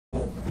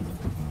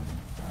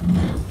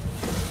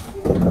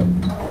All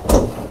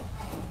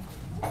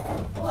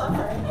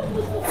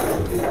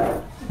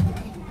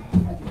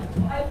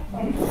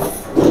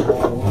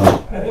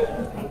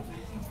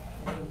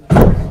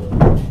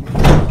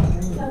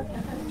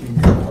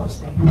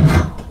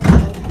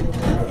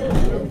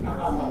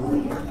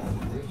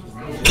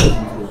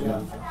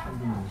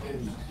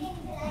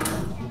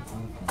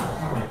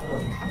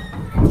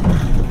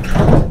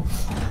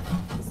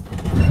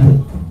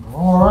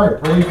right,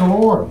 praise the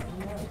Lord.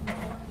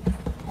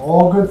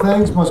 All good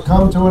things must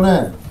come to an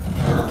end.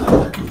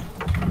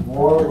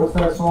 Or what's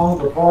that song?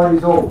 The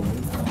party's over.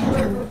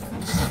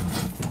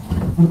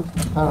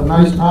 Had a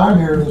nice time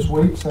here this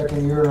week,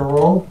 second year in a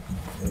row.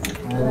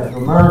 And if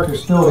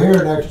America's still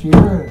here next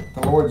year, if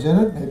the Lord's in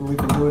it, maybe we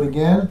can do it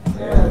again.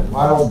 If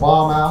I don't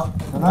bomb out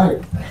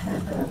tonight.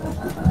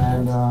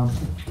 And,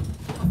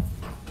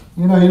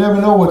 you know, you never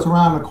know what's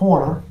around the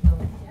corner.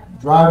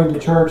 Driving to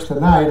church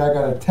tonight, I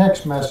got a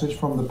text message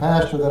from the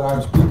pastor that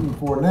I'm speaking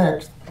for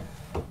next,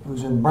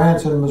 who's in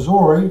Branson,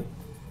 Missouri.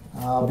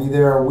 I'll be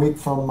there a week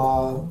from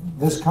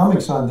this coming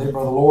Sunday,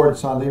 Brother Lord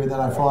Sunday, but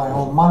then I fly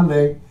home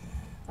Monday.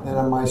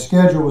 Then my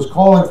schedule was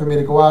calling for me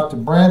to go out to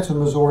Branson,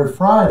 Missouri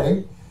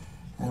Friday,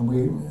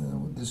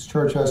 and this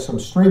church has some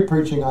street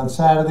preaching on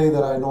Saturday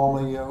that I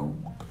normally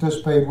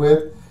participate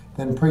with,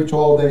 then preach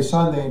all day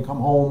Sunday and come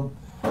home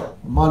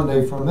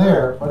Monday from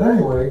there. But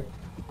anyway,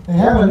 they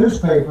have a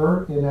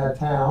newspaper in that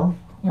town.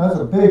 You know, that's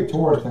a big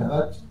tourist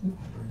town.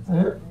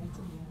 There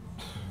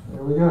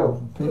we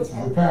go. Pizzas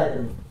are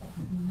packing.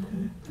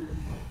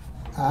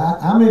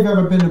 How many have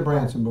ever been to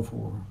Branson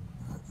before?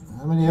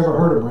 How many ever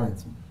heard of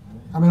Branson?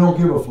 I mean, don't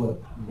give a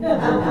flip.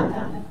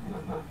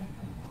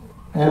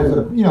 And it's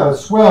it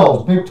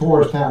swells, big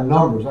tourist town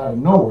numbers out of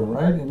nowhere,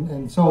 right?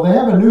 And so they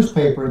have a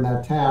newspaper in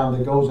that town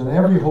that goes in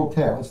every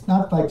hotel. It's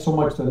not like so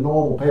much the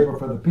normal paper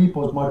for the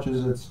people as much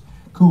as it's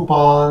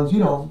coupons, you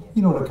know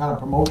the kind of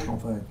promotional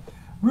thing.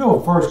 Real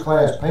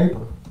first-class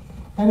paper.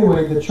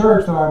 Anyway, the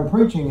church that I'm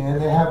preaching in,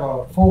 they have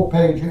a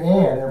full-page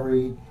ad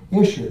every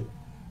issue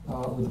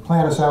with the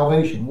plan of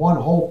salvation, one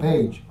whole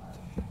page.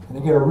 And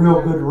they get a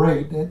real good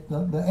rate.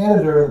 The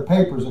editor of the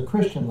paper is a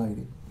Christian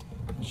lady.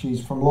 And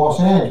she's from Los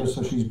Angeles,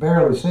 so she's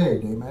barely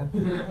saved, amen?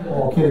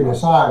 All kidding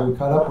aside, we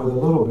cut up with a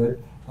little bit,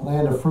 the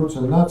land of fruits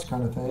and nuts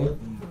kind of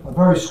thing. A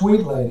very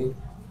sweet lady.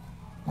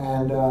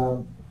 And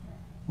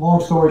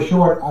long story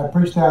short, I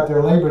preached out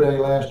there Labor Day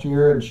last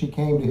year, and she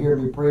came to hear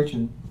me preach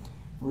and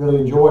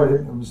really enjoyed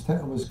it. And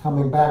was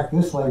coming back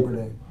this Labor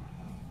Day,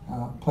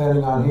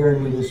 planning on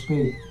hearing me to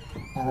speak.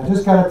 And I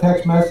just got a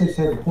text message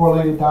said the poor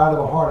lady died of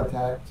a heart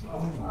attack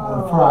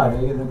on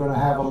Friday, and they're going to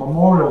have a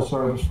memorial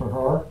service for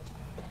her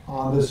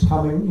on this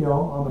coming,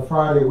 on the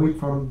Friday, a week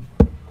from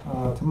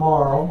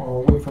tomorrow,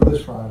 or a week from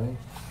this Friday.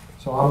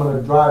 So I'm going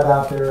to drive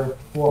out there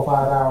 4 or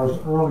 5 hours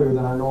earlier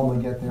than I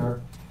normally get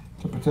there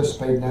to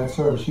participate in that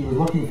service. She was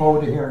looking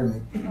forward to hearing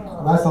me.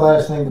 And that's the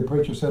last thing the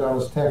preacher said on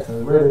his text. I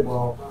read it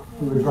while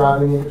we were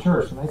driving into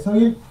church tonight. So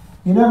you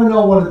never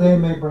know what a day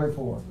may bring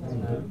forth.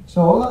 Amen.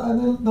 So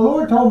the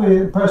Lord told me,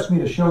 impressed me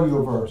to show you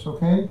a verse,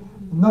 okay?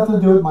 Nothing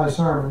to do with my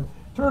sermon.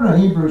 Turn to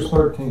Hebrews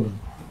 13.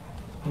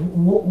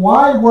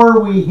 Why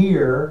were we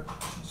here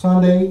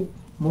Sunday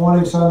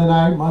morning, Sunday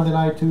night, Monday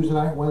night, Tuesday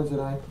night, Wednesday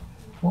night?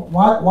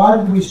 Why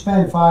did we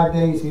spend 5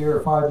 days here,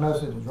 5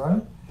 messages,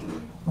 right?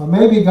 Well,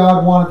 maybe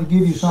God wanted to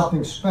give you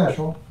something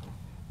special.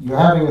 You're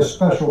having a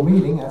special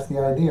meeting. That's the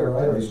idea,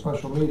 right? Of a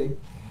special meeting.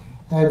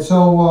 And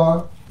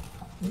so,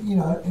 do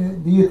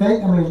you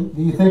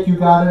think you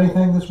got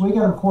anything this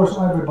weekend? Of course,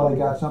 everybody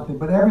got something,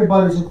 but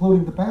everybody's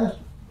including the pastor.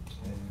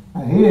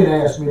 And he didn't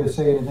ask me to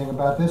say anything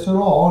about this at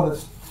all. And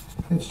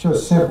it's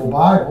just simple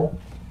Bible.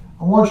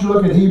 I want you to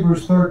look at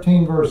Hebrews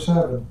 13, verse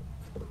 7.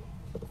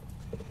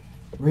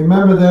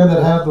 Remember them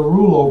that have the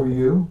rule over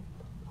you,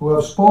 who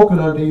have spoken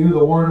unto you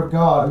the word of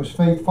God, whose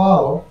faith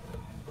follow,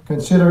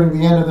 considering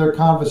the end of their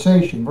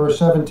conversation. Verse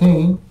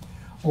 17,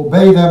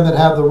 obey them that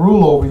have the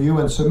rule over you,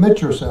 and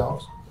submit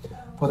yourselves,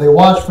 for they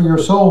watch for your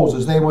souls,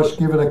 as they must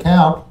give an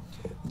account,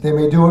 that they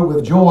may do it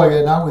with joy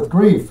and not with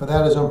grief, for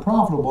that is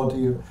unprofitable unto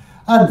you.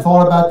 I hadn't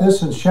thought about this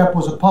since Shep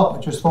was a pup.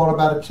 I just thought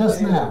about it just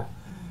now.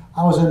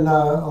 I was in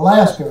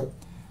Alaska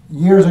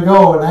years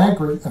ago in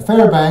Anchorage,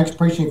 Fairbanks,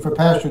 preaching for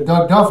Pastor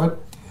Doug Duffett,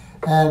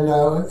 and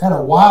had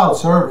a wild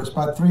service,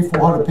 about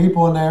 300-400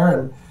 people in there.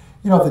 And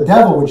if the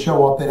devil would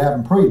show up, they'd have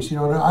him preach.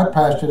 I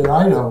pastored in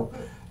Idaho.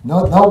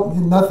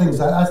 Nothing's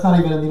that's not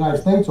even in the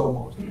United States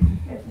almost.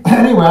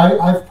 Anyway,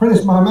 I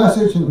finished my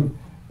message and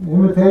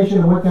invitation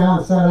and went down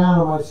and sat down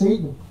on my seat.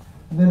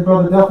 And then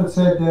Brother Duffett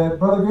said,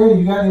 Brother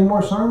Grady, you got any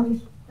more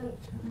sermons?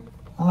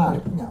 And I,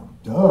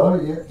 duh.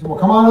 Yeah. Well,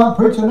 come on up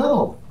and preach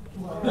another one.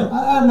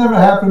 That never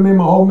happened to me in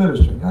my whole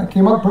ministry. I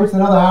came up and preached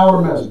another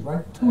hour message,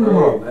 right? 2 in a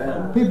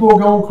row. People were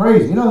going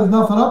crazy. There's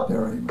nothing up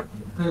there anymore.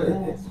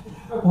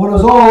 When it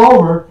was all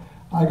over,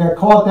 I got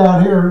caught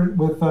down here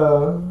with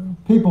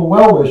people,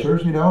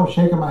 well-wishers,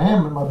 shaking my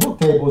hand, and my book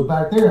table was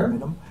back there. I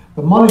mean,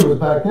 the money was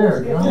back there,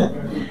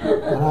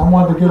 and I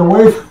wanted to get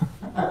away from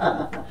it.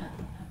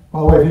 By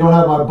the way, if you don't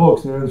have my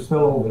books, they're still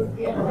over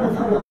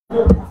there.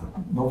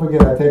 No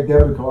forget, I take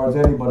debit cards,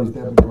 anybody's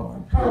debit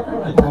card.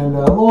 And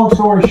long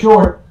story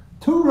short,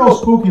 two real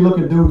spooky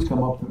looking dudes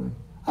come up to me.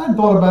 I hadn't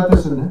thought about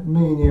this in a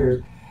million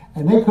years.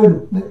 And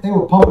they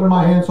were pumping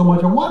my hand so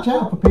much. And watch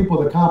out for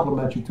people that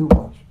compliment you too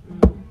much.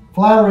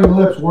 Flattering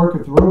lips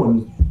worketh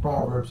ruin,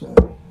 Proverbs said.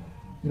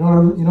 You know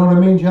what I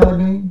mean, Jelly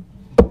Bean?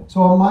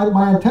 So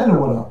my antenna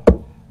went up.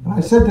 And I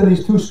said to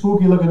these two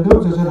spooky looking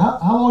dudes, I said, how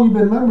long you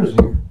been members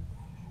here?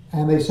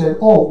 And they said,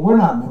 oh, we're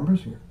not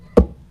members here.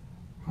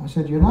 I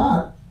said, you're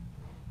not?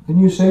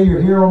 Didn't you say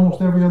you're here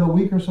almost every other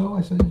week or so?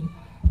 I said,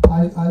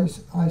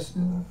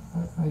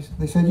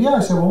 they said, yeah. I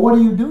said, well, what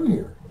do you do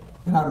here?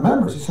 You're not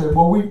members. He said,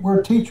 well,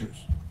 we're teachers.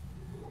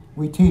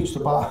 We teach the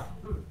Bible.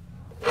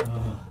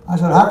 I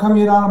said, how come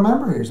you're not a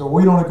member here? So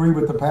we don't agree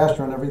with the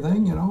pastor and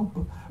everything, you know.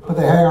 But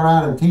they hang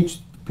around and teach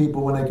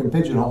people when they can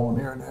pigeonhole them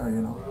here and there,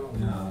 you know.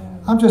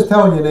 I'm just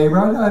telling you, neighbor,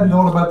 I hadn't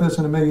known about this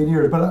in a million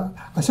years. But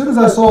as soon as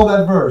I saw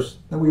that verse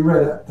that we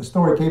read, the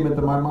story came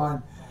into my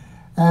mind.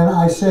 And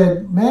I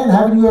said, man,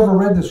 haven't you ever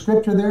read the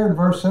scripture there in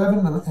verse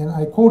 7? And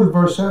I quoted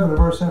verse 7 and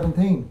verse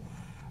 17.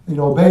 You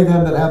know, obey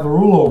them that have the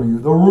rule over you.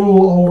 The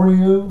rule over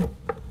you.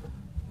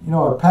 You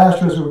know, a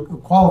pastor's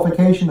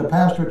qualification to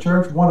pastor a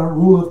church, one that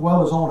ruleth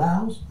well his own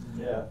house.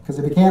 Because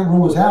if he can't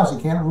rule his house,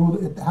 he can't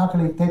rule it. How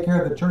can he take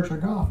care of the church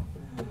of God?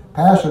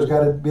 Pastor's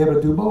got to be able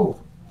to do both.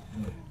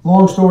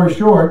 Long story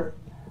short,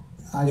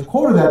 I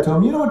quoted that to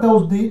him. You know what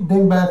those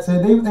dingbats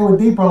said? They were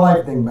deeper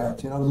life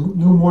dingbats. You know,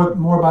 knew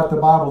more about the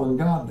Bible than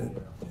God did.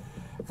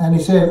 And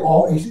he said,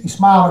 he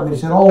smiled at me.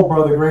 He said, oh,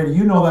 Brother Grady,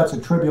 you know that's a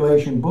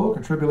tribulation book,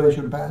 a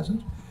tribulation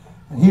passage.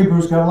 And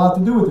Hebrews got a lot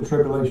to do with the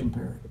tribulation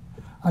period.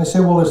 I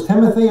said, well, is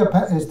Timothy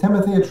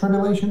a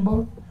tribulation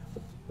book?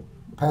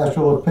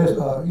 Pastoral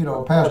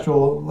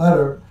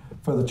letter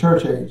for the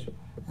church age.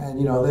 And,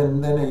 you know,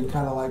 then they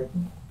kind of like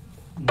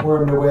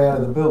worm their way out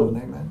of the building,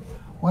 amen.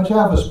 Watch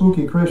out for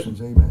spooky Christians,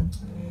 amen.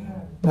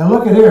 Now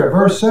look at here,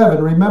 verse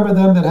 7, remember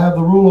them that have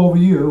the rule over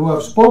you, who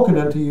have spoken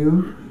unto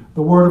you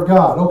the word of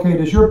God. Okay,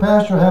 does your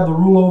pastor have the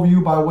rule over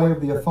you by way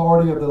of the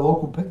authority of the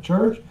local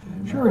church?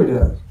 Sure he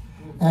does.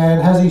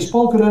 And has he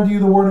spoken unto you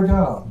the word of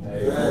God?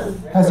 Amen.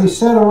 Has he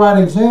set a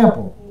right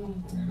example?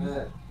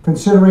 Amen.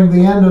 Considering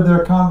the end of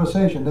their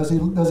conversation. Does he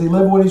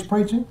live what he's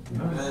preaching?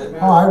 Amen.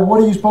 All right,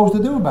 what are you supposed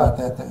to do about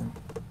that then?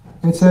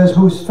 It says,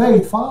 whose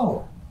faith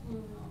follow.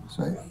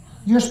 So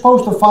you're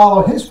supposed to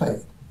follow his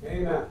faith.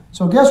 Amen.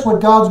 So guess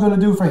what God's going to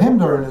do for him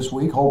during this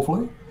week,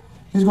 hopefully?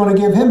 He's going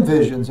to give him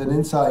visions and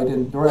insight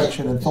and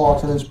direction and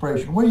thoughts and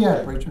inspiration. Where you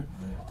at, preacher?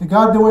 Did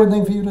God do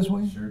anything for you this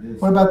week? Sure did.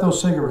 What about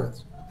those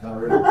cigarettes? Got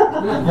rid of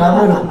them.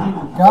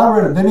 Got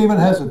rid of them. Didn't even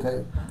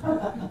hesitate.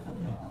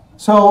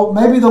 So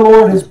maybe the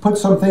Lord has put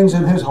some things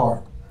in his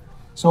heart.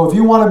 So if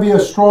you want to be a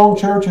strong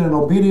church and an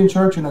obedient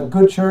church and a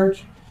good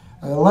church,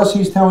 unless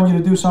he's telling you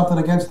to do something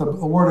against the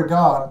word of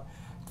God,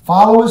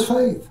 follow his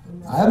faith.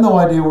 I have no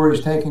idea where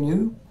he's taking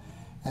you.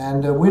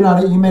 And you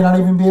may not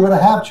even be able to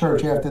have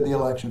church after the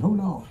election. Who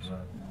knows?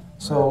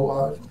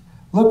 So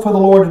look for the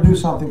Lord to do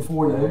something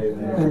for you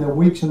in the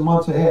weeks and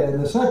months ahead.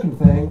 And the second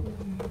thing,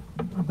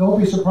 don't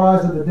be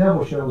surprised if the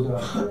devil shows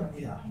up.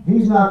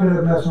 He's not going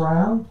to mess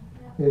around.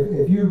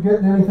 If you're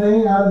getting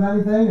anything out of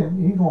anything,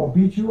 and he's going to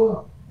beat you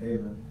up.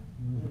 Amen.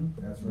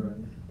 Mm-hmm. That's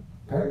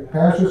right.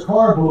 Pastor's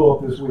car blew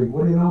up this week.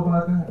 What do you know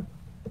about that?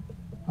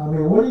 I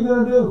mean, what are you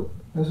going to do?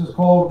 This is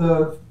called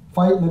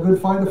fighting the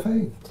good fight of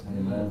faith.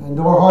 Amen.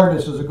 Endure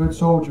hardness as a good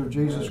soldier of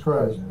Jesus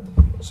Christ.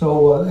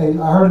 So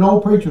I heard an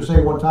old preacher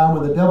say one time,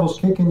 when the devil's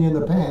kicking you in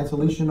the pants, at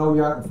least you know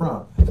you're out in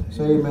front.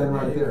 Say amen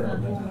right there.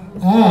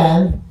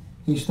 And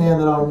he's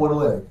standing on one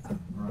leg.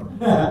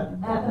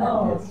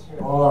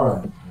 All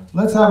right.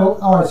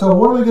 All right, so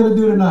what are we going to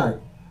do tonight?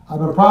 I've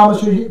been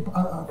promising you,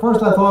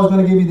 first I thought I was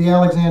going to give you the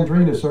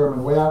Alexandrina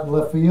sermon way out in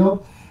left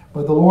field,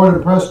 but the Lord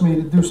impressed me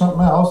to do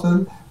something else,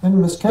 and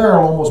then Miss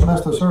Carol almost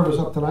messed the service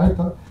up tonight.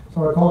 We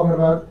got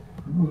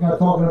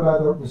talking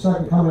about the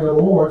second coming of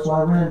the Lord, so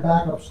I ran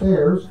back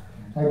upstairs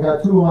and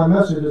got two of my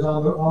messages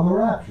on the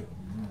rapture.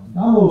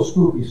 Now, I'm a little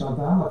spooky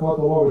sometimes. I thought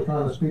the Lord was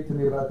trying to speak to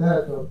me about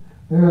that, so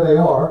there they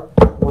are.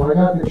 When I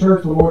got to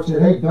church, the Lord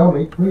said, hey,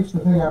 dummy, preach the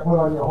thing I put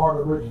on your heart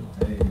originally.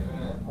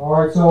 All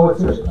right, so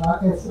it's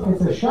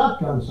a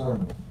shotgun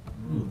sermon.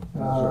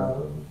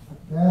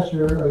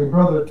 Pastor,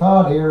 Brother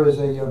Todd here is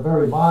a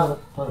very violent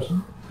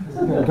person. He's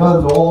got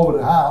guns all over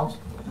the house.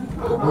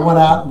 We went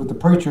out with the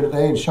preacher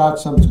today and shot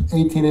some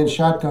 18-inch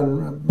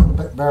shotgun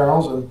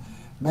barrels, and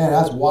man,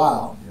 that's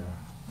wild.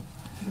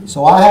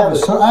 So I have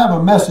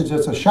a message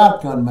that's a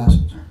shotgun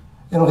message.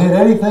 It'll hit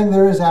anything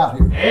there is out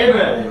here.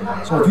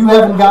 Amen. So if you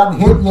haven't gotten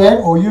hit yet,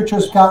 or you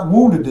just got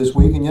wounded this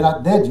week and you're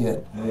not dead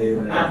yet,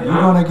 amen, you're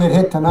going to get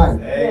hit tonight.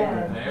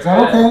 Amen. Is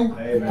that okay?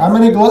 Amen. How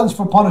many gluttons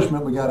for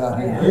punishment we got out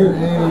here?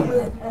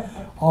 Amen.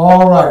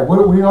 All right.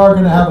 We are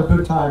going to have a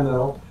good time,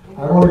 though.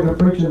 I've only been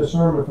preaching a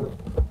sermon for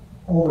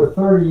over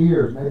 30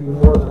 years, maybe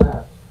more than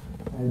that.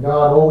 And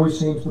God always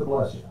seems to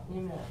bless you.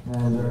 Amen.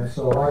 And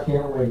so I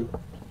can't wait.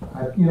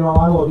 I don't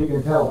know if you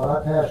can tell, but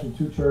I pastored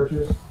two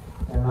churches,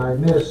 and I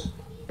miss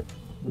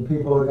the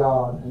people of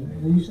God.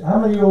 And these, how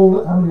many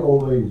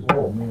old ladies?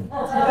 Oh man!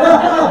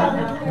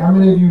 How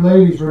many of you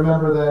ladies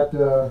remember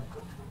that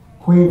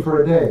Queen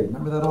for a Day?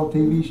 Remember that old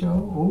TV show?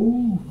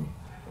 Ooh.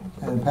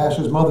 And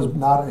Pastor's mother's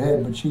nodded her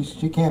head, but she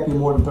can't be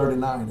more than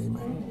 39.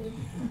 Amen.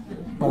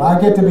 But I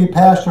get to be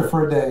pastor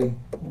for a day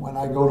when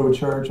I go to a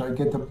church. I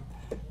get to,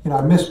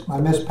 I miss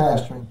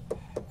pastoring,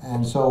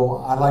 and so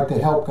I like to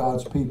help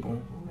God's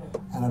people.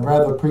 And I'd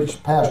rather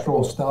preach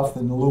pastoral stuff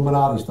than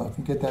Illuminati stuff.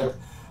 You get that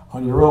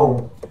on your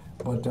own.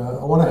 But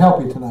I want to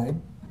help you tonight.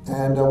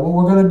 And what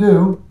we're going to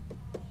do,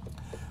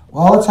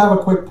 well, let's have a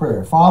quick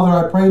prayer. Father,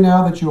 I pray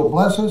now that you will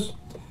bless us.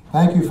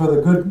 Thank you for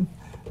the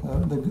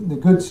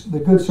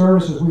good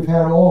services we've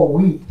had all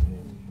week.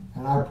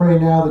 And I pray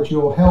now that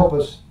you'll help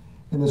us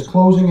in this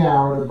closing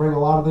hour to bring a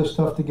lot of this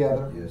stuff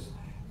together. Yes.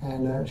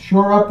 And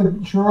shore up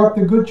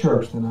the good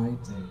church tonight.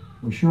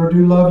 We sure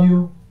do love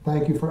you.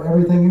 Thank you for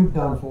everything you've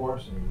done for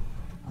us.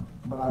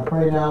 But I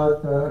pray now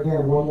that,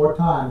 again, one more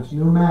time, it's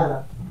new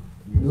manna.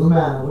 New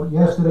manna.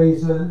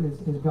 Yesterday's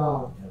is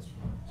gone.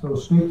 So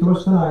speak to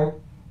us tonight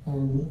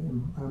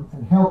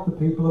and help the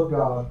people of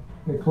God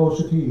get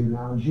closer to you.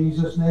 Now, in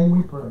Jesus' name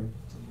we pray.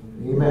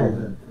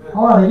 Amen.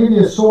 All right, I give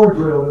you a sword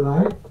drill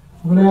tonight.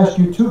 I'm going to ask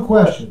you 2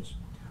 questions.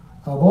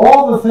 Of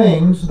all the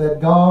things that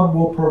God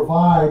will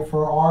provide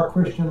for our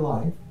Christian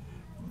life,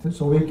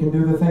 so we can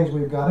do the things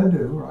we've got to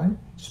do, right?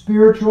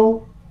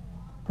 Spiritual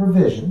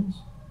provisions.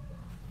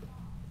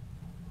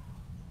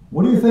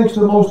 What do you think is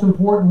the most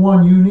important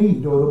one you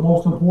need, or the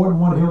most important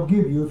one He'll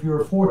give you if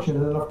you're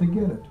fortunate enough to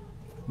get it?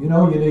 You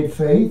need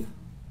faith.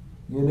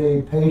 You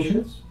need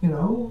patience,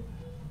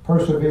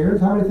 perseverance.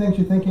 How many things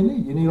you think you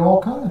need? You need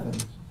all kinds of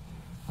things.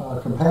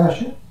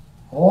 Compassion.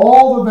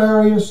 All the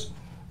various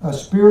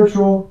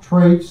spiritual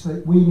traits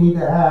that we need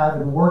to have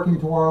and work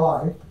into our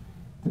life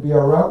to be a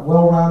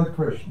well-rounded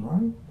Christian,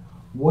 right?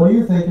 What do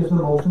you think is the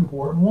most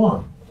important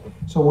one?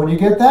 So when you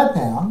get that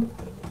down,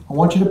 I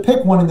want you to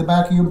pick one in the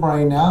back of your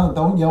brain now.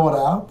 Don't yell it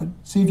out, but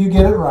see if you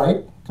get it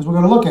right, because we're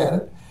going to look at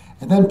it.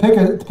 And then pick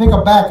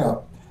a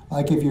backup.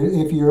 Like if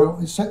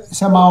your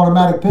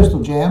semi-automatic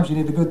pistol jams, you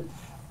need a good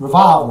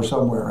revolver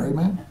somewhere,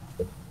 amen?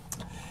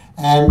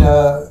 And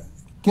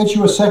get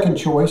you a second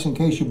choice in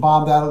case you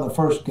bombed out on the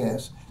first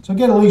guess. So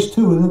get at least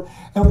 2.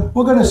 And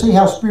we're going to see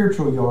how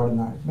spiritual you are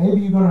tonight. Maybe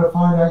you're going to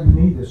find out you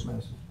need this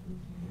message.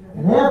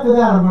 And after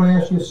that, I'm going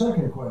to ask you a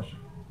second question.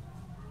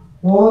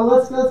 Well,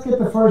 let's get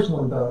the first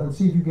one done and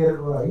see if you get it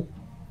right.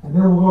 And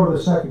then we'll go to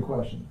the second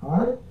question. All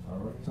right?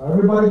 So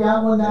everybody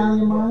got one down in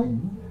your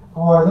mind?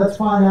 All right, let's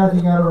find out if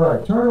you got it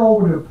right. Turn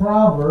over to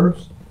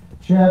Proverbs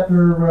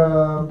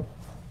chapter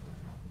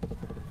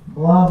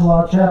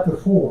chapter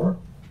 4.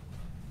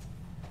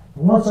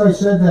 And once I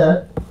said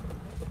that,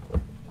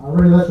 I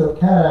already let the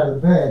cat out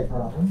of the bag,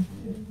 probably.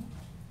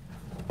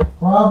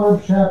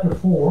 Proverbs chapter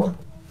 4.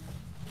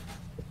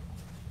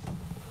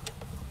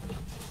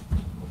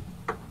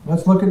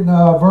 Let's look at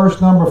verse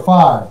number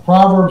 5.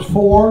 Proverbs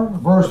 4,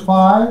 verse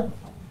 5.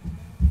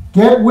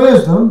 Get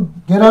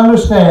wisdom, get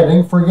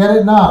understanding, forget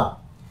it not.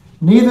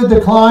 Neither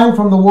decline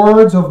from the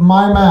words of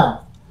my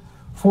mouth.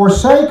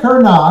 Forsake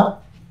her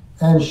not,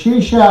 and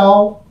she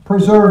shall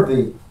preserve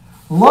thee.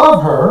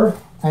 Love her,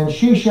 and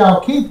she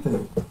shall keep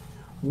thee.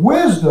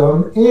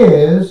 Wisdom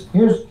is,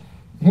 here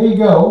you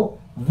go,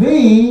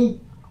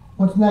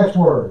 what's the next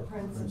word?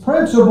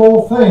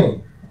 Principal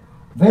thing.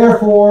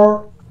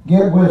 Therefore,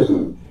 get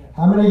wisdom.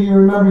 How many of you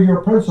remember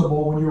your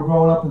principal when you were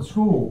growing up in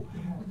school?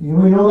 You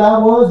know who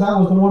that was? That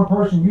was the one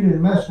person you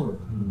didn't mess with.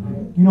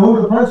 You know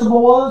who the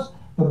principal was?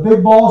 The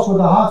big boss with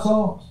the hot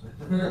sauce.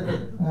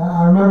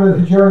 I remember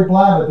Jerry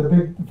Blavitt, the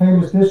big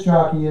famous disc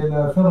jockey in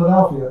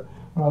Philadelphia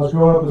when I was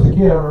growing up as a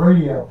kid on the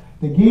radio.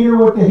 The geeter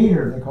with the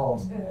heater, they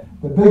called him.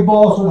 The big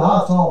boss with the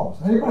hot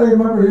sauce. Anybody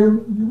remember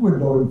him? You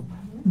wouldn't know him.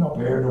 Not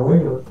here in New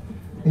England.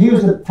 He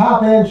was the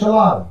top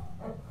enchilada.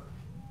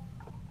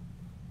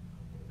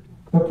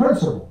 The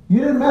principal. You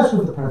didn't mess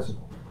with the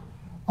principal.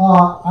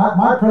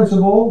 My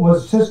principal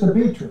was Sister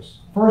Beatrice,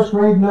 first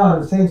grade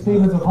nun at St.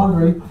 Stephen's of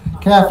Hungary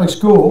Catholic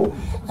School,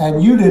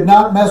 and you did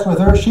not mess with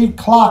her. She'd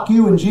clock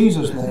you in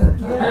Jesus'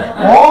 name.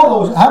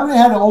 All those. How many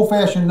had an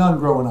old-fashioned nun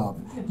growing up?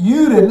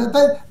 You didn't.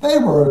 They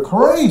were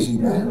crazy,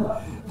 man.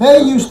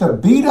 They used to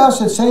beat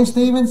us at St.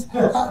 Stephen's.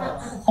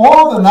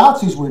 All the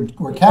Nazis were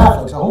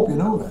Catholics. I hope you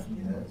know that.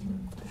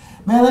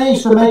 Man, they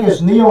used to make us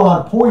kneel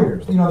on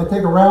pointers. They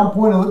take a round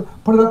pointer,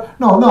 put it up.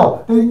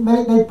 No.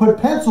 They put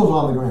pencils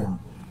on the ground.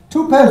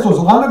 2 pencils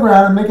on the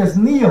ground and make us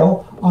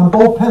kneel on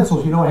both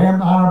pencils,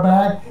 hand on our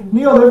back.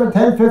 Kneel there for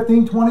 10,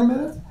 15, 20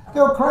 minutes. They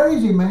were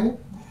crazy, man.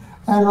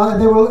 And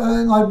they were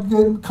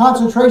like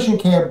concentration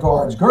camp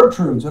guards,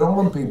 Gertrudes, and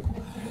all them people.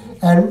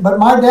 But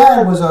my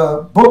dad was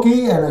a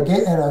bookie and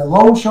a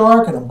loan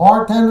shark and a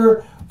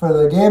bartender for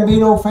the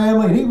Gambino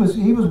family. And he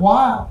was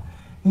wild.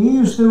 He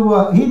used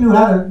to he knew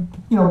how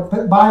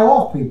to buy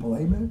off people.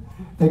 Amen.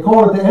 They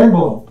called it the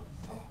envelope.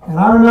 And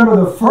I remember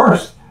the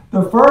first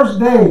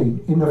day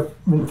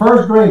in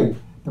first grade.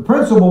 The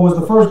principal was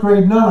the first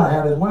grade nun I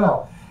had as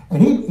well.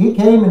 And he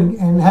came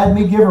and had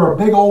me give her a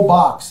big old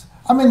box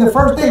I mean, the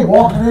first day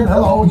walking in,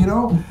 hello, you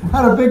know,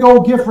 had a big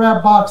old gift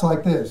wrap box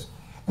like this.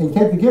 And you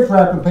take the gift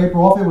wrapping paper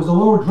off, it was a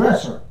little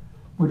dresser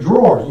with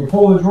drawers. You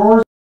pull the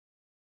drawers.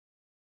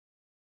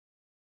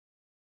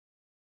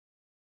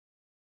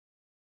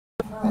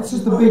 And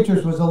Sister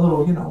Beatrice was a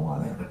little, you know,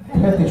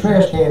 at the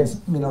trash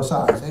cans, you know,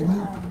 size.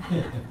 Amen.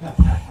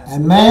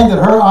 And man, did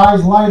her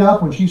eyes light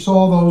up when she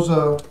saw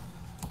those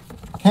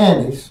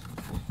candies.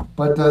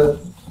 But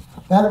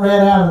that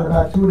ran out in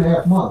about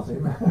 2.5 months.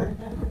 Amen.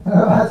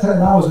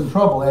 I was in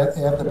trouble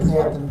after.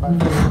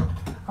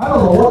 I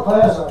don't know what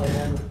class I was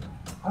in.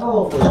 I don't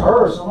know if it was her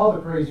or some other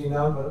crazy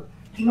nun, but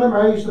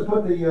remember I used to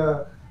put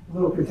the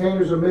little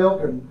containers of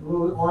milk and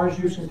little orange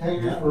juice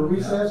containers for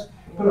recess,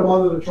 put them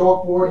under the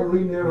chalkboard and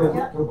leave them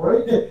there to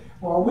break.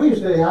 Well, we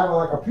used to have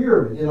like a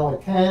pyramid, you know,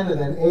 like 10 and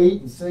then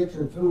 8 and 6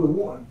 and 2 and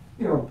 1.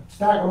 You know,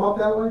 stack them up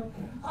that way.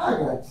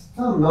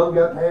 Some nun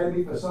got mad at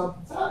me for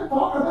something. I'm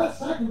talking about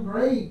 2nd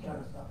grade kind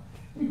of stuff.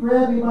 He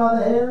grabbed me by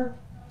the hair,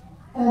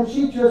 and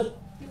she just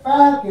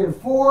back and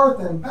forth,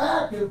 and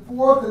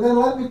then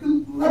let me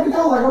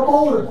go like a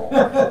bowler ball.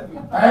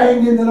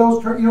 Banged into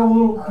those, you know,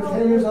 little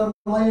containers I'm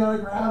laying on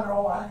the ground. They're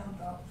all hanging on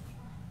top.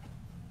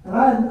 And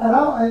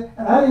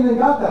I hadn't even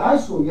got to high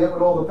school yet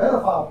with all the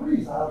pedophile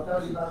priests. I'll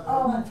tell you about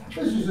that.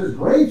 This is just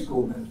grade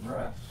school ministry.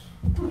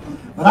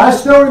 But I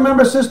still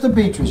remember Sister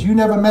Beatrice. You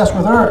never messed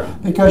with her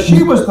because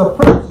she was the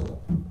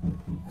principal.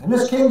 And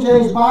this King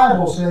James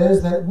Bible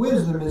says that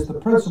wisdom is the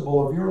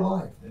principle of your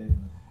life.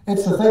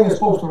 It's the thing that's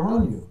supposed to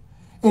run you.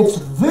 It's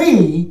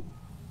the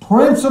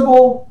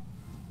principal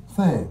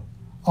thing.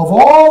 Of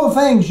all the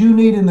things you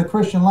need in the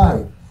Christian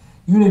life,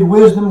 you need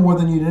wisdom more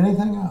than you need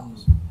anything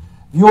else.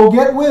 You'll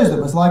get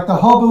wisdom. It's like the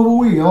hub of the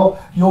wheel.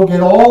 You'll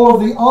get all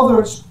of the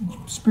other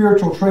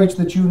spiritual traits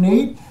that you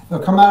need. They'll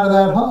come out of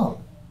that hub.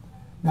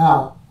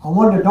 Now, I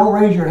wonder, don't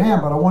raise your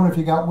hand, but I wonder if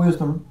you got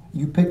wisdom,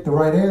 you picked the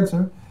right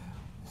answer,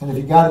 and if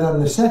you got it on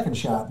the second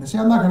shot. And see,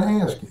 I'm not going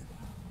to ask you.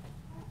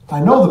 I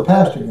know the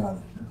pastor got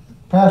it.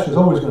 The pastor's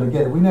always going to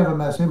get it. We never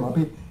mess him up.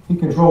 He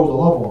controls the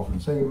love offering.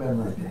 Say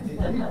amen right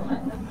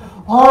there.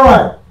 All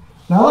right.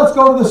 Now let's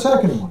go to the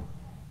second one.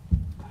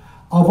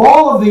 Of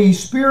all of the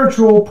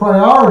spiritual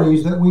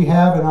priorities that we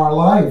have in our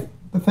life,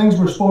 the things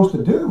we're supposed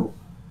to do,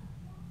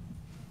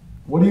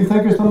 what do you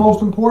think is the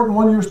most important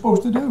one you're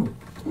supposed to do?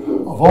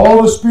 Of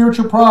all the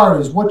spiritual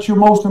priorities, what's your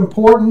most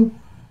important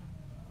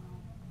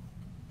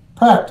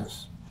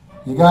practice?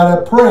 You got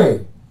to pray.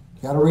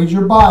 You got to read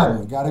your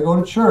Bible. You got to go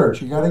to church.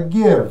 You got to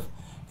give.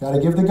 You got to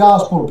give the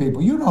gospel to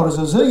people. You know there's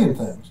a zillion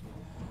things.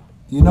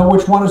 Do you know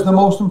which one is the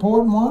most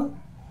important one?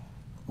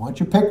 Why don't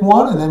you pick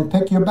one and then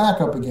pick your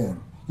backup again?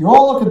 You're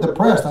all looking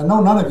depressed. I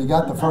know none of you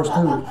got the first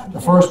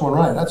one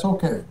right. That's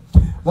okay.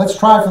 Let's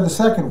try for the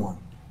second one.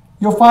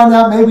 You'll find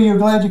out maybe you're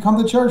glad you come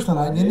to church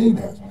tonight and you need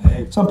that.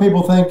 Some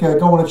people think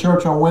going to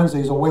church on Wednesday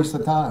is a waste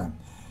of time.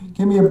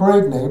 Give me a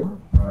break, neighbor.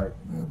 Right.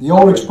 The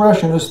old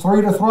expression is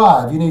 3 to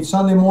thrive. You need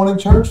Sunday morning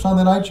church,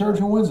 Sunday night church,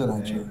 and Wednesday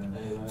night church.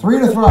 3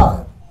 to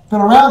thrive.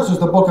 Been around since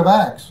the book of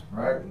Acts.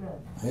 Right.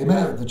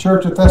 Amen. The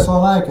church at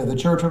Thessalonica, the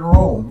church at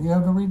Rome. You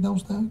ever read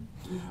those things?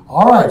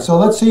 All right, so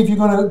let's see if you're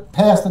going to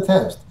pass the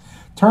test.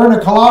 Turn to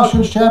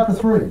Colossians chapter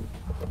 3.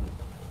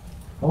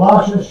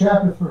 Colossians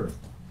chapter 3. Are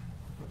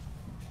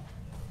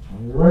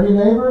you ready,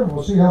 neighbor?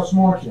 We'll see how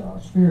smart you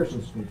are,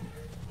 spiritually speaking.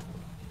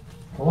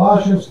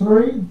 Colossians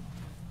 3.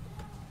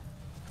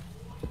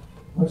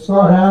 Let's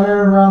start down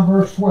there around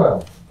verse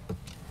 12.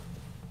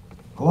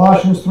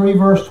 Colossians 3,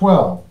 verse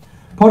 12.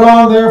 Put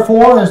on,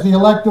 therefore, as the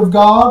elect of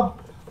God,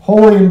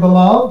 holy and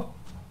beloved,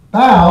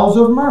 bowels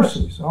of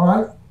mercies. All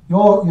right?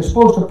 You're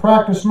supposed to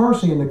practice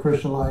mercy in the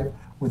Christian life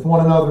with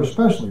one another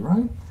especially,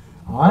 right?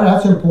 All right,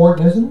 that's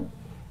important, isn't it?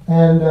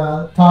 And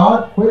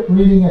Todd, quit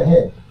reading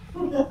ahead.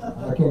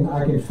 I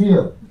can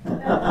feel it.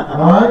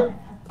 All right?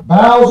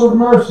 Bowels of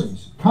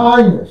mercies,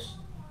 kindness,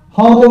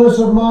 humbleness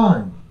of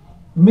mind,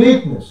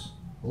 meekness,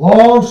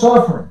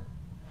 long-suffering,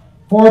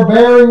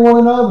 forbearing one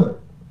another,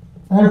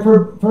 and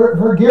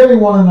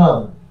forgiving one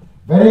another.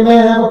 If any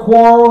man have a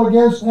quarrel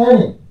against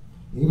any,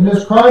 even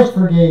as Christ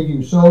forgave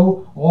you,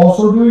 so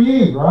also do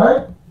ye,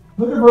 right?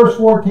 Look at verse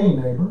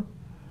 14, neighbor.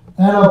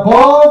 And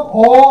above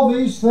all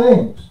these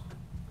things,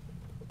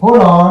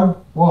 put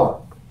on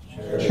what?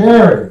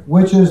 Charity,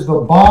 which is the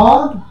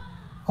bond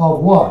of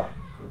what?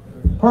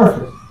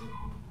 Perfect.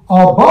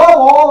 Above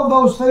all of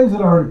those things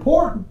that are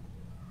important,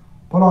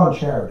 put on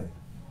charity.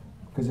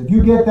 Because if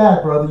you get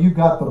that, brother, you've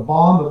got the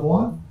bond of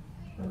what?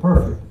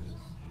 Perfect.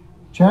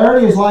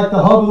 Charity is like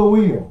the hub of the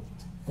wheel.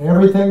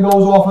 Everything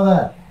goes off of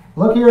that.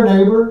 Look here,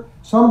 neighbor.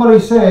 Somebody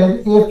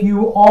said, if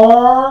you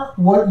are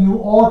what you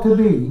ought to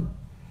be,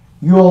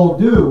 you'll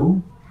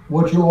do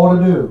what you ought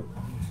to do.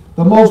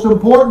 The most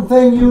important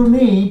thing you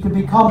need to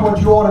become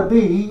what you ought to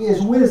be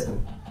is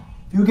wisdom.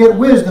 If you get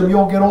wisdom,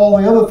 you'll get all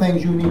the other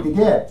things you need to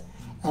get.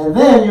 And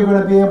then you're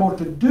going to be able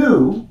to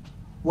do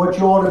what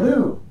you ought to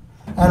do.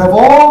 And of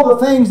all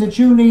the things that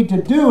you need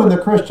to do in the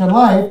Christian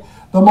life,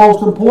 the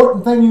most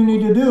important thing you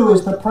need to do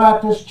is to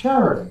practice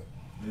charity.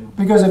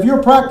 Because if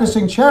you're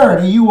practicing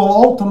charity, you will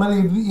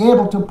ultimately be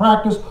able to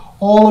practice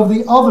all of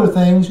the other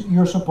things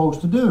you're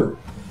supposed to do.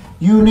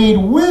 You need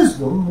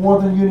wisdom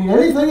more than you need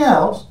anything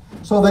else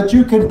so that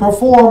you can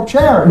perform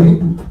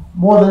charity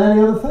more than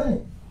any other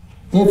thing.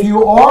 If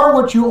you are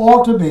what you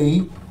ought to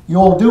be,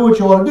 you'll do what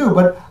you ought to do.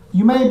 But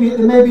there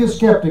may be a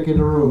skeptic in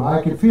the room.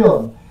 I can feel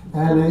him.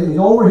 And he's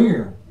over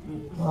here.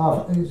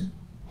 He's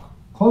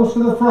close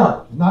to the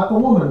front. Not the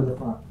woman in the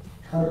front.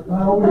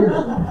 Right over here.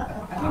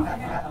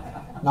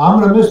 Now, I'm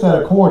going to miss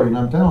that accordion,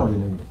 I'm telling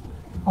you.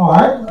 All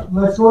right,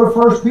 let's go to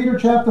 1 Peter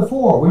chapter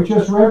 4. We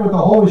just read what the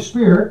Holy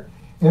Spirit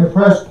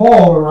impressed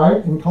Paul to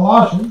write in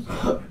Colossians.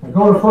 And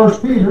go to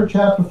 1 Peter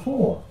chapter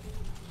 4.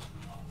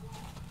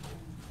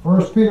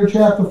 1 Peter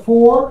chapter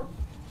 4.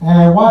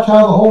 And watch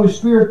how the Holy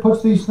Spirit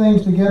puts these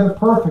things together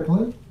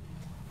perfectly.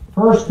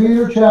 1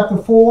 Peter chapter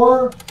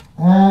 4.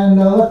 And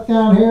look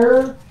down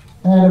here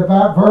and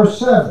about verse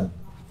 7.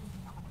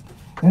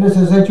 And this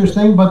is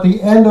interesting, but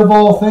the end of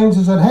all things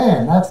is at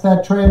hand. That's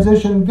that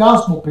transition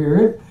gospel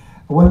period.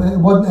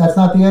 That's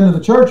not the end of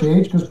the church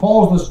age, because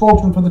Paul's the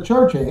spokesman for the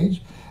church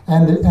age,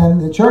 and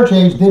the church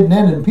age didn't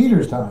end in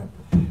Peter's time.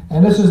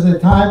 And this is the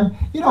time,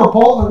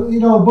 Paul, the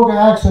book of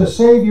Acts says,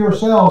 save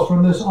yourselves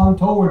from this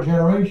untoward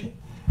generation.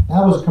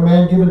 That was a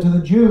command given to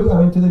the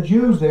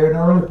Jews there in the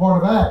early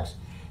part of Acts.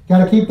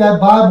 Got to keep that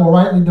Bible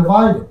rightly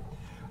divided.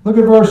 Look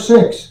at verse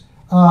 6.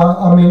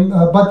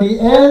 But the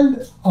end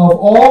of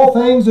all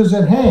things is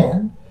at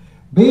hand.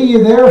 Be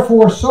ye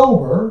therefore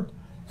sober,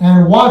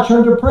 and watch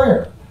unto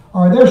prayer.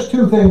 All right, there's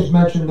two things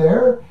mentioned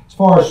there. As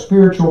far as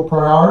spiritual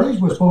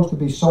priorities, we're supposed to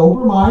be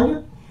sober-minded,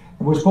 and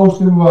we're supposed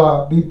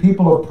to be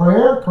people of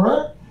prayer,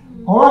 correct?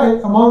 All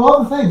right, among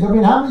other things. How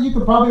many, you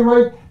could probably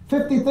write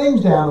 50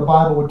 things down the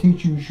Bible would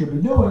teach you should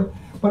be doing.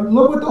 But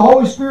look what the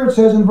Holy Spirit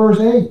says in verse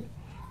 8.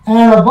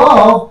 And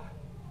above,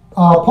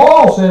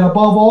 Paul said,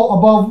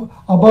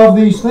 above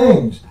these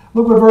things.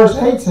 Look what verse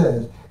 8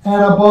 says.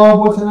 And above,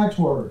 what's the next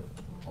word?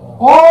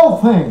 All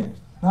things.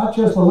 Not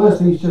just a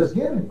list he's just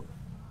giving you.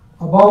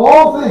 Above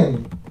all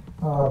things,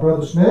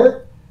 Brother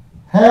Smith,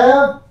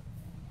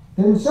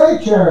 didn't say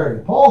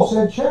charity. Paul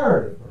said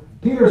charity.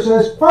 Peter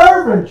says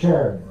fervent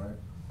charity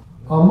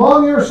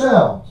among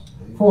yourselves.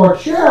 For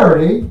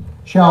charity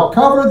shall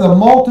cover the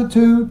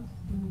multitude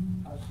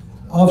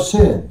of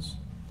sins.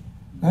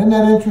 Isn't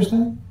that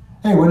interesting?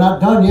 Hey, we're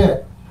not done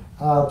yet.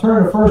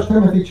 Turn to 1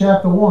 Timothy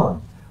chapter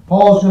 1.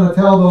 Paul's going to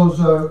tell those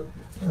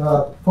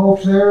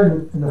folks there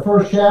in the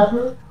first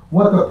chapter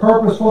what the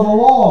purpose for the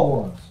law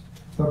was.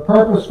 The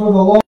purpose for the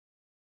law.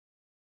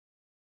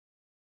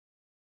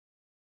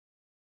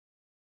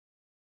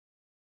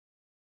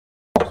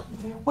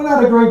 Wasn't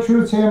that a great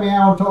truth Sammy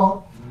Allen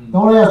taught?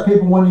 Don't ask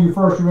people when do you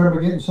first remember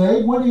getting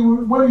saved. When do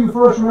you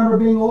first remember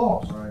being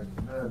lost?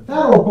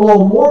 That'll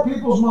blow more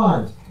people's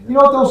minds. You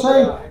know what they'll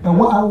say? And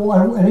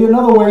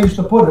another way he used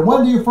to put it,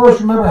 when do you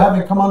first remember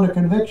having come under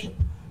conviction?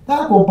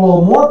 That will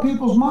blow more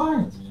people's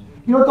minds.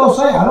 You know what they'll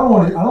say? I don't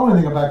know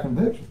anything about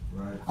conviction.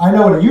 Right. I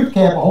know at a youth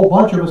camp, a whole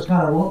bunch of us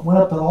kind of went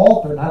up to the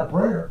altar and had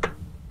prayer.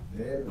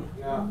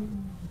 Yeah.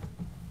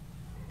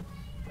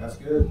 That's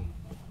good.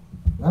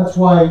 That's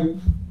why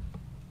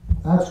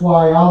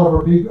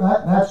Oliver B.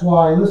 That's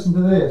why, listen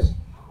to this.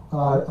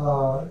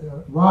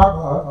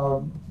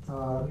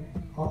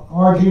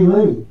 R.G.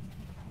 Lee,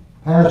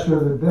 pastor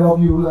of the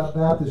Bellevue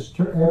Baptist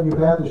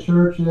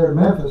Church there in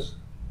Memphis.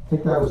 I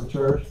think that was the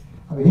church.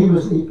 He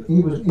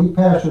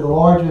pastored the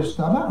largest.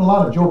 I'm having a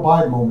lot of Joe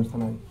Biden moments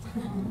tonight.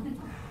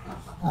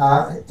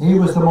 He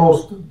was the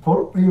most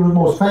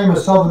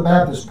famous Southern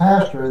Baptist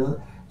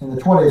pastor in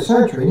the 20th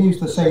century. And he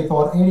used to say he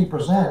thought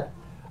 80%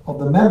 of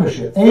the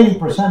membership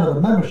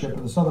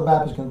of the Southern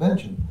Baptist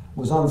Convention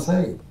was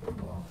unsaved.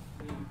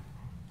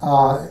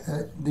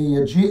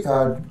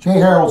 J.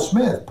 Harold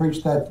Smith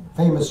preached that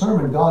famous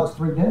sermon, God's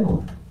Three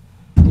Gentlemen.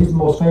 He's the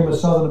most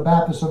famous Southern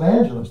Baptist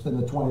evangelist in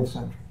the 20th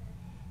century.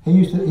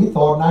 He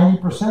thought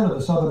 90% of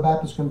the Southern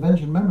Baptist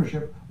Convention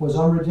membership was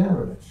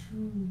unregenerate.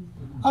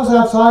 I was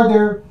outside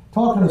there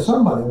talking to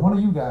somebody, one of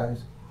you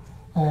guys,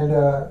 and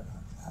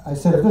I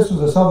said, if this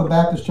was a Southern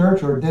Baptist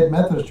church or a dead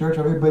Methodist church,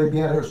 everybody would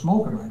be out here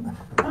smoking right now.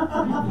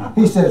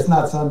 He said, it's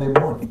not Sunday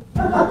morning.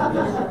 A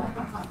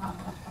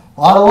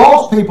lot of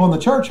lost people in the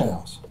church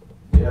house.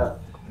 Yeah.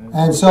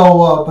 And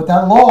so, but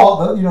that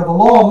law, the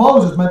law of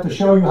Moses meant to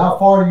show you how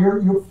far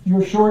you're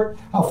short,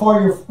 how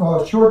far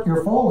short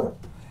you're falling.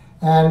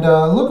 And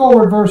look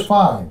over at verse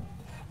 5.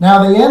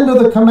 Now the end of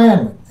the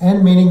commandment,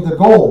 end meaning the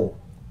goal,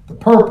 the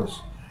purpose.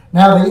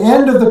 Now the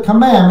end of the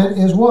commandment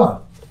is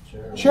what?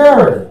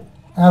 Charity.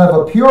 Out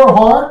of a pure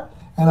heart,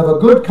 and of a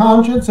good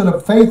conscience, and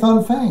of faith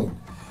unfeigned.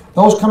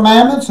 Those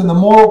commandments and the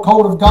moral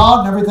code of God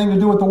and everything to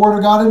do with the Word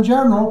of God in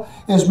general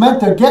is meant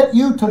to get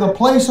you to the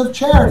place of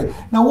charity.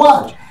 Now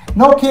watch.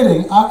 No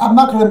kidding. I'm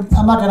not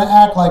gonna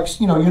act like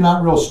you're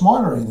not real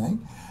smart or anything.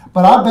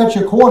 But I bet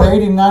you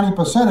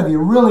 80-90% of you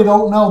really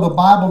don't know the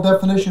Bible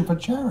definition for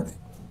charity.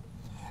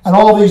 And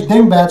all these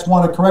dingbats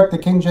want to correct the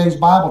King James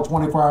Bible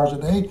 24 hours a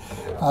day.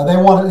 They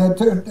want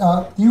to.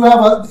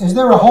 Is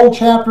there a whole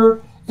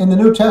chapter in the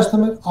New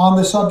Testament on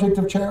the subject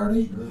of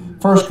charity?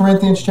 1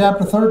 Corinthians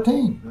chapter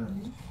 13.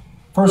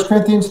 1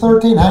 Corinthians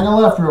 13, hang a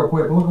left real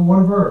quick, look at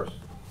one verse.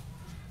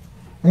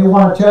 They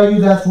want to tell you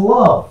that's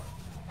love.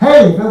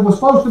 Hey, if it was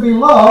supposed to be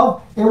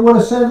love, it would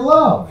have said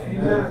love.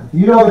 Amen.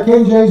 You know the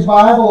King James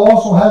Bible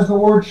also has the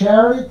word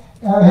charity,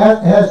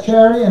 has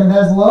charity and it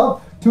has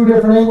love, two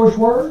different English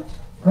words.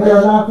 They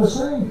are not the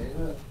same.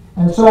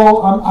 And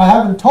so I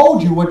haven't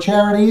told you what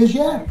charity is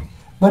yet,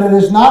 but it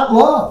is not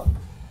love.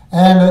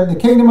 And the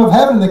kingdom of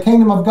heaven and the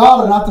kingdom of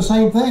God are not the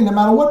same thing, no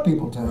matter what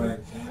people tell you.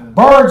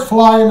 Birds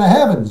fly in the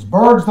heavens.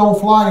 Birds don't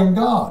fly in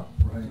God.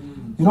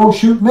 You don't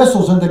shoot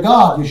missiles into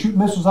God. You shoot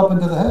missiles up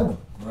into the heaven.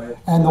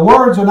 And the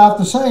words are not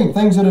the same.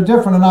 Things that are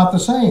different are not the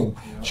same.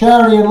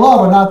 Charity and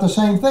love are not the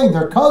same thing.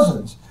 They're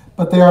cousins,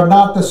 but they are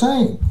not the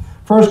same.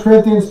 1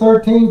 Corinthians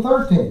 13,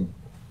 13.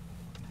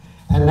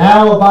 And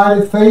now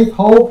abideth faith,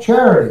 hope,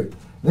 charity.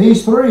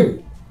 These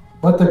three.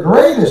 But the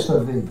greatest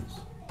of these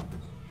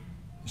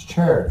is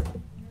charity.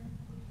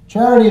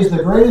 Charity is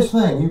the greatest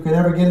thing you can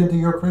ever get into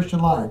your Christian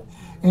life.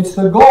 It's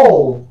the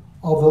goal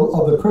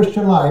of the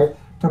Christian life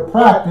to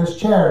practice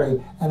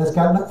charity, and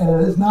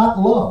it is not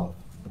love.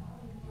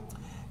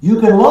 You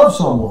can love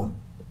someone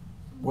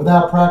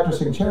without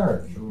practicing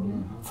charity.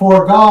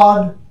 For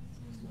God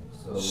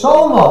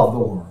so loved the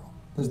world.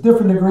 There's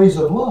different degrees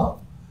of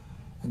love.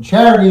 And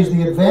charity is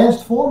the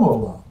advanced form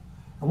of love.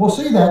 And we'll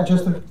see that in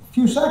just a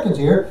few seconds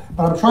here,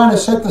 but I'm trying to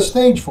set the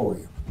stage for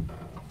you.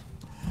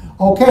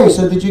 Okay,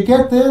 so did you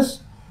get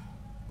this?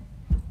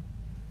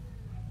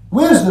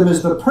 Wisdom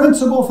is the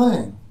principal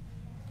thing.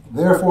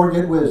 Therefore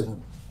get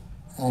wisdom.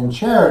 And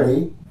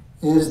charity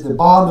is the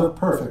bond of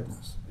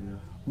perfectness.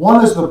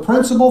 One is the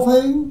principal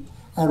thing,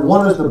 and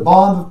one is the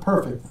bond of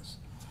perfectness.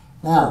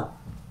 Now,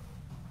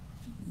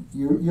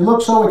 you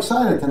look so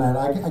excited tonight.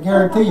 I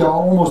guarantee you,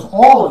 almost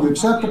all of you,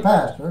 except the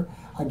pastor,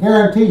 I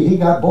guarantee he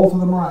got both of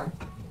them right.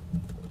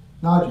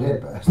 Nod your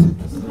head, Pastor.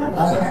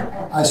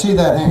 I see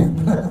that hand.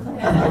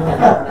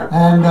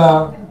 And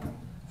I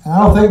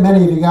don't think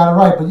many of you got it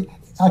right.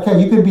 But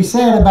okay, you could be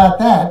sad about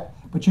that,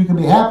 but you can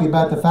be happy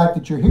about the fact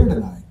that you're here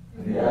tonight.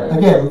 Yeah.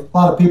 Again, a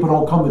lot of people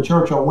don't come to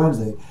church on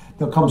Wednesday.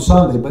 They'll come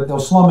Sunday, but they'll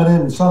slum it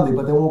in Sunday,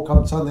 but they won't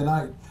come Sunday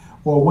night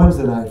or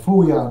Wednesday night.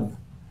 Fool on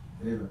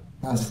you.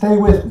 Now stay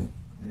with me.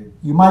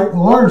 You might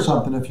learn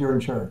something if you're in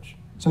church.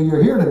 So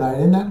you're here tonight.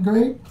 Isn't that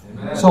great?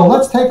 Amen. So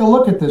let's take a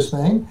look at this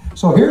thing.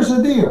 So here's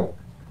the deal.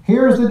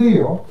 Here's the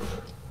deal.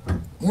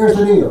 Here's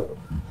the deal.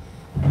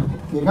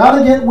 You got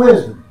to get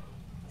wisdom.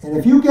 And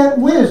if you get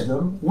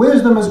wisdom,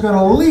 wisdom is going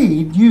to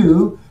lead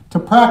you to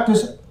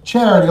practice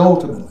charity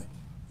ultimately.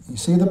 You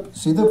see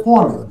the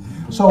formula.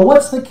 So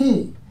what's the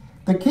key?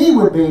 The key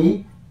would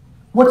be,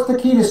 what's the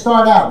key to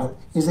start out with?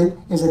 Is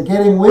it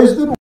getting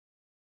wisdom?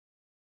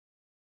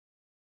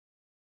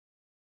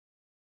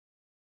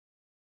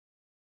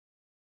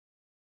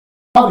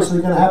 Obviously,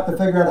 you're going to have to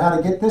figure out how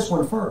to get this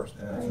one first.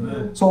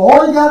 Amen. So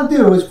all you got to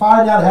do is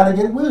find out how to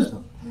get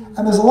wisdom.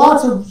 And there's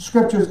lots of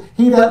scriptures.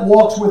 He that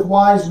walks with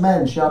wise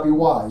men shall be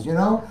wise. You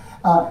know,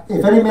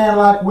 if any man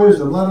lack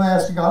wisdom, let him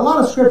ask God. A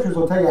lot of scriptures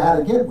will tell you how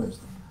to get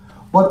wisdom.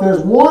 But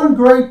there's one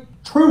great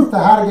truth to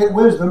how to get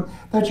wisdom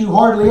that you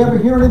hardly ever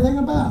hear anything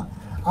about.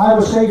 I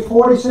was saved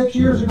 46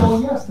 years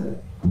ago yesterday.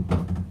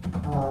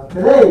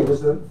 Today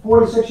was the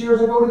 46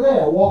 years ago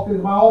today. I walked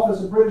into my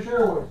office at British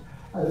Airways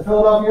at the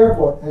Philadelphia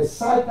airport. As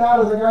psyched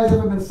out as the guys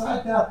ever been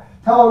psyched out,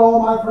 telling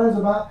all my friends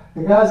about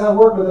the guys I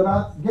work with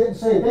about getting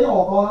saved. They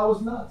all thought I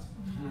was nuts.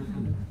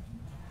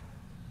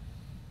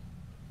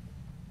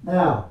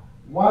 Now,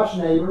 watch,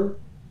 neighbor.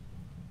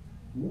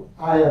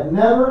 I have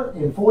never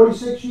in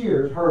 46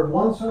 years heard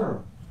one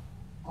sermon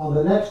on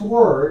the next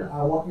word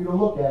I want you to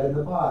look at in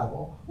the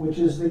Bible, which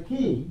is the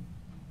key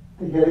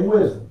to getting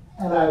wisdom.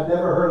 And I've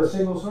never heard a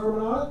single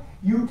sermon on it.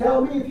 You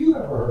tell me if you've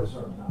ever heard a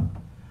sermon on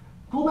it.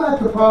 Go back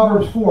to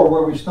Proverbs 4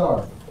 where we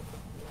started.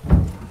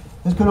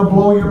 It's going to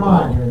blow your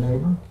mind here,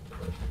 neighbor.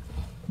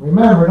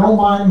 Remember, don't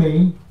mind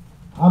me.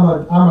 I'm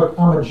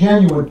a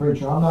genuine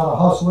preacher. I'm not a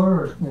hustler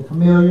or a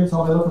chameleon,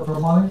 somebody looking for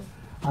money.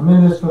 I'm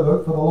in this for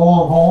the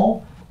long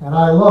haul, and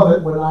I love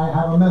it when I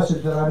have a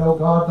message that I know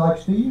God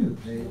likes to use.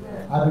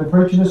 Amen. I've been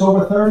preaching this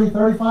over 30,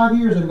 35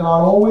 years, and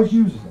God always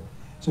uses it.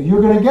 So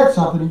you're going to get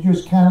something. You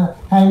just kind of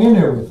hang in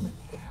there with me.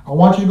 I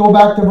want you to go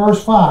back to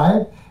verse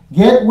 5.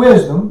 Get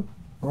wisdom,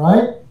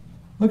 right?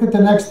 Look at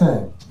the next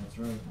thing. That's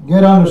right.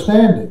 Get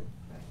understanding.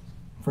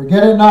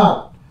 Forget it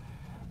not.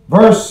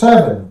 Verse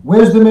 7.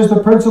 Wisdom is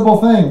the principal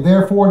thing.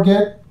 Therefore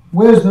get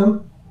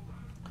wisdom.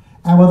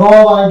 And with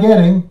all thy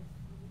getting,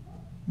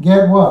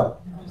 get what?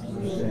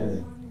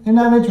 Understanding. Isn't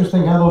that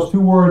interesting how those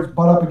two words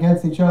butt up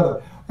against each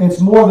other? It's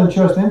more than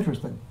just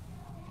interesting.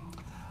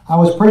 I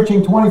was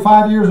preaching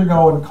 25 years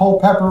ago in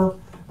Culpeper,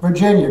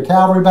 Virginia,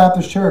 Calvary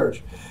Baptist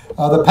Church.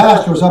 The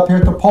pastor was up here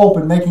at the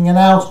pulpit making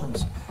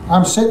announcements.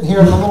 I'm sitting here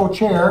in a little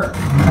chair,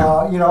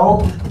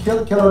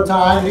 killing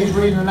time, and he's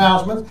reading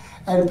announcements.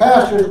 And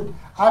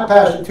I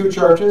pastored 2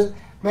 churches.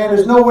 Man,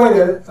 there's no way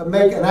to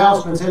make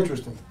announcements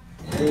interesting.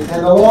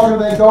 And the longer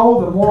they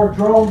go, the more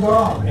drones are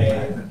on.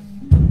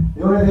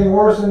 The only thing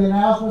worse than the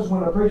announcements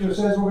when a preacher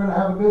says we're going to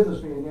have a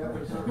business meeting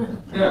after service.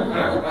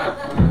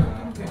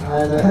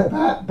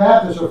 And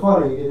Baptists are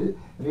funny. If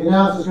he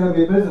announces there's going to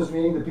be a business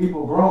meeting, the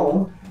people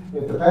groan.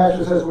 If the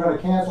pastor says we're going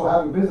to cancel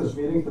having business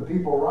meetings, the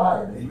people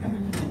riot.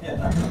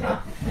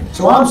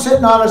 So I'm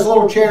sitting on this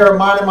little chair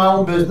minding my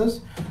own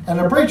business, and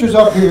the preacher's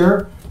up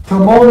here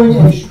promoting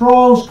a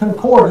Strong's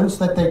Concordance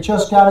that they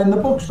just got in the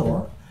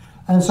bookstore.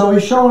 And so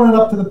he's showing it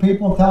up to the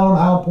people and telling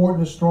them how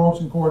important the Strong's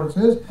Concordance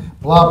is,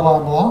 blah, blah,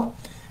 blah.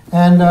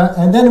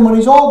 And then when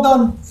he's all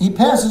done, he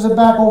passes it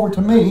back over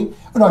to me.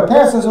 No, he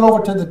passes it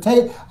over to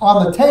the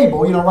on the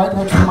table, right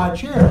next to my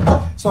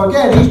chair. So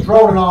again, he's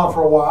droning on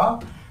for a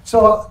while.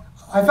 So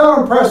I felt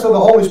impressed with the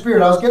Holy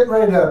Spirit. I was getting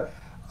ready to,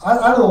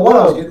 I don't know what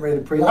I was getting ready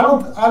to preach. I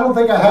don't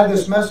think I had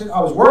this message. I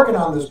was working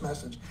on this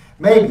message,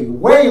 maybe,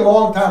 way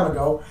long time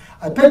ago.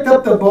 I picked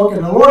up the book,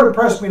 and the Lord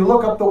impressed me to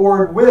look up the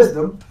word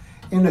wisdom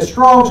in the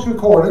Strong's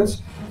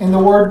Concordance, in the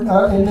word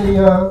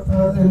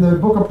in the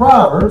book of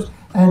Proverbs,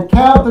 and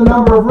count the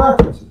number of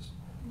references.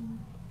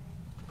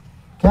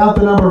 Count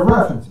the number of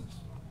references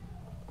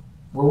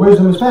where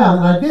wisdom is found.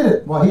 And I did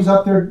it while he's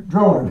up there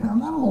droning. I don't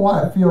know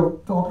why I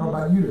feel talking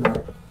about you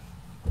tonight.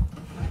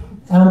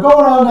 And I'm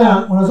going on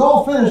down. When it was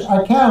all finished,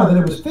 I counted that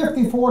it was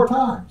 54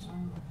 times.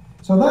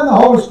 So then the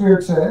Holy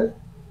Spirit said,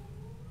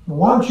 well,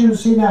 why don't you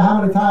see now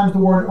how many times the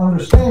word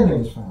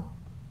understanding is found?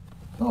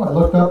 So I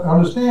looked up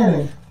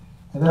understanding,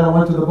 and then I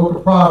went to the book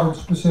of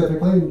Proverbs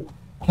specifically and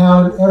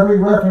counted every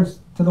reference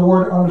to the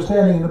word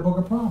understanding in the book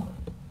of Proverbs.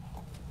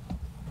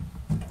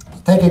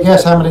 Take a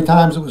guess how many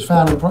times it was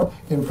found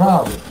in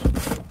Proverbs.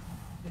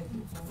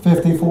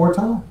 54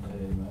 times.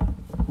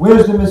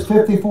 Wisdom is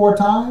 54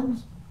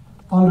 times.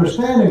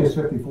 Understanding is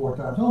 54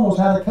 times. Almost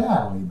had a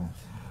cow, amen.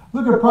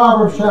 Look at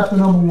Proverbs chapter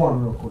number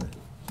 1 real quick.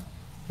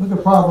 Look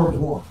at Proverbs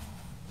 1.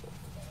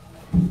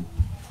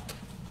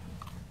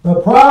 The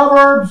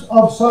Proverbs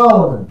of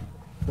Solomon,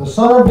 the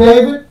son of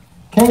David,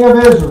 king of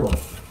Israel.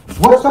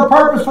 What's the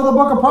purpose for the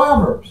book of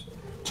Proverbs?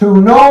 To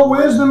know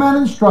wisdom and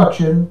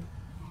instruction,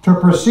 to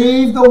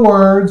perceive the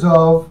words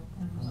of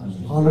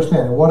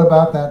understanding. What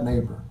about that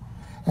neighbor?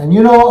 And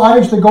I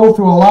used to go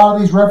through a lot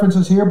of these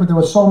references here, but there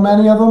were so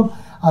many of them,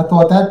 I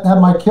thought that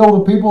might kill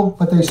the people,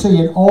 but they see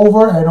it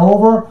over and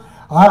over.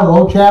 I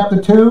wrote chapter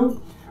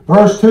 2,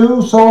 verse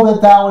 2, so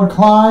that thou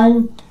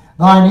incline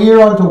thine ear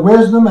unto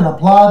wisdom and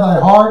apply thy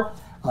heart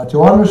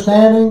to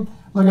understanding.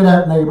 Look at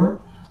that, neighbor.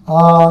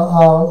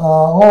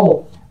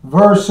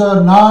 Verse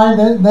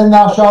 9, then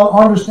thou shalt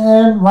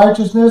understand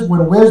righteousness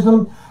when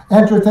wisdom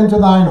entereth into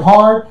thine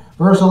heart.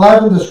 Verse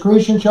 11,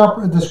 discretion shall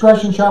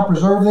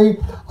preserve thee,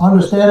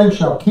 understanding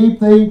shall keep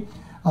thee.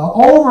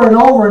 Over and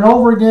over and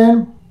over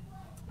again.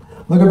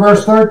 Look at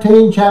verse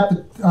 13,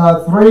 chapter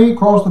 3,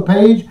 across the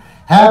page.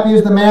 Happy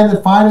is the man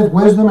that findeth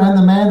wisdom and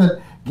the man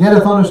that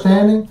getteth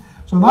understanding.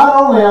 So not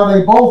only are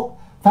they both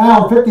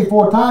found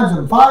 54 times,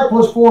 and 5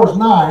 plus 4 is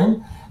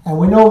 9, and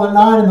we know that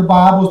 9 in the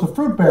Bible is the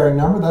fruit-bearing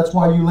number. That's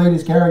why you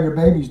ladies carry your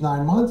babies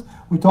 9 months.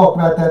 We talked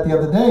about that the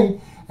other day.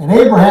 And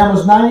Abraham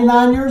was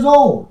 99 years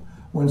old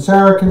when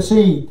Sarah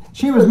conceived.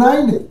 She was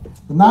 90.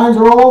 The 9s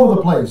are all over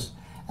the place.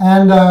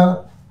 And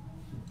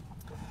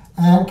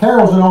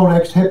Carol's an old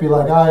ex-hippie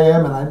like I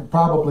am, and I'm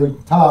probably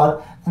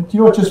Todd. And do you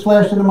know what just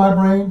flashed into my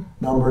brain?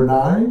 Number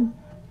 9.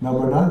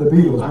 Number 9. The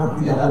Beatles.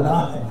 Number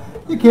 9.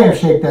 You can't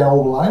shake that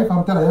old life.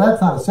 I'm telling you,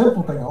 that's not a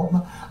simple thing. I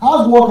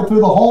was walking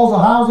through the halls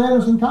of Howes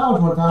Anderson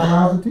College one time when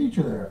I was a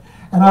teacher there.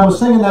 And I was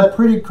singing that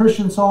pretty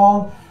Christian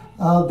song,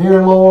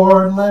 Dear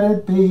Lord, let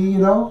it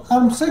be,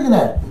 I'm singing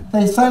that.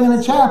 They sang in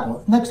a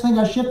chapel. Next thing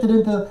I shifted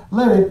into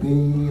Let It Be,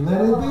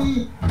 Let It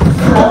Be.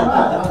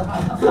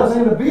 I was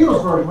singing the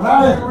Beatles version. When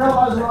I didn't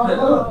realize it, I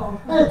was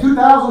I had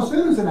 2,000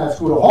 students in that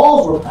school. The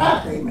halls were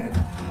packed, amen.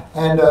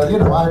 And, I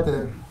had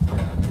to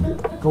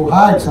go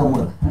hide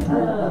somewhere.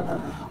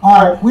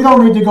 All right, we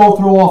don't need to go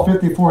through all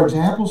 54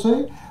 examples,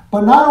 see?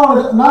 But not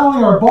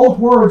only are both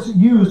words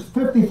used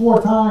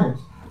 54 times,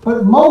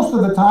 but most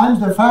of the times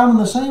they're found in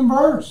the same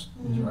verse.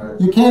 Right.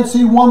 You can't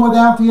see one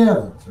without the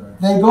other.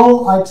 Right. They go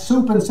like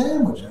soup and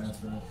sandwiches.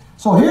 Yeah, right.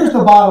 So here's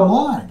the bottom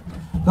line.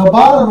 The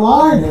bottom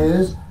line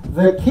is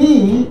the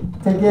key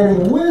to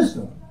getting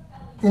wisdom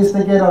is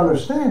to get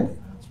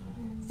understanding.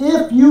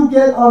 If you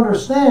get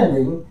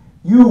understanding,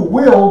 you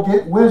will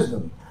get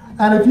wisdom.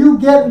 And if you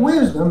get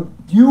wisdom,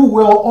 you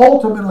will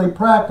ultimately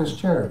practice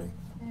charity.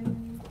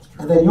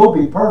 And then you'll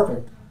be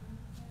perfect.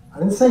 I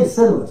didn't say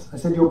sinless. I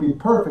said you'll be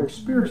perfect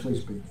spiritually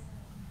speaking.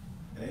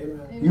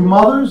 Amen. You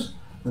mothers,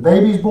 the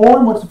baby's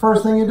born, what's the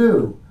first thing you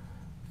do?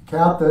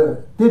 Count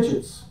the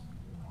digits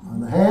on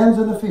the hands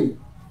and the feet.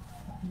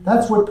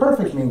 That's what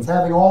perfect means,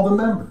 having all the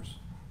members.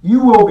 You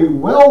will be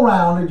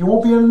well-rounded. You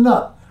won't be a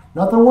nut.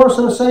 Nothing worse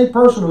than a saved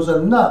person who's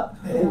a nut,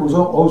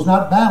 who's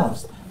not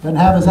balanced, doesn't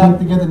have his act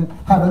together and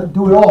have to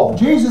do it all.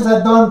 Jesus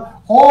had done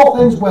all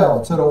things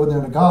well, it said over there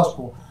in the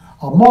Gospel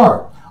of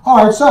Mark.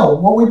 All right, so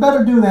what we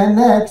better do then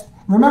next,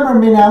 remember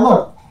me now,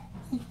 look,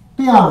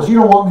 be honest, you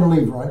don't want me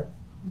to leave, right?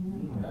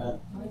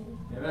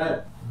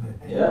 Amen.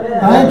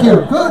 Thank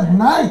you, good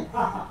night.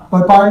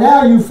 But by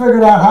now you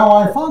figured out how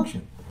I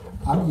function.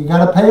 You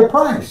got to pay a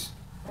price.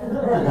 You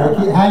got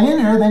to hang in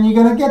there, then you're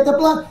going to get the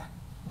blood.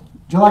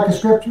 Do you like a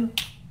scripture?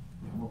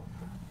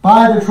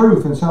 Buy the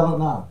truth and sell it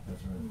not.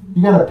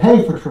 You got to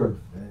pay for truth.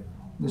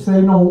 This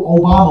ain't no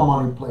Obama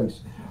money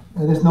place.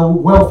 There's no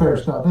welfare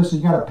stuff. This is,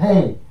 you got to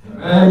pay.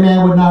 Any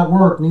man would not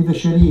work, neither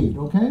should he eat.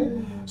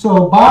 Okay?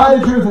 So buy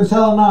the truth and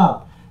sell it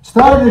not.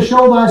 Study to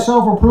show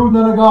thyself approved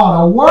unto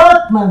God. A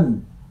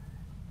workman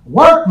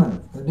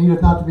that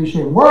needeth not to be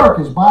ashamed. Work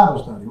is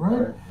Bible study,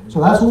 right? So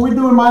that's what we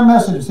do in my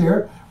messages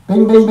here.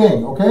 Bing, bing,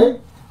 bing.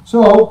 Okay?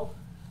 So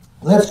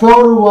let's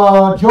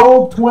go to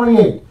Job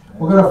 28.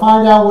 We're going to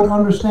find out what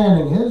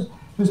understanding is.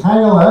 Just hang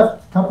a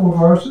left, a couple of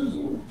verses,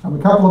 a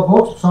couple of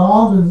books,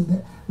 Psalms,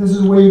 and this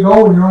is where you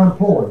go when you're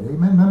unemployed.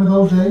 Amen? Remember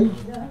those days?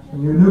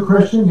 When you're a new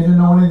Christian, you didn't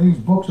know any of these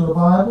books of the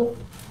Bible.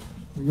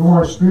 You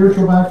weren't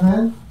spiritual back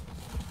then.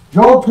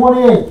 Job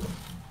 28.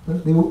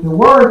 The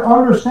word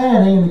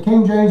understanding in the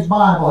King James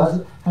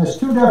Bible has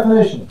two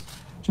definitions.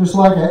 Just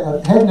like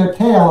a head and a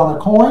tail on a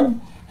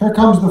coin. Here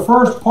comes the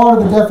first part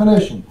of the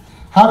definition.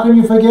 How can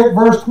you forget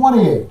verse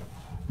 28?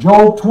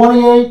 Job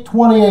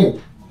 28:28.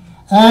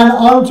 And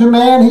unto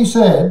man he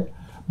said,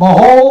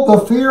 behold, the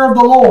fear of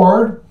the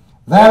Lord,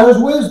 that is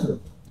wisdom.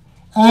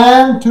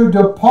 And to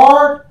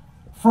depart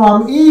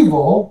from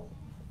evil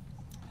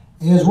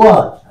is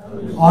what?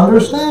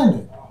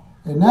 Understanding.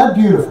 Isn't that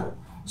beautiful?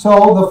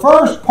 So the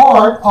first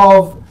part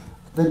of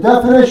the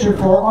definition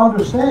for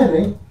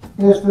understanding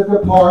is to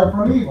depart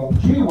from evil.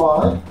 Gee,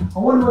 Wally, I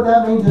wonder what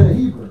that means in the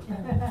Hebrew.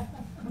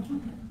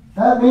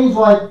 That means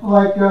like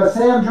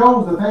Sam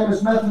Jones, the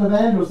famous Methodist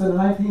evangelist in the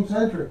 19th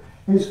century.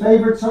 His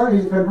favorite son,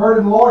 he's a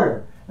converted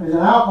lawyer. He's an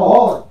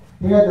alcoholic.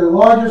 He had the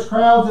largest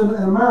crowds in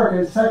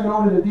America, second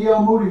only to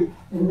D.L. Moody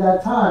in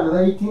that time, in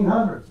the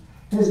 1800s.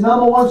 His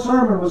number one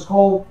sermon was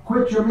called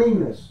Quit Your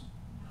Meanness.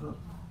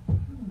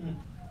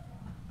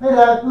 Hey,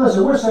 Dad,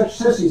 listen, we're such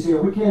sissies here.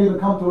 We can't even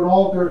come to an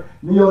altar,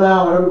 kneel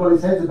down with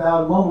everybody's heads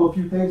about, mumble a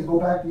few things, and go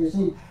back to your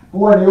seat.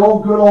 Boy, in the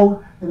old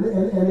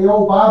in the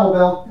old Bible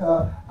Belt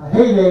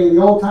heyday,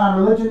 the old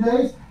time religion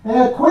days, they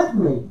had quit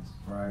meetings.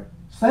 Right.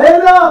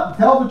 Stand up and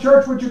tell the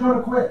church what you're going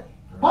to quit.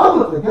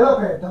 Publicly, get up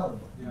here and tell them.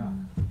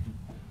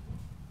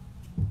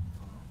 Yeah.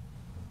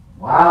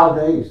 Wild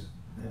days.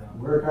 Yeah.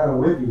 We're kind of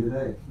whippy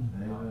today.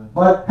 Amen.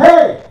 But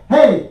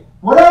hey,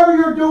 whatever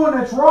you're doing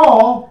that's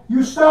wrong,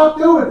 you stop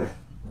doing it.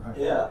 Right.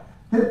 Yeah.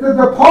 To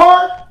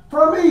depart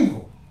from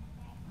evil.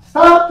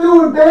 Stop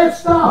doing bad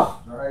stuff.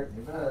 All right.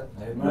 Amen.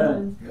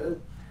 Amen.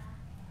 Good.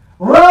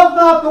 Love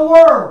not the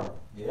world,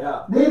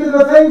 Yeah. neither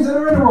the things that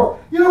are in the world.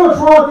 You know what's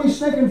wrong with these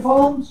stinking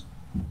phones?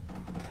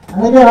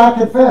 And again, I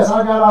confess,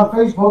 I got on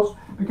Facebook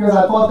because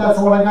I thought that's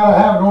what I got to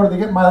have in order to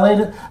get my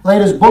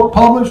latest book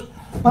published.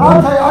 But I'll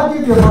tell you, I'll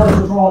give you a verse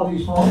what's wrong with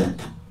these phones.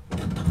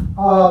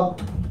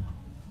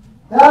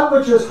 That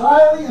which is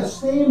highly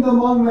esteemed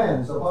among men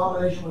is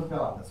abomination with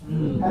God.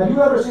 Have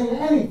you ever seen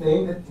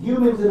anything that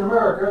humans in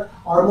America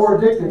are more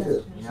addicted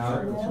to?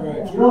 Yeah, that's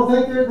right. You don't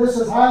think that this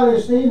is highly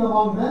esteemed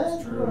among men?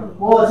 True.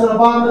 Well, it's an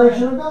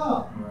abomination of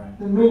God. Right.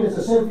 Doesn't mean it's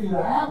a sin for you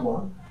to have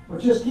one,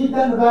 but just keep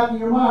that in the back of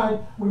your mind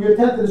when you're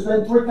tempted to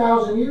spend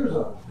 3,000 years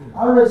on it.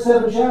 I read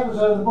 7 chapters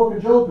out of the book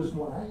of Job this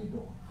morning. How you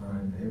doing?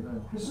 Right.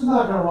 Amen. This is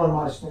not going to run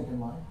my stinking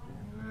life.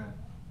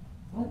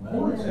 Amen.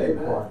 Amen.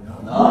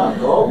 No,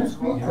 go.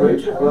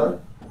 Preach it, brother.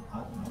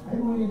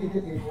 Maybe we need to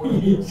get the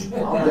equipment.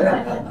 I'm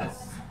there.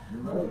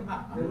 You're right.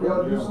 Maybe we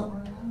ought to do something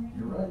right now.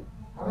 You're right.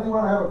 I think we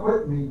want to have a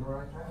quit meeting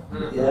right now.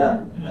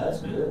 Yeah, that's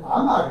good.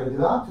 I'm not going to do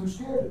that. I'm too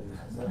scared to do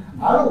that.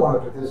 I don't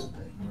want to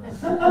participate.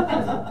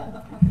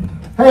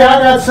 Hey, I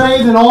got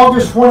saved in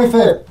August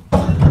 25th,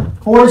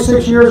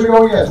 46 years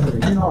ago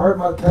yesterday. You know, I heard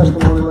my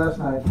testimony last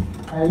night.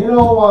 And you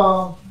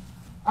know,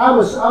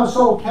 I'm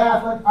so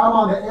Catholic, I'm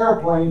on the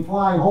airplane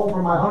flying home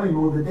from my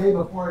honeymoon the day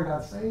before I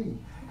got saved.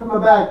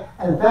 Coming back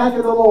and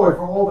thanking the Lord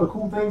for all the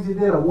cool things He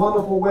did, a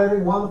wonderful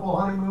wedding, wonderful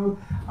honeymoon.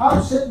 I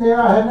was sitting there,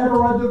 I had never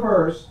read the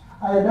verse.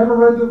 The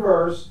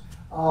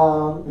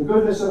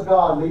goodness of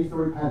God leads to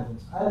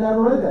repentance. I had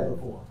never read that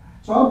before.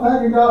 So I'm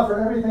thanking God for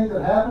everything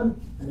that happened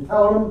and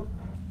telling Him,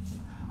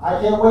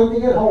 I can't wait to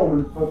get home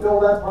and fulfill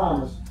that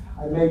promise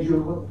I made you a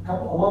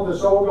month or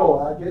so ago.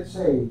 I'd get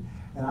saved.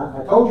 And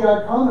I told you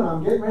I'd come, and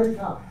I'm getting ready to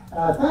come. And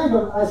I thanked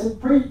Him. I said,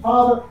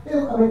 Father,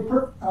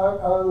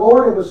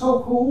 Lord, it was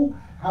so cool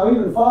how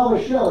even Father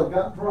Shelley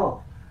got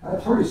drunk.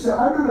 That's what he said.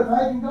 I remember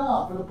thanking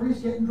God for the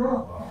priest getting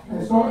drunk.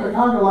 And starting the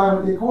conga line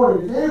with the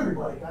accordion, because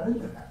everybody got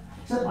into that.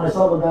 Except my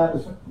Southern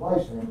Baptist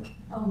wife's family.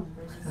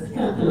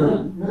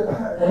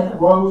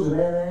 Aunt Rose and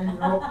Aunt Ann, you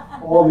know,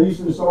 all the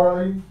Eastern Star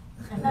ladies.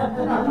 And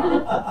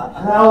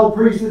that old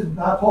priest,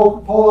 that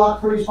Pollock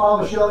priest,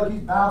 Father Shelley,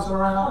 keeps bouncing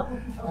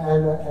around.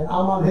 And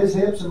I'm on his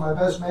hips, and my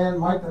best man,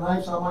 Mike the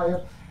Knife's on my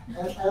hips.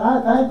 And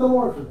I thank the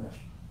Lord for that.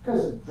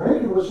 Because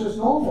drinking was just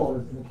normal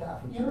in the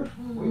Catholic Church.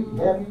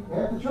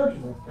 Half the church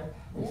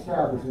is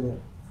Catholics in it.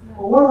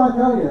 Well, what am I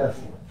telling you that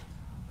for?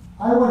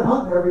 I went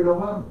hunting every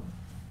November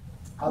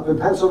up in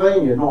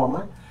Pennsylvania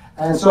normally.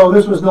 And so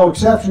this was no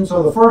exception.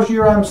 So the first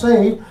year I'm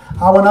saved,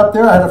 I went up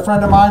there. I had a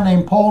friend of mine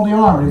named Paul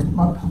DeArmond. He's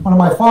one of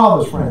my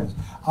father's friends.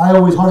 I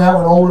always hung out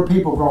with older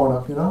people growing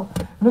up, you know.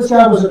 And this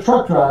guy was a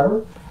truck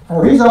driver.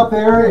 And he's up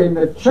there in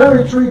the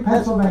Cherry Tree,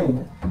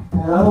 Pennsylvania.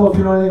 And I don't know if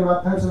you know anything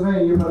about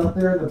Pennsylvania, but up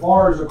there the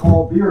bars are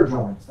called beer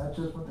joints. That's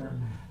just what they're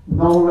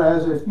known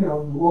as,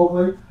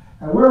 locally.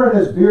 And we're in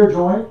this beer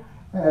joint,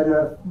 and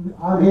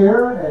I'm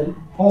here, and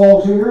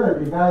Paul's here,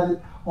 and the guy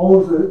that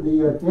owns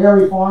the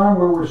dairy farm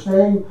where we're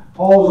staying,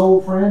 Paul's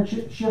old friend,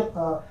 Chip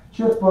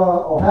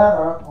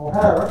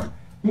O'Hara,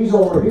 he's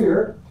over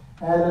here.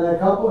 And then a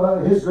couple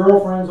of his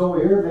girlfriends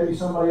over here, maybe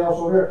somebody else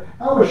over here.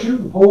 I was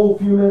shooting pool a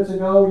few minutes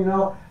ago,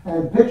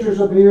 and pictures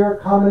of beer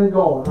coming and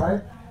going,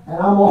 right? And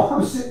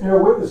I'm sitting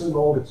there witnessing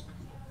all this.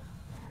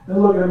 They're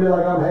looking at me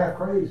like I'm half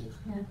crazy.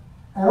 Yeah.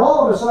 And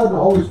all of a sudden the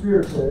Holy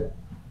Spirit said,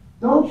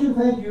 don't you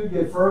think you'd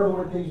get further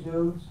with these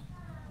dudes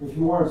if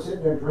you weren't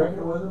sitting there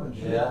drinking with them and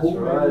shooting pool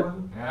with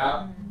them?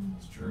 Yeah,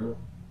 it's true.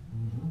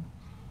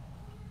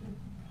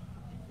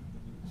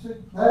 See,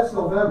 that's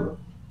November.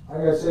 I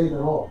got saved in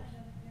August.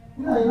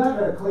 You're not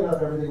going to clean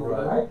up everything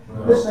right?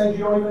 This thing you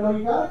don't even know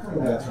you got to clean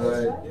up. That's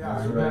right. Yeah,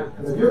 that's right.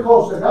 If you're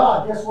close to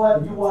God, guess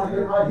what? If you want to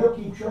get it right, He'll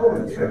keep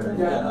showing you.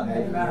 Yeah.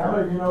 How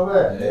many of you know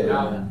that?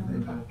 Yeah.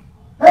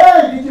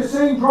 Hey, did you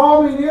sing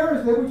Draw Me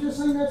Near? Did we just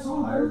sing that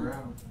song?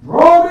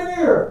 Draw Me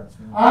Near.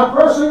 I'm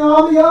pressing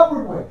on the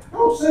upward way.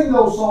 Don't sing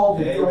those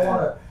songs if you don't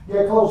want to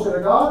get closer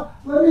to God.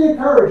 Let me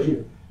encourage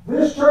you.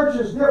 This church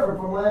is different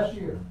from last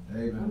year.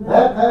 Amen.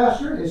 That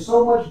pastor is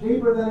so much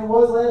deeper than he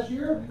was last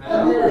year. Amen.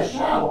 And he was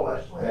shallow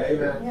last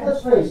year. Amen.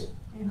 Let's face it.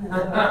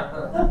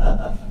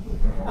 I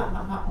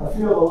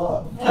feel the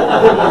love.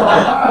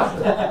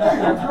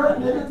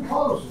 They're getting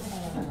close.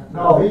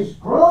 No, he's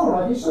grown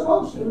like he's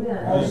supposed to.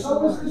 And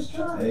so is this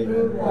church.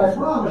 Amen. And I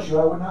promise you,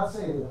 I would not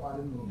say that if I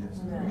didn't mean this.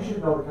 You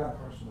should know the kind of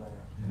person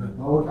I am.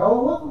 No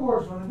telling what the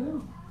Lord's going to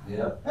do.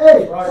 Yep.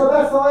 Hey, so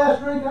that's the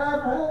last drink I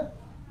ever had.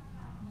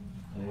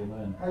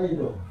 Amen. How you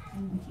doing?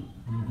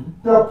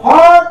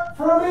 Depart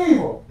from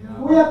evil.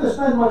 We have to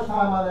spend much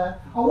time on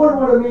that. I wonder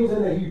what it means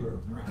in the Hebrew.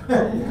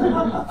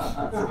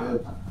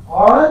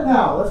 All right,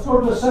 now let's go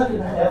to the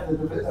second half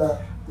of the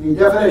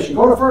definition.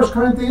 Go to 1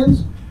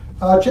 Corinthians,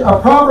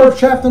 Proverbs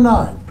chapter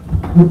 9.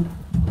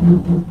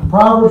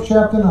 Proverbs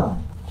chapter 9.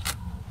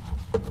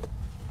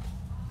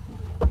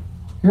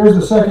 Here's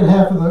the second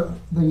half of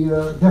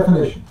the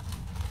definition.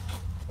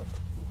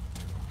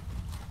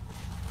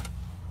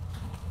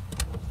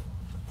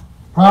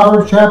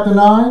 Proverbs chapter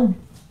 9.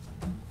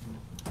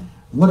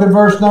 Look at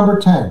verse number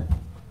 10.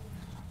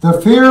 The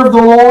fear of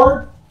the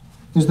Lord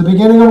is the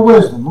beginning of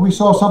wisdom. We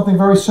saw something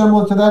very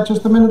similar to that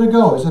just a minute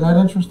ago. Isn't that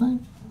interesting?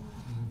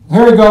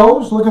 Here he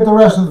goes. Look at the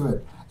rest of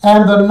it.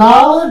 And the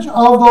knowledge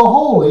of the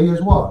holy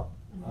is what?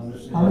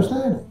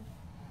 Understanding.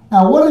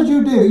 Now, what did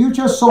you do? You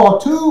just saw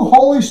two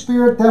Holy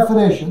Spirit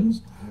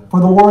definitions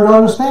for the word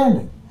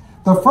understanding.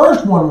 The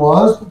first one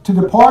was to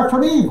depart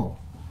from evil.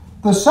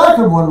 The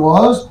second one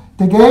was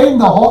to gain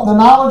the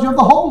knowledge of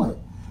the holy.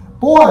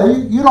 Boy,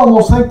 you'd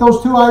almost think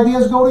those two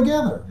ideas go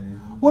together.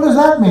 What does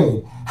that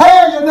mean?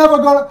 Hey, you're never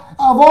going to,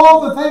 of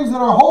all the things that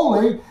are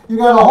holy, you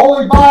got a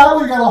holy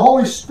Bible, you got a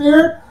Holy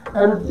Spirit,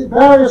 and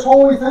various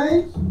holy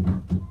things.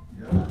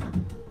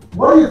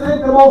 What do you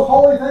think the most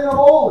holy thing of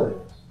all is?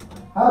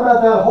 How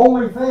about that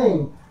holy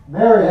thing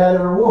Mary had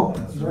in her womb?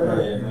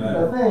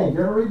 The thing. Did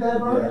you ever read that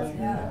verse?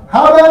 Yeah.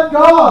 How about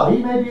God?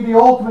 He may be the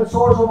ultimate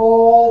source of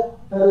all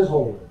that is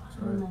holy.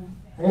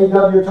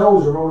 A.W.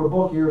 Tozer wrote a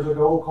book years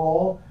ago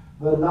called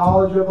The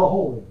Knowledge of the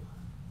Holy,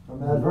 from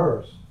that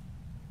verse.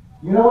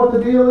 You know what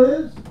the deal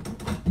is?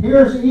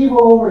 Here's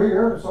evil over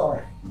here.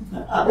 Sorry.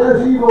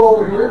 Here's evil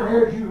over here, and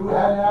here's you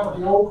hanging out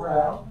with the old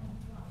crowd.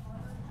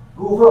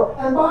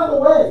 And by the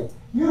way,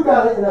 you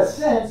got to, in a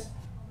sense,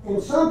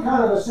 in some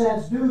kind of a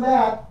sense, do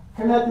that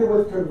connected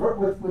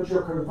with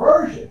your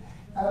conversion.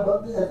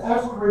 But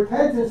that's what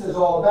repentance is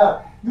all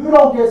about. You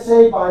don't get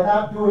saved by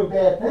not doing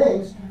bad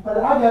things, but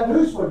I got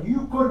news for you.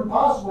 You couldn't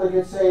possibly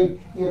get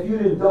saved if you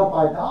didn't dump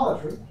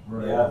idolatry.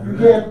 Right. You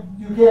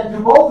can't do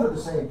both at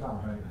the same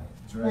time.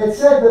 Right. It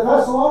said, the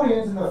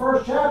Thessalonians in the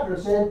first chapter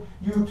said,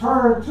 you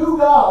turn to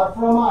God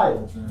from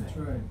idols. That's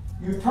right.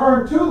 You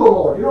turn to the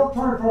Lord. You don't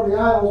turn from the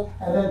idols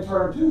and then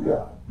turn to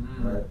God.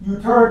 Right. You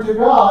turn to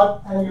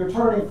God and you're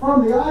turning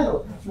from the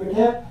idols. You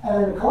can't,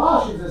 and in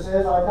Colossians it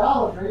says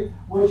idolatry,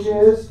 which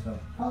is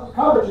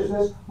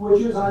covetousness,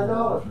 which is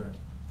idolatry.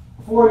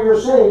 Before you're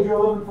saved, you're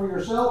living for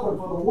yourself and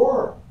for the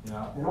world.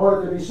 Yeah. In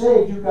order to be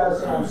saved, you've got to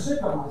say, I'm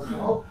sick of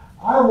myself.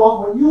 I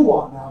want what you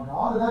want now,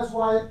 God. And that's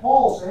why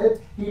Paul said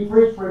he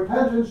preached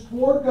repentance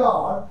toward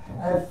God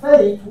and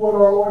faith toward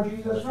our Lord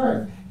Jesus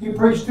Christ. He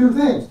preached two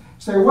things.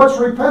 Say, what's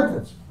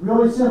repentance?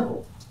 Really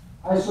simple.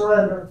 I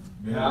surrender.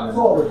 Yeah. That's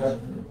all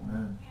repentance.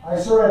 I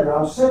surrender.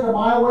 I'm sick of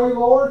my way,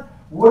 Lord.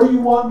 What do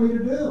you want me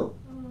to do?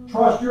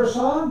 Trust your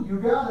Son? You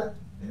got it.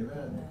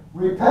 Amen.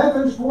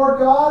 Repentance toward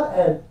God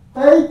and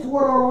faith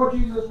toward our Lord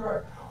Jesus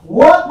Christ.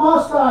 What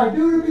must I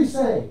do to be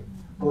saved?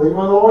 Believe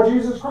on the Lord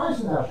Jesus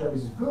Christ and thou shalt be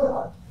saved.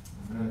 Good.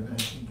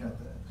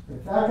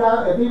 If that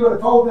guy, if he would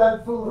have told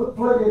that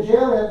Philippian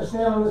jail, he had to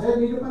stand on his head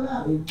and he'd have been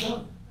out. He'd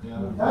done it.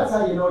 Yeah. That's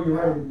how you know you're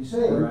ready to be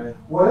saved. Right.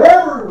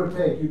 Whatever it would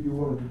take, you'd be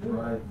willing to do.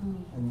 Right.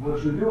 And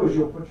what you do is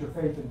you'll put your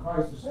faith in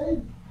Christ to save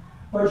you.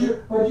 But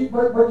you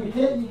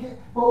can't.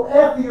 But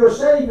after you're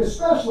saved,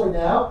 especially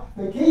now,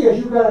 the key is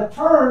you've got to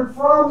turn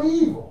from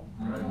evil.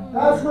 Right.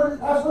 That's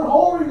what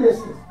holiness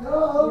is.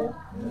 Duh.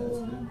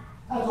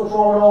 That's what's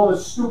wrong with all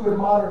this stupid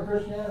modern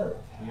Christianity.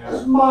 Yeah.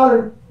 This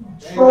modern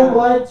strobe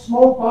light,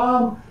 smoke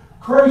bomb,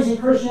 crazy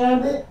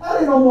Christianity. That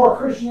ain't no more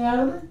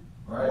Christianity.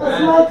 Right.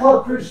 That's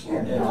nightclub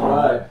Christianity. That's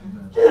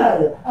right. Get out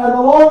of here. And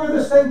the longer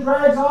this thing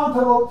drags on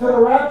to the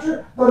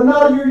rapture, the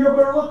nuttier you're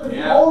going to look if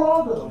you hold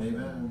on to them.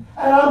 Amen.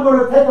 And I'm going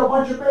to take a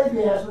bunch of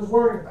baby asses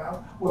worrying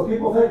about what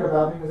people think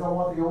about me because I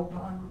want the old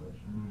time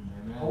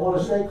religion. I want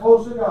to stay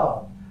close to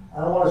God.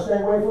 And I want to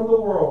stay away from the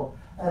world.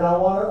 And I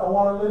want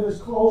to live as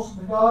close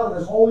to God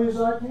and as holy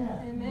as I can.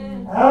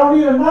 Amen. And I don't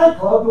need a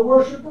nightclub to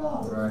worship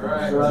God. Right.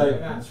 That's right.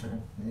 That's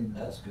right. Amen.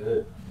 That's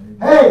good.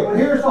 Hey, but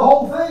here's the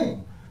whole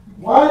thing.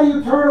 Why do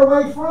you turn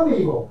away from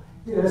evil?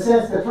 In a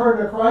sense, to turn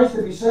to Christ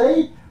to be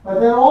saved, but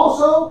then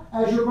also,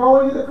 as you're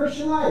growing in the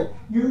Christian life,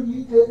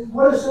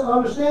 what is the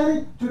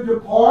understanding? To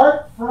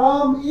depart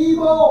from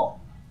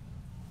evil.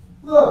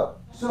 Look.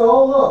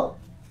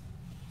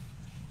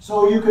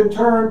 So you can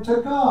turn to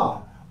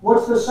God.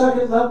 What's the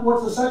second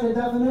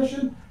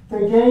definition? To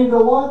gain the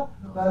what?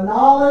 The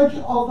knowledge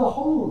of the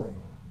holy.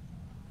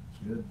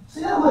 Good.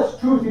 See how much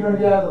truth you're going to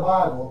get out of the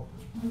Bible.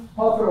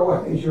 Puff it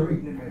away as you're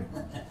reading it.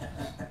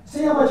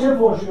 See how much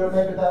influence you're going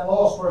to make at that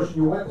lost person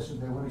you're witnessing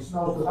to when he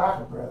smells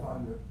tobacco breath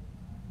on your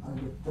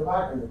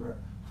tobacco in your breath,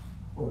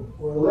 or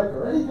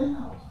liquor, or anything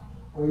else.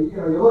 Or you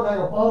look like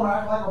a bum,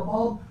 act like a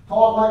bum,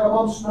 talk like a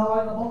bum, smell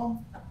like a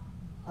bum.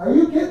 Are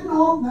you kidding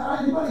home?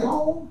 Not anybody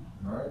home?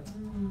 All right.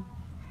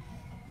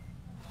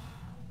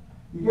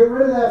 You get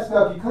rid of that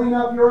stuff. You clean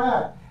up your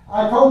act.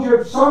 I told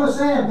you, Son of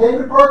Sam,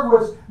 David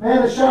Berkowitz,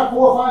 man that shot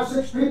 4, 5,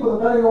 6 people,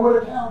 depending on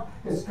what account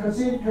is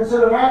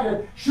considered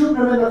active, shooting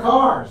them in the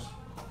cars.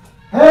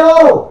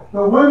 Hell,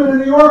 the women in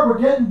New York were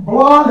getting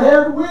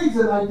blonde-haired wigs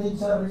in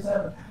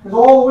 1977 because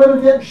all the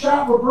women getting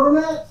shot were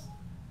brunettes.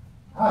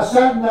 I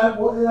sat in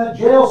that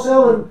jail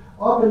cell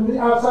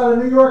outside of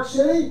New York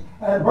City,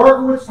 and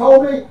Berkowitz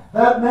told me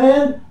that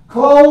man,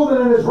 clothed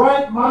and in his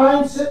right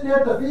mind, sitting there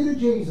at the feet of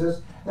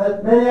Jesus,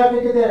 that maniac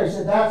could get there. He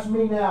said, "That's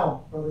me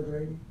now, Brother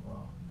Grady."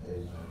 Wow.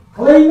 Amen.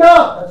 Cleaned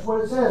up. That's what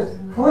it says.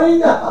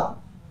 Cleaned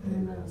up.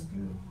 Amen. That's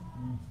good.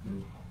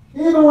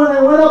 Even when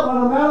they went up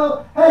on the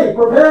mount, hey,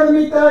 prepare to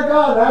meet that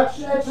God.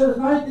 Exodus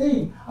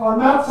 19. On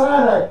Mount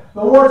Sinai,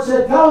 the Lord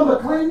said, tell them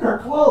to clean their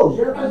clothes.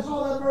 You ever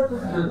saw that verse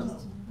this afternoon?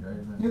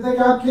 You think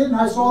I'm kidding?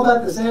 I saw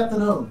that this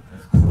afternoon.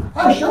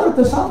 I showed it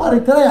to somebody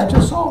today. I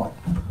just saw it.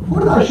 Who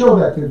did I show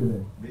that to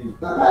today?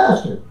 The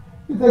pastor.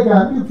 You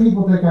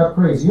people think I'm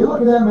crazy. You're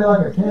looking at me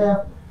like a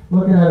calf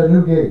looking at a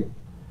new gate.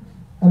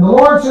 And the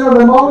Lord said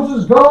unto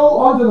Moses,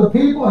 go unto the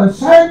people and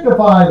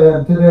sanctify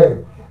them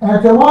today.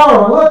 And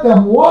tomorrow let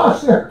them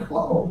wash their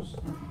clothes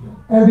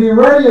and be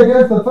ready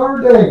against the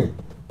third day.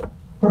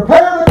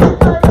 Prepare to meet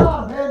that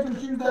God. Man,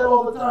 just use that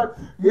all the time.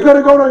 You're going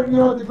to go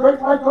to the great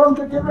white throne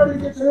to get ready to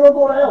get so you don't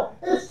go to hell.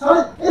 It's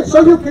time. It's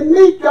so you can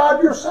meet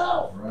God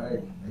yourself.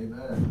 Right.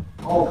 Amen.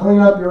 Oh, clean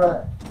up your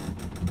act.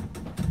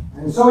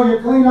 And so you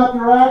clean up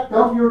your act,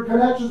 dump your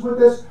connections with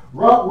this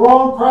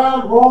wrong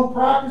crowd, wrong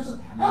practices.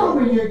 I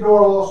don't mean you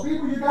ignore lost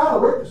people. You got to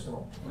witness to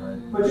them.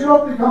 Right. But you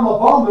don't become a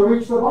bum to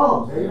reach the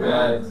bums. Amen.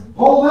 Right.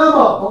 Pull them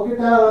up. Don't get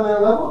down on their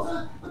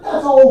level. But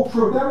that's old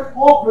truth.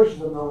 All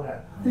Christians have known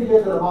that. Until you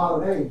get to the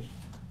modern age.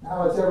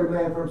 Now it's every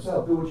man for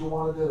himself. Do what you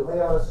want to do.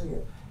 They ought to see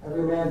it.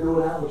 Every man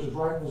doing that which is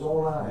right in his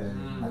own eyes.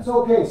 That's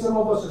okay. Some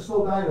of us are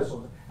still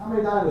dinosaurs. How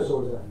many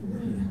dinosaurs are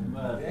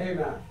there?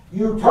 Amen.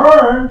 You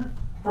turn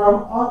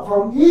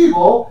from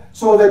evil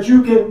so that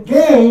you can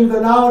gain the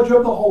knowledge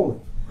of the holy.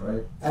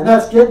 Right. And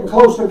that's getting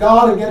close to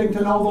God and getting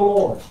to know the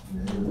Lord.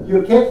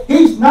 You can't,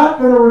 He's not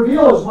going to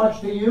reveal as much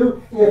to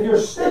you if you're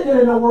sticking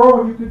in the world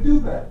where you could do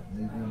better.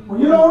 When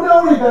you don't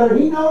know any better,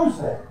 He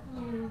knows that.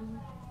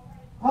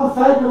 I'm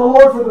thanking the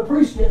Lord for the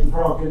priest getting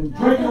drunk and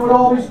drinking with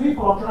all these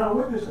people I'm trying to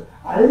witness it.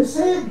 I didn't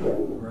see it yet.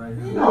 Right.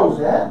 He knows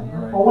that.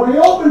 Right. But when He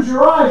opens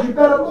your eyes, you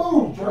better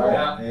move.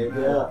 Yeah.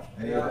 Amen.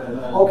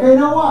 Amen. Okay,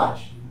 now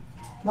watch.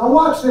 Now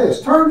watch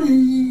this.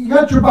 You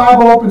got your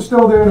Bible open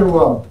still there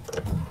to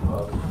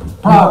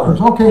Proverbs.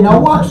 Okay, now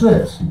watch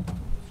this.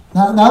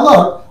 Now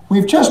look,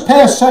 we've just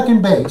passed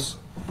second base,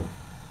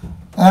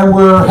 and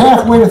we're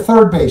halfway to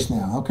third base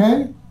now,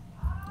 okay?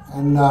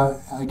 And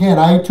again,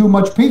 I ate too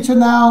much pizza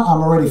now.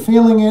 I'm already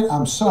feeling it.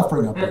 I'm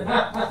suffering up there.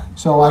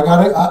 So I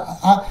got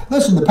to,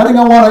 listen, depending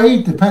on what I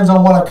eat, depends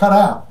on what I cut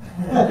out.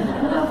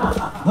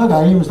 Look,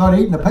 I even started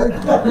eating the paper.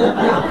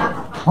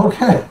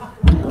 Okay.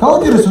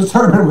 Told you this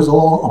sermon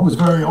was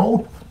very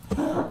old.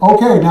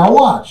 Okay, now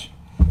watch.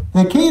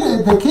 The key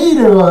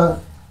to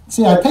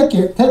see, I take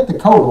the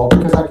coat off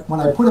because when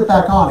I put it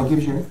back on, it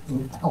gives you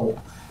hope.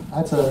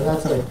 That's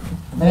a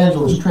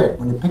evangelist trick.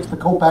 When he picks the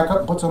coat back up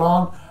and puts it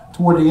on,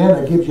 toward the end,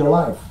 it gives you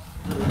life.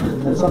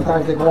 And then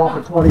sometimes they go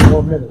on for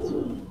 24 minutes.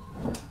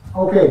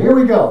 Okay, here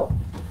we go.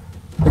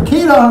 The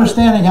key to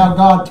understanding how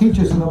God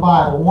teaches in the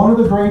Bible, one of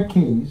the great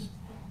keys,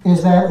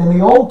 is that in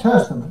the Old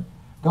Testament,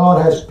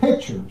 God has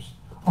pictures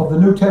of the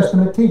New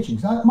Testament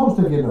teachings. Most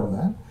of you know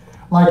that.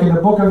 Like in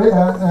the book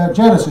of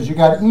Genesis, you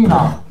got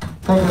Enoch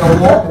taking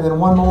a walk, and then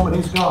one moment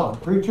he's gone.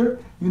 Preacher,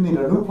 you need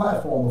a new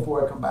platform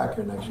before I come back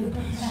here next year.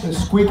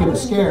 This squeaking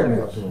is scaring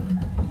me up here.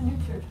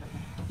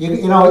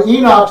 You know,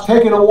 Enoch's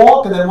taking a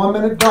walk, and then 1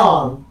 minute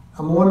gone.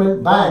 And 1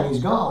 minute, bang,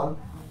 he's gone.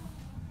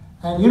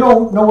 And you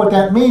don't know what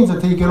that means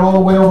until you get all the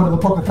way over to the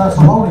book of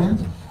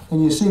Thessalonians,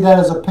 and you see that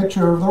as a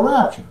picture of the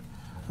rapture.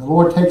 The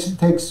Lord takes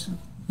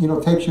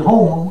you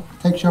home,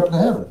 takes you up to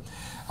heaven.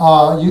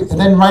 And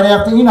then right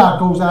after Enoch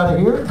goes out of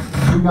here,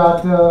 you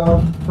got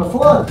the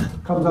flood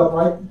comes up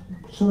right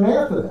soon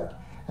after that.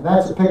 And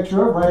that's a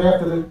picture of right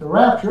after the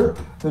rapture,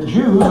 the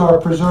Jews are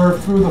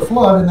preserved through the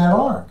flood in that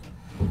ark.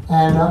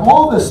 And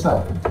all this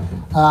stuff.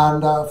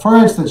 And for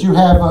instance, you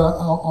have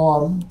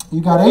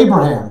you got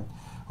Abraham,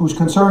 who's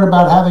concerned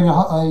about having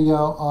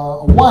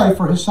a wife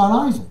for his son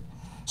Isaac.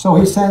 So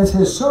he sends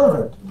his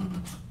servant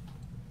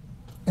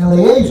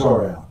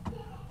Eleazar out,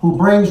 who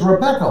brings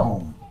Rebekah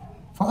home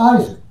for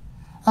Isaac.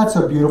 That's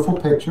a beautiful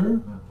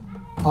picture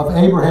of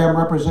Abraham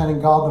representing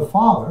God the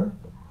Father.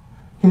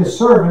 His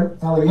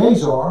servant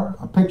Eleazar,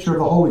 a picture of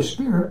the Holy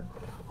Spirit,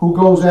 who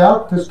goes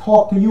out to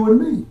talk to you and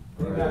me.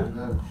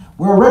 Amen.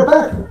 We're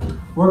Rebekah.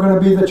 We're going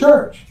to be the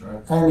church.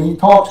 And he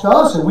talks to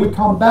us, and we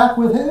come back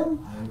with him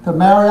to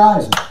marry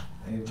Isaac,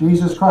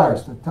 Jesus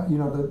Christ,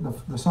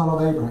 the son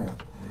of Abraham.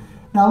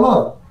 Now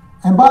look,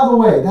 and by the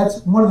way,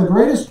 that's one of the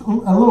greatest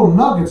little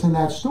nuggets in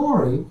that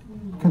story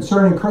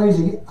concerning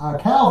crazy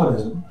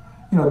Calvinism.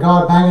 You know,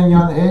 God banging you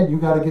on the head, you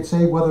got to get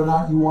saved whether or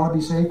not you want to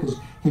be saved because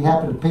he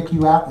happened to pick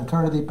you out in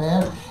eternity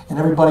past, and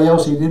everybody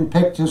else he didn't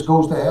pick just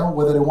goes to hell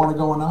whether they want to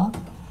go or not.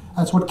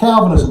 That's what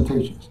Calvinism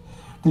teaches.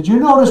 Did you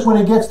notice when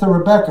he gets to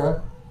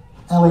Rebekah,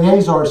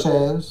 Eleazar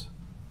says,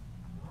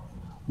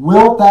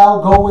 "Wilt thou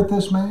go with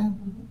this man?"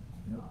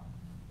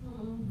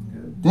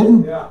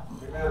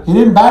 He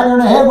didn't bang her in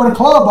the head with a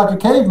club like a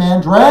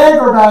caveman. Drag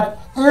her back.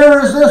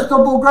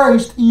 Irresistible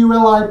grace,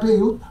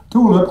 T-U-L-I-P,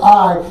 tulip,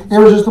 I,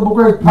 irresistible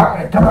grace.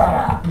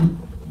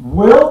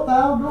 Wilt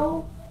thou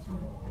go?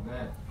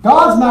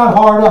 God's not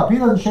hard up. He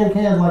doesn't shake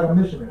hands like a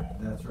missionary.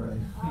 That's right.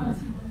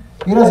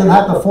 He doesn't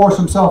have to force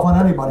himself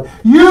on anybody.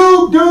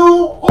 You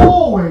do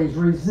always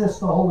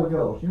resist the Holy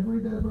Ghost. You ever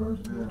read that verse?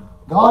 Yeah.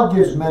 God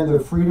gives men the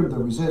freedom to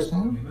resist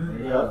him.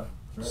 Yeah.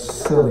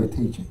 Silly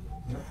teaching.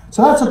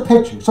 So that's a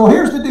picture. So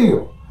here's the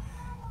deal.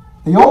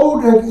 The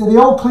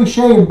old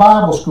cliche in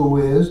Bible school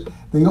is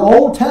the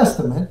Old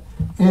Testament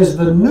is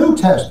the New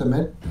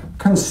Testament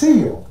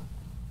concealed.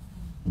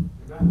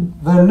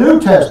 The New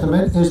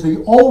Testament is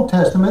the Old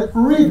Testament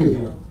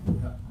revealed.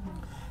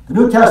 The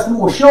New Testament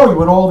will show you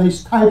what all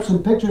these types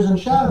and pictures and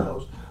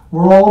shadows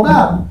were all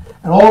about.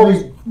 And all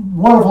these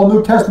wonderful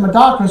New Testament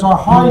doctrines are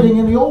hiding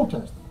in the Old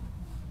Testament.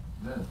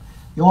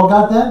 You all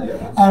got that?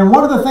 Yeah. And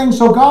one of the things,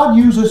 so God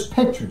uses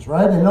pictures,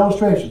 right, and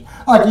illustrations.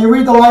 Like you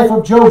read the life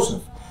of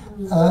Joseph.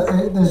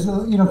 There's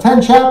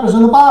 10 chapters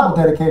in the Bible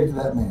dedicated to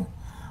that man.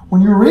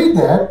 When you read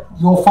that,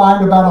 you'll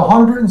find about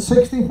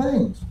 160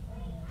 things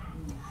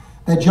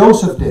that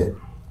Joseph did,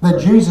 that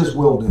Jesus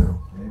will do.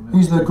 Amen.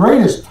 He's the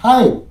greatest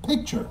type,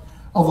 picture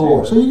of the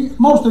Lord. So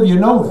most of you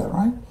know that,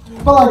 right?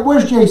 But like,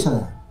 where's Jason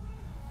at?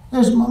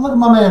 Look at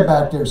my man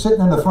back there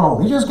sitting in the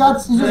throne. He just got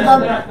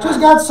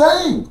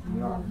saved.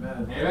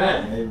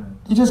 Amen.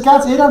 He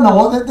doesn't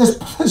know. This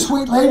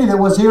sweet lady that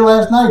was here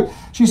last night,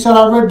 she said,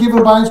 I read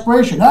Given by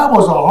Inspiration. That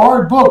was a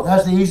hard book.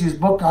 That's the easiest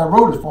book I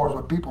wrote as far as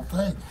what people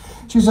think.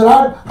 She said,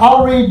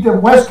 I'll read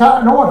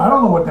Westcott North. I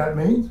don't know what that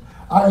means.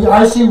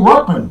 I see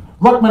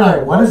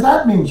Ruckmanite. What does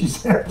that mean? She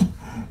said.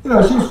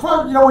 She's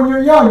from, when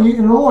you're young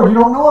in the Lord, you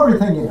don't know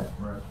everything yet.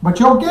 Right. But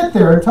you'll get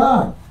there in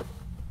time.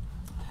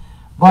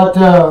 But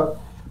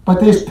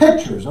there's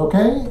pictures,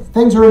 okay?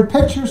 Things are in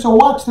pictures, so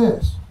watch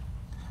this.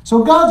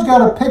 So God's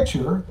got a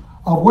picture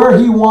of where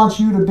he wants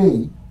you to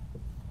be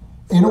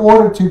in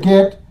order to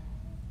get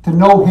to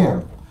know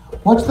him.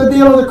 What's the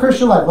deal with the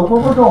Christian life? Look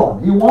where we're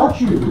going. He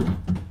wants you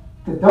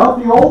to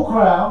dump the old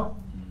crowd,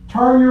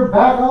 turn your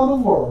back on the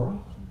world,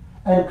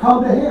 and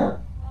come to him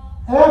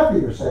after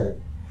you're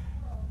saved.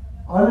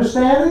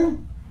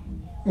 Understanding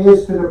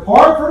is to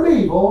depart from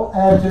evil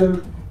and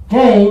to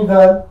gain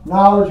the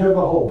knowledge of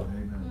the holy.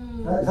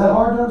 Is that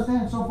hard to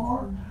understand so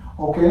far?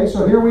 Okay,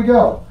 so here we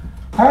go.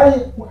 How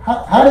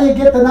do you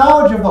get the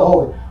knowledge of the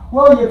holy?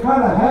 Well, you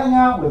kind of hang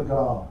out with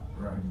God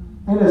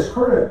in his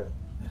crib.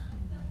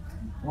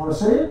 Want to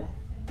see it?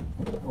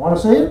 Want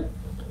to see it?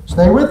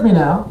 Stay with me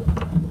now.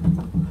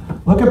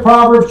 Look at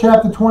Proverbs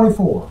chapter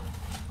 24.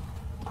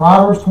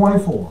 Proverbs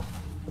 24.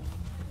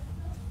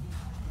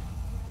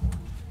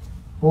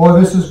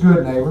 Boy, this is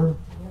good, neighbor.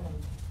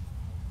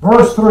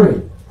 Verse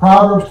 3.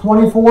 Proverbs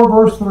 24,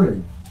 verse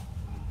 3.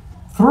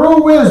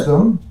 Through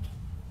wisdom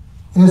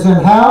is in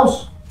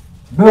house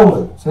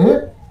building. See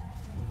it?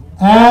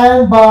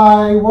 And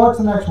by, what's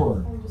the next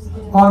word?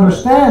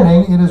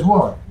 Understanding, it is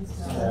what?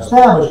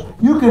 Established.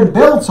 You can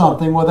build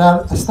something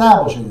without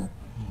establishing it.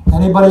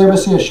 Anybody ever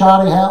see a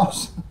shoddy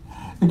house?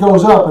 It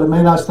goes up, but it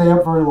may not stay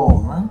up very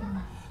long, right?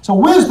 So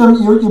wisdom,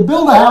 you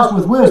build a house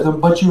with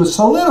wisdom, but you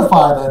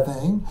solidify that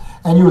thing,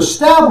 and you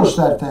establish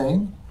that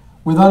thing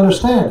with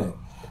understanding.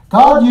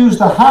 God used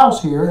the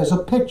house here as a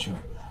picture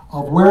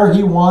of where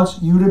he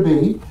wants you to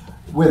be,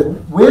 with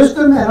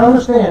wisdom and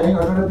understanding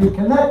are going to be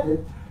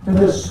connected to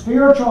this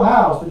spiritual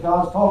house that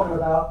God's talking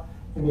about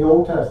in the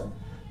Old Testament.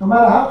 No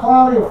matter how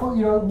cloudy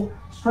or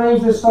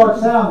strange this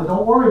starts sounding,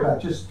 don't worry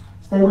about it. Just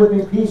stay with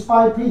me piece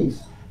by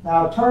piece.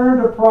 Now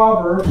turn to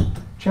Proverbs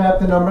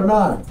chapter number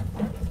 9.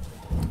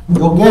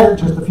 You'll get it in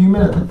just a few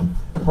minutes.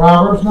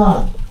 Proverbs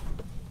 9.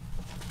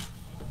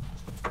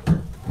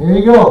 Here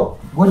you go.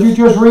 What did you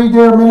just read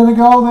there a minute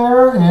ago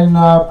there in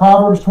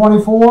Proverbs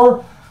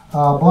 24?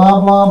 Blah,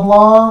 blah,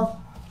 blah.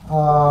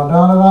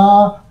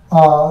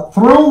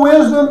 Through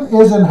wisdom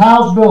is in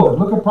house building.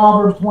 Look at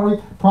Proverbs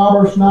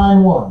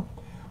 9:1.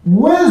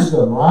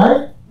 Wisdom,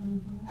 right?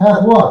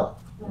 Hath what?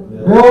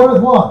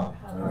 Buildeth what?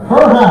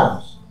 Her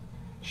house.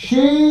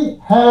 She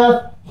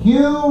hath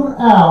hewn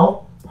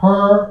out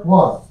her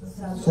what?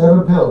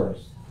 7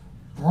 pillars.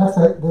 That's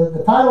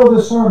the title of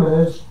this sermon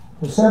is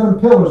The 7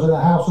 Pillars in the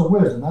House of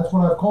Wisdom. That's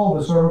what I've called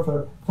this sermon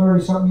for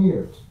 30-something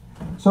years.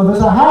 So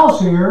there's a house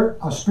here,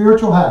 a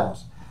spiritual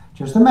house.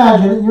 Just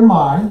imagine it in your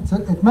mind.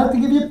 It's meant to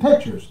give you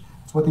pictures.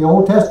 That's what the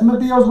Old Testament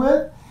deals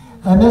with.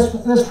 And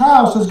this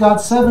house has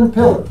got 7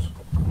 pillars.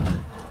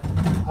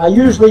 I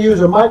usually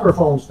use a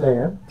microphone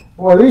stand.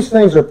 Boy, these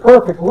things are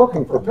perfect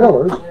looking for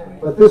pillars,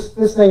 but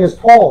this thing is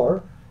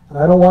taller, and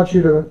I want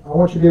you to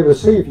be able to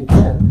see if you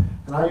can.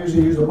 And I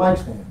usually use a mic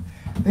stand.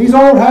 These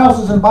old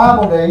houses in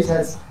Bible days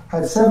had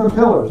 7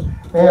 pillars.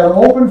 They had an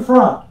open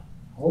front,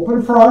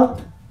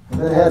 and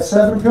then they had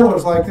 7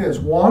 pillars like this.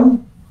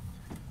 1,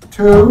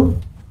 2,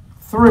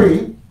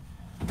 3,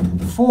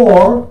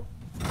 4,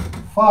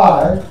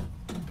 5,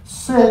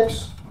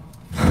 6,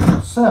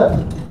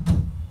 7.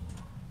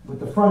 With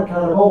the front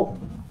kind of open.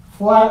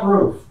 Flat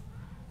roof.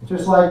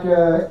 Just like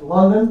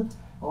London.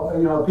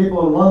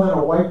 People in London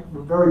are white,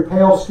 very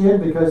pale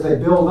skinned because they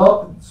build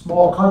up.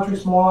 Small country,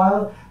 small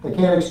island. They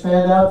can't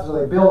expand out, so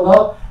they build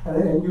up.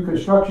 And you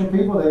construction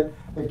people,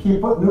 they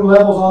keep putting new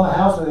levels on the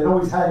house, and they'd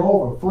always hang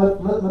over,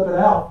 flip it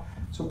out.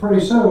 So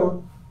pretty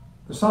soon,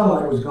 the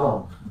sunlight was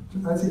gone.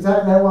 That's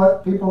exactly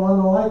what people in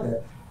London like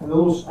that. And the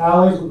little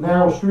alleys,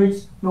 narrow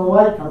streets, no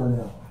light coming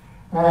in.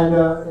 And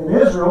in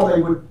Israel,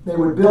 they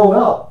would build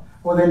up.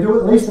 Well, they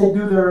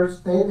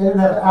didn't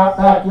have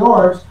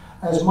backyards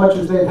as much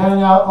as they'd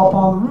hang out up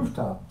on the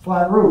rooftop,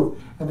 flat roof,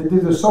 and they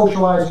did the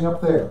socializing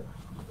up there.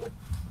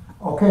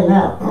 Okay,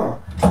 now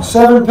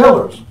 7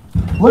 pillars.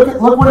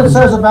 Look what it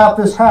says about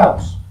this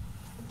house.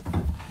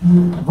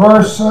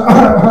 Verse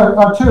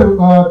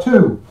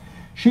 2.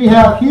 She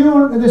hath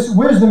hewn. This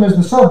wisdom is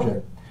the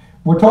subject.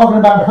 We're talking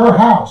about her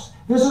house.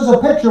 This is a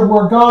picture of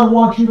where God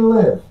wants you to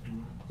live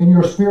in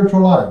your spiritual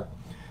life.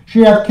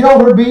 She hath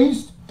killed her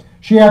beast.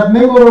 She hath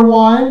mingled her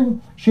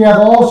wine. She hath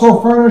also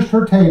furnished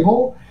her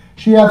table.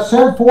 She hath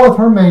sent forth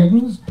her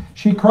maidens.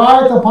 She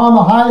crieth upon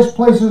the highest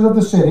places of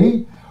the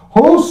city.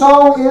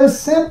 Whoso is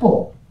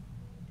simple.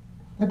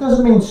 It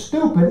doesn't mean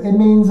stupid. It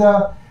means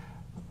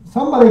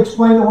somebody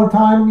explained it one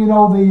time. You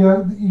have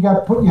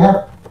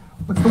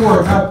what's the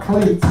word? Not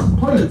cleats.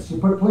 Pleats. You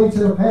put pleats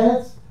in the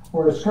pants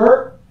or a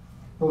skirt.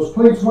 Those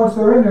pleats, once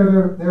they're in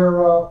there,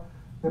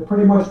 they're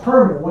pretty much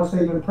permanent once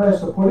they've been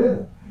pressed or put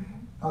in.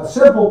 A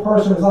simple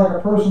person is like a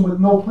person with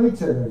no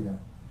pleats in there yet.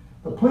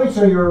 The pleats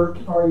are your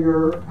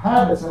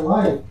habits in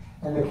life,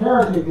 and the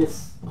character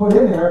gets put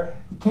in there.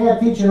 You can't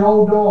teach an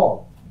old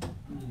dog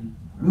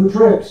new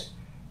tricks.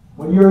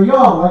 When you're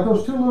young, like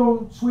those 2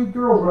 little sweet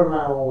girls running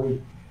around all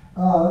week,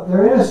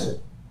 they're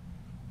innocent.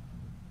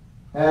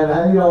 And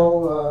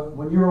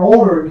when you're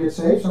older and get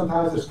saved,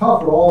 sometimes it's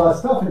tough with all that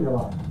stuff in your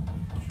life.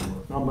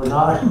 Number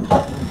 9, a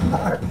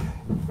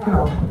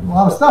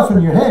lot of stuff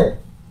in your head.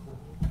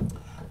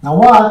 Now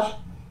watch.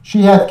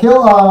 She hath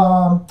killed.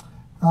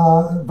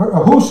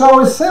 Whoso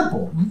is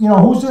simple.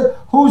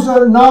 Who's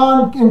a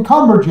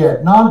non-encumbered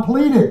yet,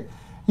 non-pleaded.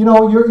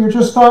 You're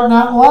just starting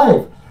out in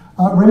life.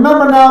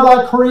 Remember now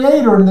thy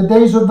Creator in the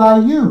days of thy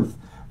youth.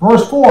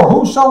 Verse 4.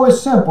 Whoso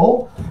is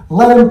simple,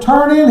 let him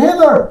turn in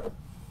hither.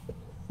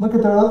 Look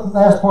at the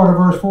last part of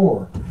verse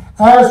 4.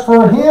 As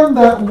for him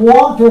that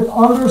wanteth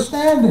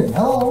understanding.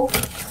 Hello.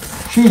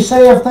 She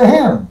saith to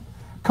him,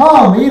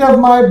 Come, eat of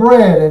my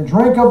bread, and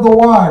drink of the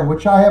wine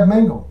which I have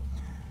mingled.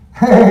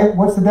 Hey,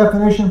 what's the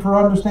definition for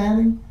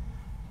understanding?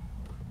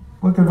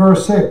 Look at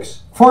verse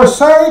 6.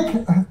 Forsake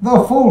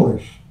the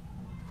foolish,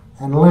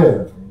 and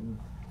live,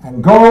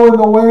 and go in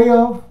the way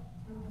of,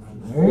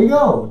 there you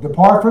go,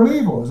 depart from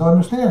evil is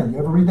understanding. You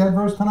ever read that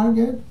verse tonight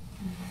yet?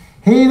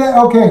 He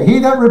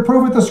that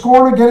reproveth the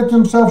scorner getteth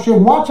himself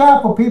shame. Watch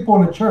out for people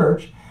in the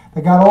church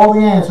that got all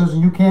the answers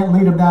and you can't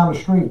lead them down the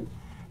street.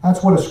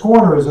 That's what a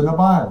scorner is in the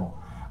Bible.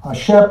 A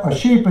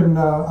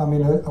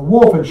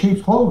wolf in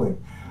sheep's clothing.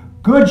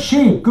 Good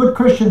sheep, good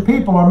Christian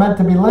people are meant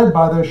to be led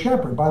by their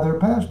shepherd, by their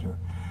pastor.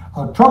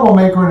 A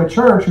troublemaker in a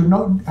church who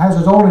has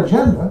his own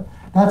agenda,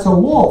 that's a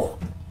wolf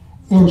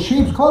in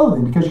sheep's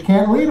clothing, because you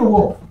can't lead a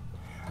wolf.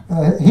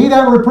 He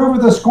that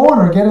reproveth the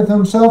scorner getteth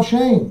himself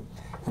shame,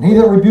 and he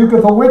that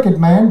rebuketh a wicked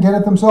man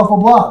getteth himself a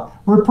blot.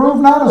 Reprove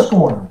not a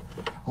scorner,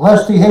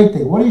 lest he hate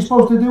thee. What are you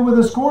supposed to do with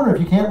a scorner if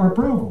you can't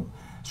reprove him?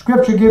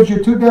 Scripture gives you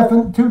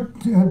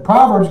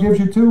Proverbs gives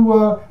you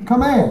two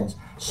commands.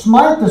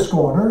 Smite the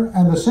scorner,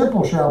 and the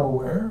simple shall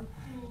beware.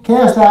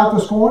 Cast out the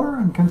scorner,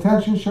 and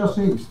contention shall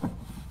cease.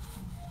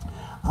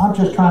 I'm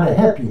just trying to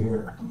help you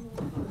here.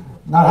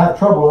 Not have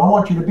trouble. I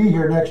want you to be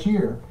here next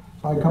year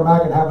so I can come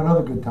back and have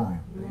another good time.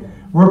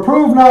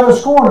 Reprove not a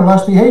scorner,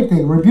 lest he hate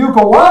thee. Rebuke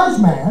a wise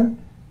man,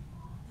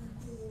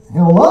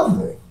 he'll love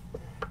thee.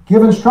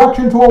 Give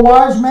instruction to a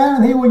wise man,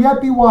 and he will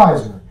yet be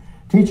wiser.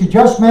 Teach a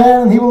just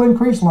man, and he will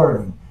increase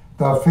learning.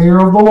 The fear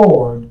of the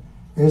Lord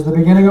is the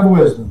beginning of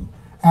wisdom,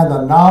 and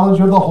the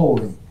knowledge of the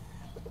holy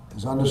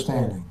is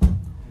understanding.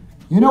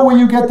 You know where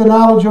you get the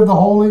knowledge of the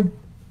holy?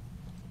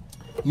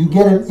 You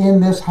get it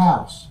in this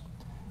house.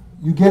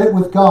 You get it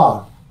with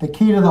God. The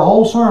key to the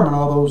whole sermon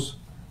are those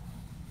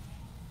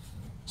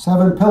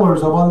 7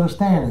 pillars of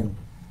understanding,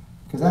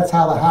 because that's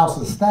how the house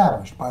is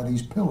established, by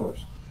these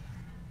pillars.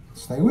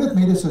 Stay with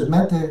me. This is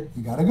meant to,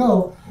 you got to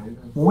go.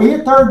 When we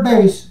hit third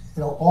base,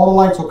 all the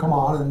lights will come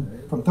on,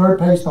 and from third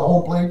base to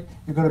home plate,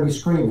 you're going to be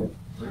screaming.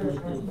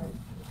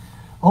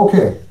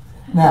 Okay,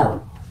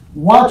 now,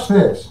 watch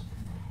this.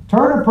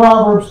 Turn to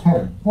Proverbs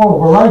 10. Whoa,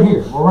 we're right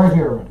here. We're right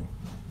here already.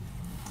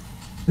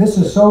 This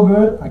is so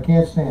good, I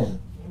can't stand it.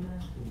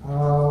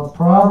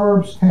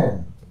 Proverbs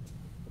 10.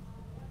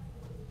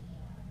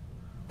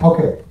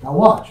 Okay, now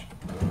watch.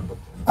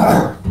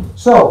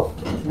 So,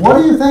 what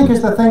do you think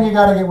is the thing you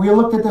got to get? We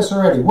looked at this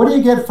already. What do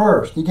you get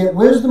first? Do you get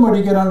wisdom or do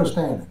you get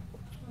understanding?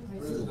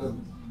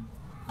 Wisdom.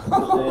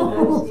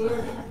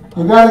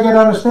 You got to get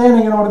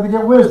understanding in order to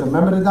get wisdom.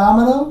 Remember the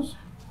dominoes?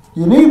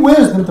 You need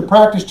wisdom to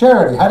practice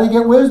charity. How do you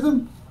get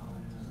wisdom?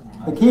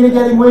 The key to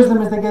getting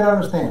wisdom is to get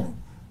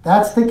understanding.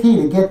 That's the key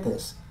to get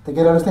this, to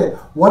get understanding.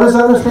 What is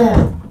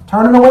understanding?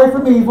 Turning away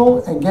from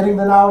evil and getting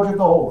the knowledge of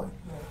the holy.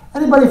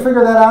 Anybody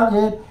figure that out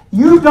yet?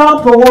 You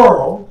dump the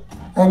world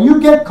and you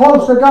get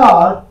close to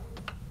God,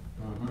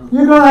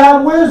 you're going to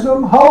have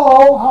wisdom.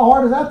 How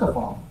hard is that to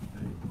follow?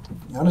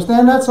 You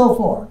understand that so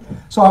far?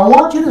 So I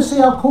want you to see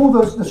how cool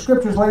the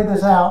scriptures lay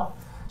this out.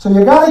 So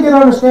you got to get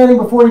understanding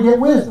before you get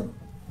wisdom.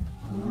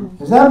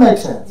 Does that make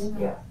sense?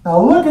 Yeah.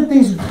 Now look at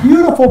these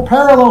beautiful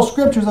parallel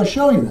scriptures that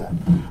show you that.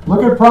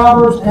 Look at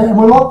Proverbs, and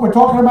we're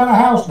talking about a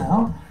house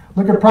now.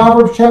 Look at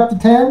Proverbs chapter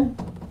 10,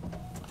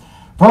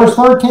 verse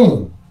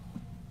 13.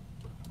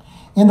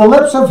 In the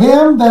lips of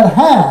him that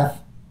hath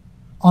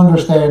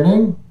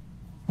understanding,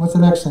 what's the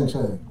next thing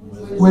say?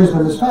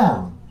 Wisdom is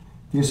found.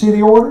 Do you see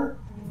the order?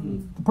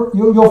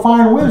 You'll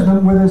find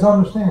wisdom with his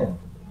understanding.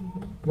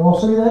 You all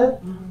see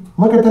that?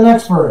 Look at the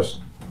next verse.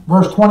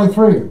 Verse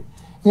 23.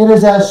 It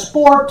is as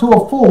sport to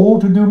a fool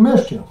to do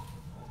mischief.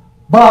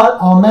 But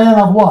a man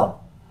of what?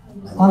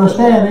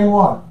 Understanding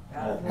what?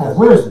 Has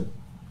wisdom.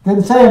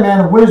 Didn't say a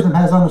man of wisdom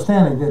has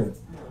understanding, did it?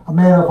 A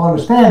man of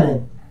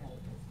understanding.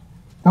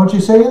 Don't you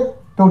see it?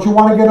 Don't you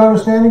want to get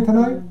understanding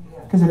tonight?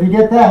 Because if you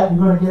get that, you're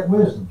going to get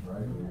wisdom.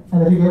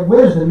 And if you get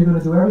wisdom, you're going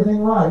to do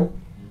everything right.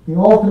 The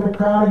ultimate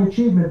crowning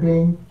achievement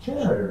being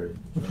charity,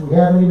 which we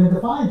haven't even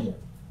defined yet.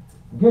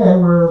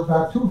 Again, we're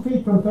about 2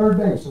 feet from third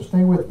base, so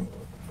stay with me.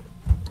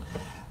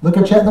 Look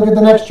at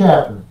the next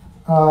chapter,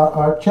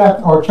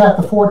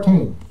 chapter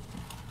 14.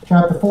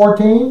 Chapter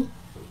 14,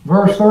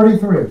 verse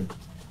 33.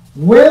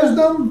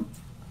 Wisdom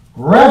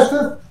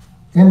resteth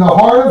in the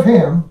heart of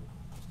him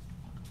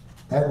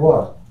that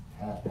what?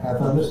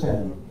 Hath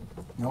understanding.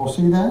 You all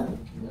see that?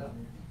 Yeah.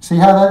 See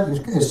how that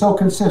is so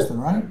consistent,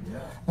 right? Yeah.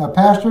 Now,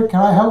 Pastor,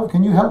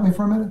 can you help me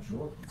for a minute?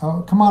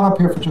 Sure. Come on up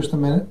here for just a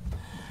minute.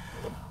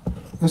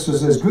 This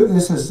is as good.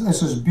 This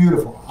is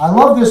beautiful. I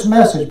love this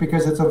message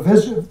because it's a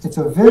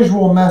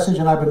visual message,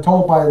 and I've been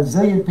told by a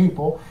zillion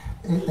people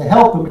to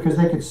help them because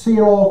they could see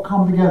it all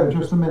come together.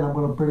 Just a minute, I'm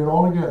going to bring it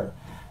all together.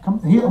 I'm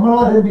going to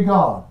let him be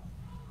God.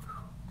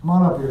 Come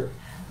on up here.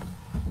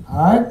 All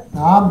right.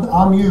 Now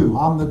I'm you.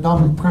 I'm the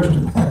dumb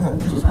Christian.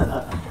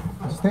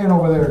 Stand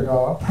over there,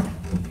 God.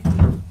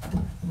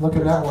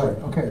 Looking that way.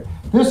 Okay.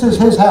 This is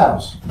his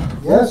house.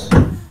 Yes,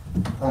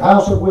 the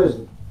house of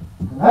wisdom.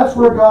 And that's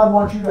where God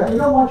wants you to. He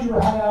don't want you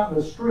to hang out in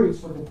the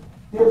streets with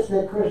the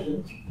dipstick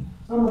Christians.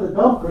 Some of the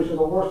dumb Christians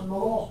are worse than the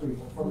lost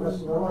people from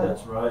messing their life.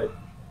 That's right.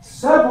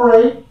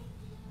 Separate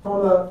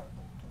from the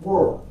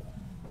world,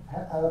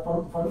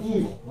 from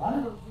evil,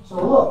 right?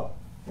 So look,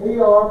 here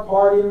you are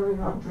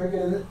partying,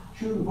 drinking,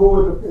 shooting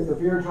bull in the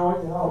beer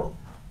joint, telling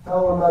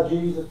them about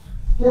Jesus.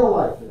 Get a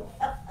life, Phil.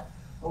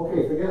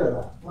 Okay, forget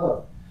about it.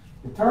 Look,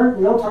 you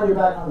don't turn your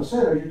back on the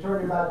sinners, you turn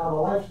your back on the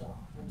lifestyle.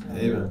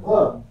 Amen.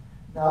 Look.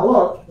 Now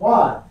look,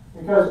 why?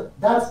 Because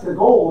that's the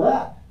goal of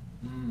that.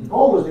 The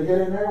goal is to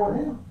get in there with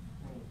him.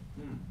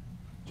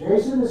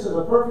 Jason, this is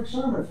a perfect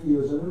sermon for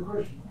you as a new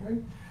Christian. Okay?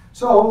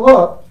 So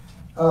look,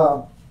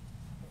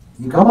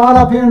 you come on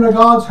up here into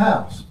God's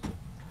house.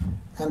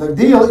 And the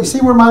deal, you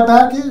see where my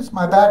back is?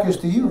 My back is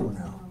to you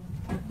now.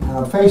 And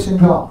I'm facing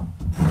God.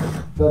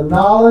 The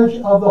knowledge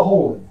of the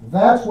holy.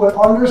 That's what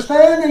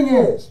understanding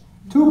is.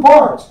 2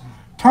 parts.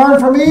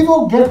 Turn from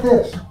evil, get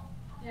this.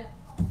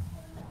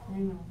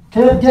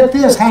 Can't get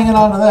this hanging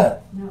on to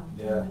that. No.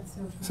 Yeah. That's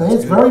so true. See,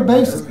 it's very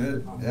basic. That's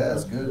good. Yeah,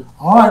 that's good.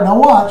 All right, now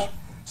watch.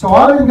 So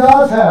I'm in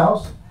God's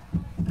house,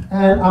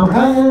 and I'm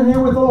hanging in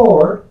here with the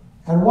Lord,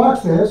 and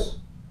watch this.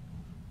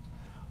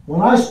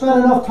 When I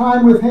spend enough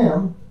time with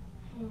Him,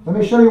 let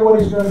me show you what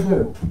He's going to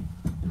do.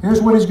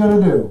 Here's what He's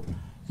going to do.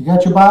 You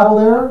got your Bible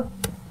there?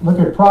 Look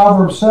at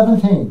Proverbs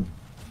 17.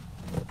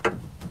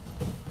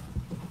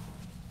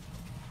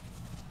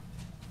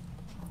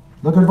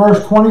 Look at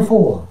verse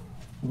 24.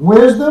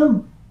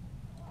 Wisdom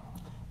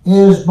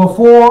is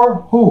before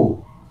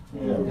who?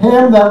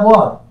 Him that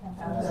what?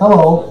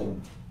 Hello.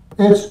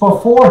 It's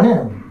before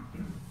him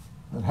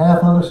that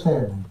hath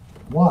understanding.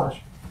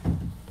 Watch.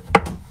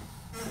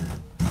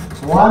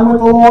 So I'm with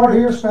the Lord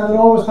here, spending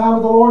all this time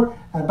with the Lord,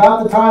 and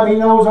about the time He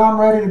knows I'm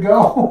ready to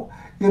go,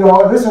 you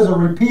know, this is a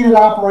repeated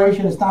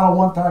operation. It's not a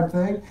one-time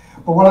thing.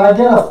 But when I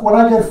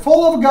get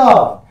full of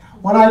God,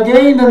 when I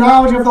gain the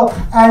knowledge of the,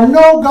 and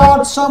know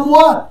God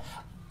somewhat,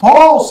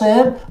 Paul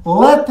said,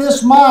 "Let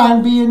this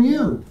mind be in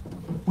you,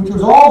 which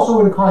was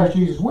also in Christ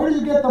Jesus." Where do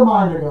you get the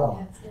mind of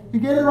God? You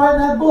get it right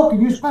in that book,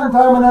 and you spend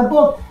time in that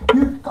book.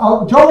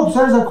 Job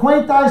says,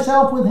 "Acquaint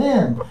thyself with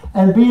Him,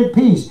 and be at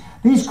peace."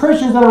 These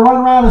Christians that are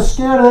running around and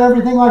scared of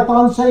everything like the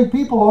unsaved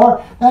people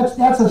are,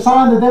 that's a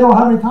sign that they don't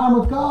have any time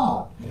with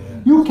God. Yeah.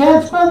 You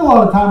can't spend a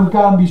lot of time with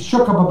God and be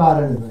shook up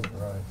about anything.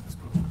 Right.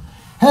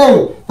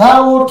 Hey,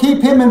 thou wilt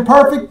keep him in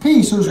perfect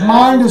peace, whose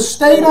mind is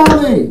stayed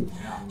on thee,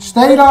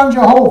 stayed on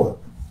Jehovah.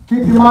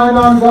 Keep your mind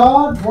on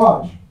God.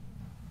 Watch.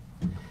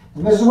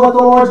 And this is what the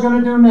Lord's going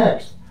to do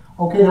next.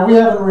 Okay, now we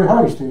haven't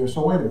rehearsed here,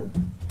 so wait a minute.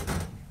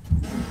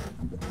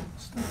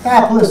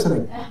 Stop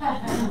listening.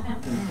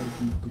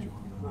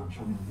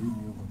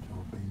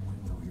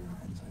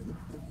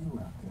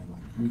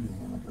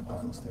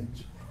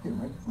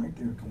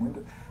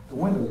 The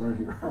window's right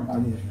here.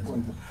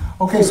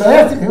 Okay, so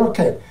after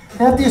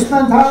you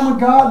spend time with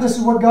God, this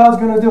is what God's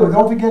going to do.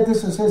 Don't forget,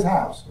 this is His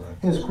house,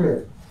 His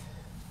crib.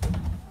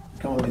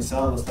 Come with me,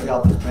 son. Let's look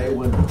out this bay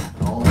window.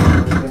 And all the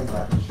other things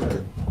I can show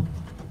you.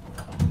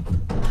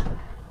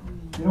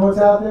 You know what's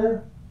out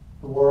there?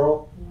 The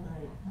world.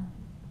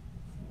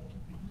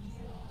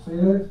 See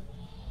this?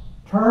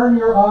 Turn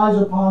your eyes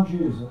upon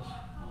Jesus.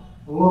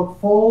 Look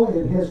full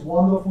in His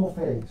wonderful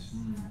face,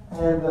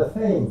 and the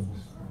things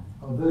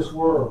of this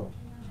world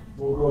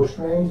will grow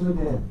strangely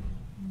dim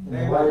in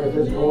the light of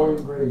His glory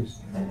and grace.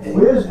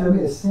 Wisdom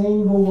is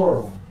seeing the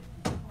world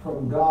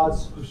from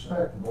God's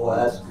perspective. Well,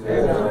 that's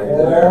good.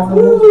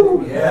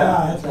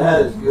 Yeah,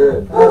 that is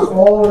good. That's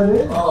all it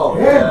is. Oh,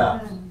 yeah.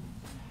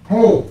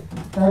 Hey,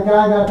 that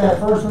guy got that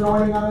first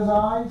anointing on his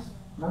eyes.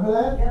 Remember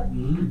that? Yep.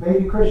 Mm-hmm.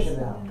 Baby Christian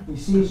now. He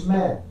sees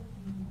men.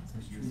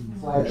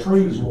 It's like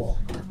trees walk.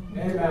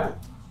 Amen.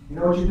 You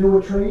know what you do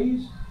with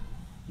trees?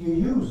 You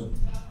use them.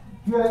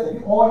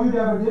 All you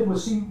ever did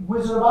was see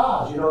Wizard of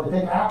Oz. You know, they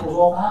take apples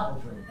off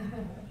apple tree.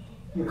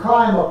 You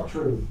climb up a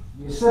tree.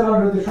 You sit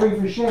under the tree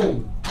for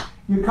shade.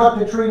 You cut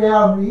the tree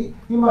down.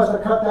 He must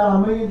have cut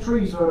down 1 million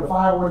trees for the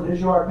firewood in his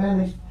yard. Man,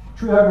 these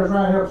tree huggers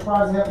around here, I'm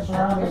surprised they haven't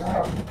surrounded his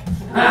house.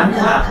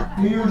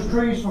 You use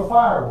trees for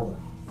firewood.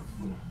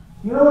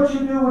 You know what you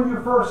do when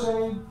you're first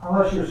saved?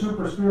 Unless you're a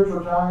super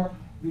spiritual giant,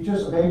 if you're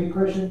just a baby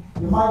Christian,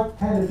 you might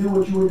tend to do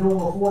what you were doing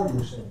before you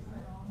were saved.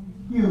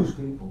 Use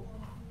people.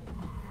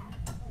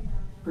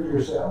 For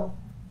yourself.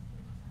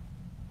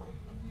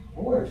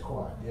 Boy, it's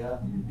quiet. Yeah.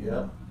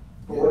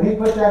 But when He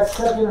put that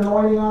second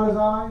anointing on his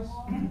eyes,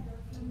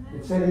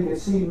 it said he could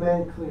see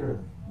men clearly.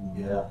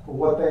 Yeah. For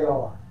what they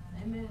are.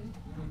 Amen.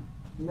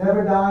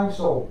 Never dying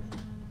soul.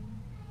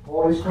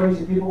 All these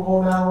crazy people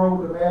going down the road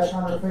with a mask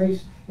on their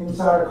face,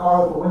 inside a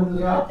car with the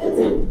windows up.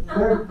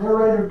 They're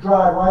ready to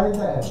drive right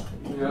into heaven.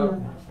 Yep.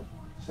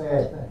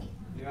 Sad thing.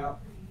 Yep.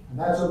 And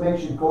that's what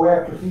makes you go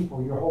after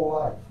people your whole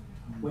life.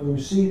 When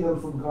you see them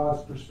from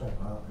God's perspective.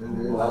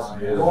 Well, that's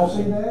good. You all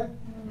see that?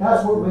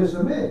 That's what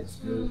wisdom is.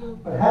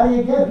 But how do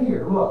you get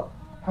here? Look,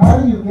 how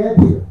do you get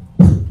here?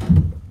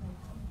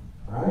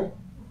 Right?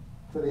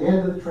 To the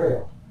end of the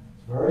trail.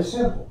 It's very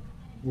simple.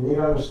 You need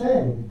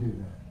understanding to do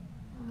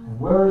that. And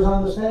where is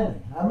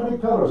understanding? How many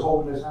pillars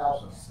holding this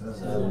house up?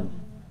 7.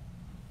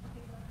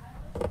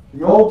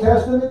 The Old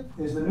Testament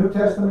is the New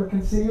Testament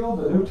concealed.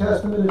 The New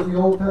Testament is the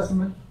Old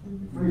Testament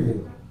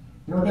revealed.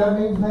 You know what that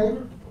means,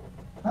 neighbor?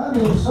 That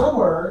means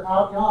somewhere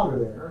out yonder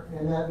there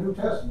in that New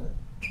Testament,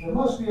 there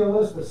must be a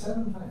list of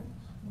 7 things.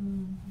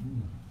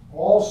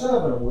 All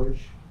 7 of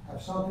which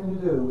have something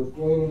to do with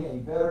gaining a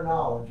better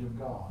knowledge of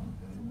God.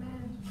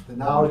 The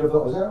knowledge of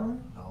God. Is that right?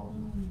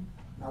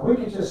 Now we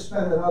could just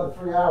spend another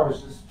 3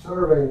 hours just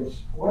surveying.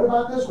 What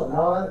about this one?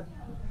 No,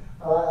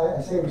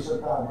 I saved me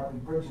some time. I've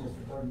been preaching this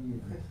for 30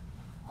 years.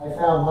 I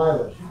found my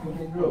list. You can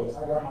get yours.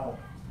 I got my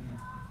list.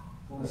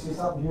 Want to see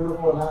something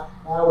beautiful?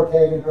 Now we're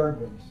tagging third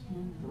base.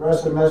 The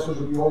rest of the message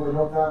will be over in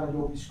no time, and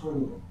you'll be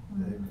screaming.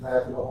 Because I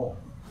have to go home.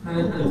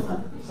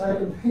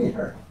 2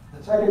 Peter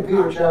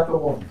chapter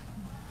 1.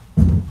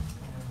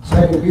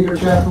 2 Peter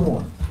chapter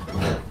 1.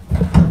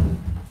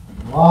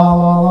 La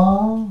la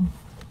la.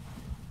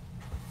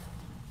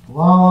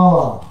 La la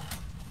la.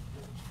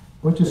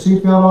 Put your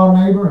seatbelt on,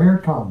 neighbor. Here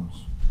it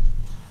comes.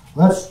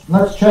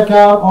 Let's check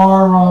out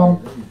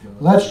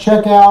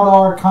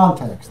our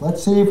context.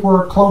 Let's see if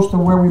we're close to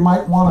where we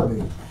might want to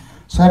be.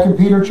 2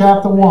 Peter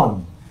chapter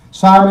 1.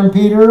 Simon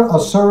Peter, a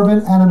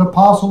servant and an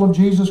apostle of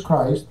Jesus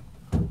Christ,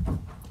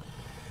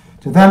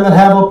 to them that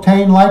have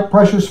obtained like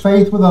precious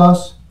faith with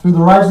us through the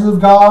righteousness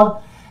of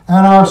God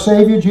and our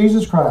Savior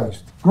Jesus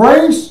Christ.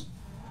 Grace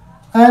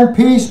and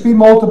peace be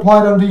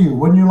multiplied unto you.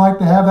 Wouldn't you like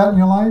to have that in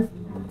your life?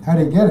 How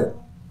do you get it?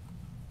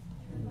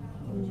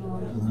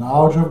 The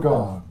knowledge of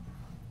God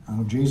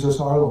and of Jesus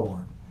our Lord.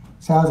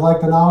 Sounds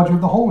like the knowledge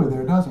of the Holy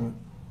there, doesn't it?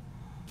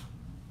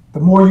 The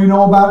more you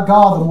know about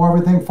God, the more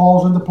everything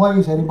falls into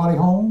place. Anybody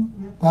home?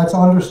 That's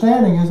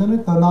understanding, isn't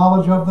it? The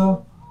knowledge of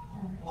the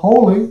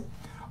Holy.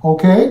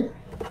 Okay,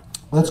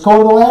 let's go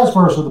to the last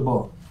verse of the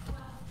book.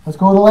 Let's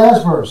go to the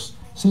last verse.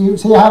 See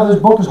how this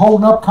book is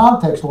holding up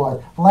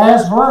context-wise.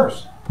 Last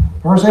verse.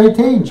 Verse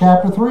 18,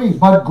 chapter 3.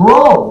 But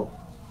grow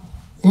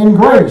in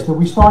grace. Did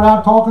we start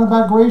out talking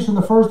about grace in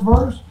the first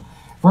verse?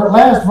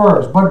 Last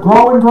verse. But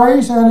grow in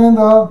grace and in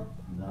the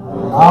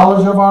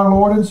knowledge of our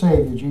Lord and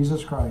Savior,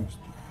 Jesus Christ.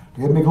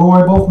 To Him be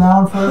glory both now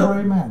and forever.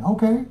 Amen.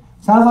 Okay.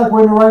 Sounds like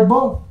we're in the right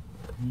book.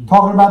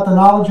 Talking about the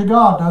knowledge of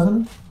God,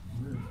 doesn't it?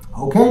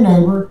 Okay,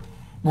 neighbor.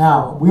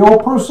 Now, we'll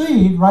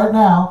proceed right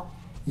now.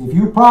 If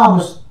you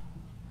promise,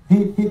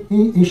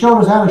 he showed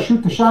us how to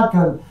shoot the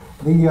shotgun,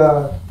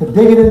 to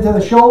dig it into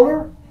the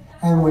shoulder,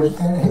 and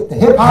hit the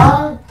hip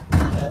high,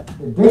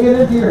 dig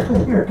it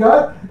into your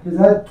gut. Is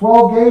that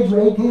 12 gauge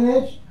with 18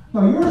 inch?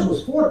 No, yours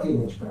was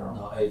 14 inch barrel.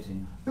 No,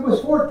 18. It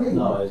was 14.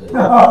 No, it was 18.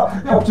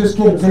 No, just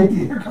kidding. It's 18.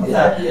 Here comes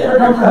here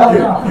comes the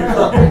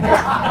hell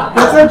Yeah.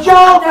 It's a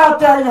joke out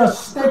there, you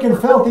stinking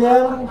filthy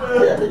animal.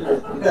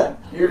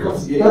 Here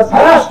comes the The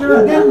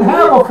pastor didn't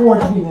have a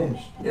 14 inch.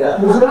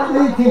 Yeah. It was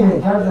an 18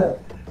 inch. How's that?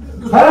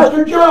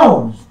 Pastor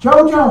Jones,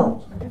 Joe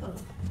Jones.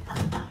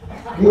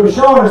 He was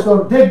showing us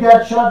to dig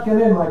that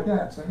shotgun in like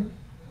that, see?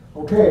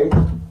 Okay.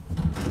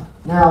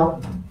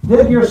 Now,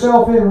 dig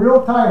yourself in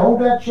real tight.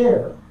 Hold that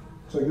chair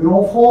so you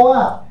don't fall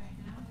out.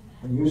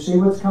 And you see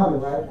what's coming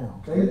right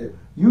now, okay?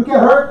 You get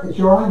hurt,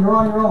 you're on your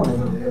own.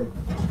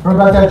 Heard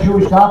about that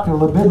Jewish doctor,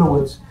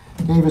 Lebinowitz,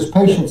 gave his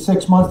patient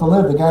 6 months to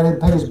live. The guy didn't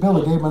pay his bill,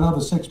 he gave him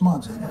another 6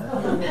 months. All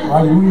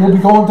right, you'll be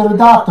going to the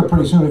doctor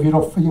pretty soon if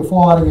you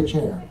fall out of your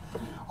chair.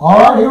 All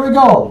right, here we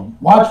go.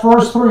 Watch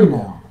verse 3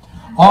 now.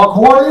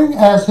 According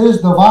as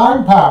His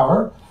divine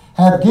power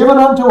hath given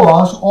unto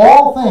us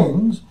all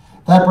things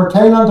that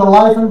pertain unto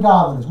life and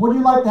godliness. Would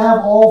you like to have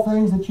all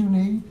things that you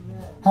need?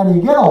 How do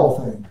you get all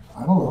things?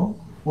 I don't know.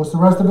 What's the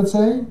rest of it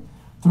say?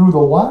 Through the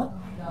what?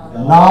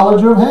 The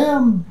knowledge of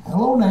Him.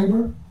 Hello,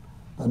 neighbor.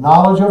 The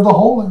knowledge of the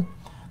Holy.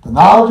 The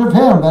knowledge of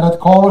Him that hath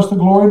called us to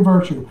glory and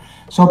virtue.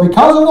 So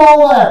because of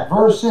all that,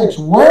 verse 6,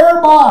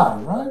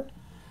 whereby, right,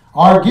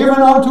 are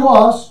given unto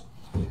us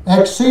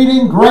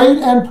exceeding great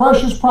and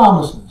precious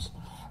promises,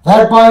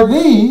 that by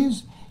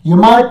these you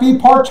might be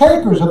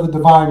partakers of the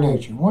divine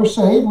nature. We're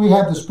saved. We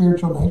have the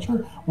spiritual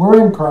nature.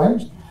 We're in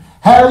Christ.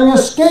 Having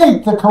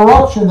escaped the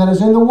corruption that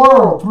is in the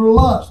world through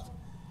lust.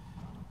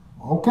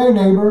 Okay,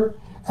 neighbor.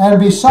 And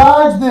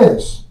besides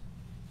this,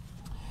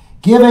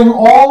 giving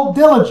all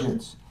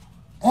diligence,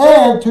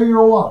 add to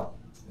your what?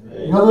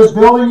 You know this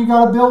building you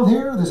got to build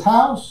here, this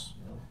house?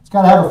 It's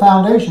got to have a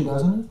foundation,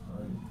 doesn't it?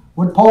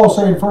 What did Paul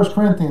say in 1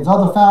 Corinthians?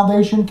 Other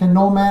foundation can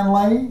no man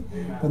lay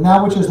than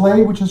that which is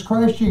laid, which is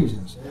Christ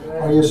Jesus.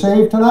 Are you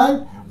saved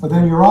tonight? But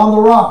then you're on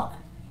the rock.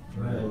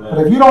 But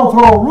if you don't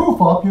throw a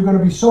roof up, you're going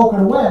to be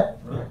soaking wet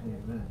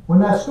when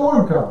that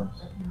storm comes.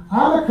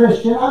 I'm a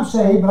Christian, I'm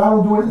saved, but I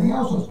don't do anything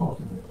else I'm supposed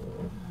to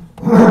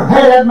do.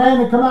 Hey, that man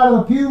that come out of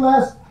the pew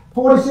last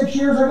 46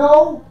 years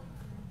ago,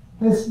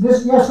 this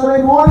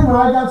yesterday morning when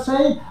I got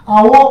saved,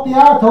 I walked the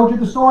aisle, told you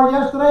the story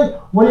yesterday.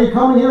 What are you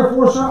coming here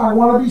for, sir? I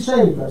want to be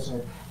saved, I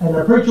said. And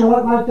the preacher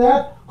went like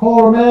that,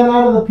 called a man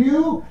out of the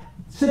pew,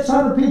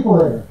 600 people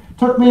there.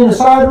 Took me in the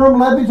side room,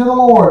 led me to the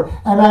Lord,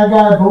 and that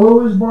guy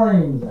blew his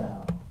brains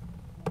out.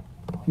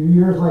 A few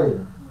years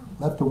later,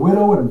 left a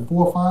widow and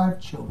 4 or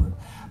 5 children.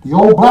 The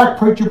old black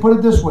preacher put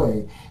it this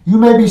way: you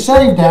may be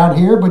saved down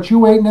here, but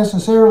you ain't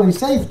necessarily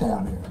safe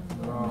down here.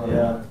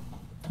 Yeah.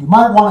 You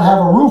might want to have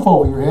a roof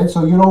over your head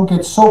so you don't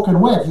get soaking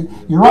wet.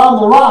 You're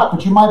on the rock,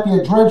 but you might be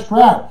a drenched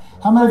rat.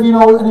 How many of you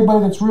know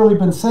anybody that's really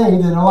been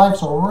saved and their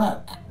life's a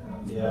wreck?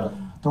 Yeah.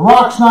 The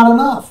rock's not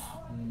enough.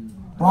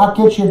 The rock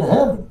gets you to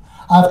heaven.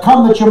 I've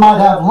come that you might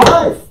have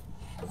life,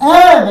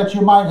 and that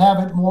you might have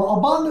it more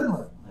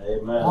abundantly.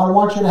 Amen. I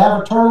want you to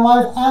have eternal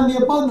life and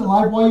the abundant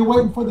life while you're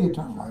waiting for the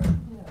eternal life.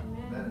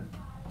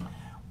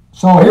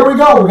 So here we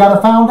go. We got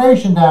a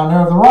foundation down there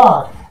of the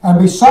rock. And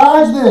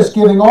besides this,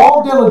 giving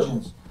all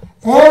diligence,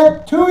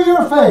 add to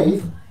your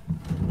faith.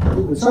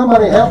 Can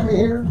somebody help me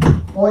here?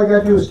 All you got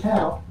to do is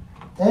count.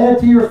 Add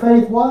to your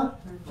faith what?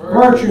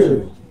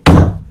 Virtue.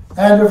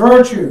 And to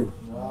virtue,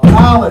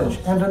 knowledge.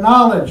 And to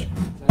knowledge,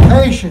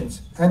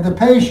 patience. And to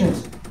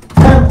patience,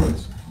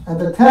 temperance. And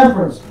to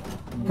temperance,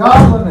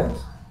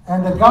 godliness.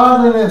 And to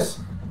godliness,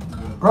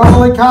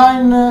 brotherly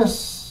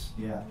kindness.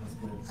 Yeah, that's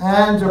good.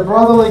 And to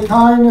brotherly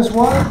kindness,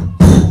 what?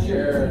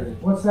 Charity.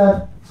 What's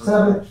that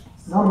Seven,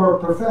 number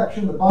of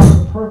perfection, the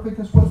bond of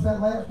perfectness. What's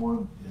that last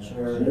one?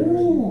 Charity.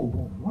 Ooh,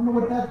 wonder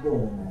what that's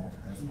doing there.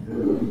 That's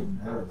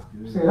good. That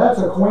was See, good. that's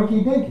a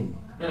quinky dinky.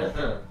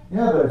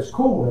 Yeah, but it's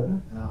cool,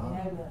 isn't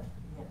Uh-huh.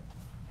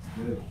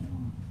 Good. it?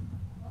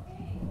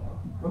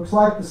 Looks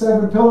like the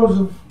 7 pillars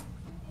of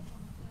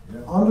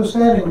Yep.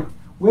 understanding.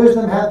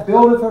 Wisdom hath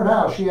builded her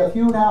house. She hath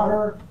hewn out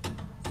her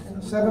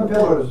 7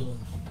 pillars.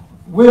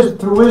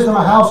 Through wisdom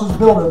a house is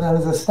built and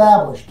is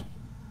established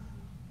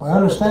by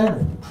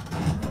understanding.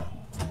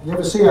 You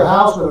ever see a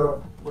house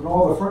when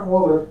all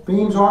the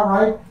beams aren't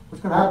right?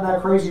 What's going to happen to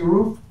that crazy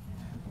roof?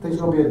 I think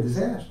it's going to be a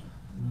disaster.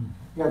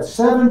 You got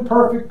 7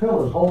 perfect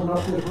pillars holding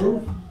up this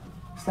roof,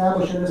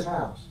 establishing this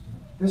house.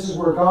 This is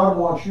where God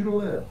wants you to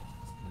live.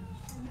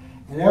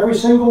 And every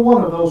single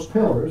one of those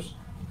pillars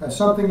has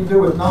something to do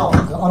with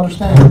knowledge,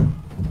 understanding,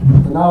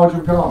 the knowledge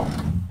of God.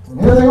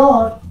 And here they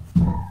are.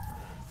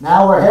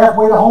 Now we're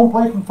halfway to home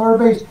plate from third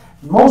base.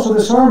 Most of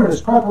the sermon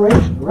is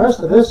preparation. The rest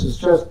of this is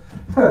just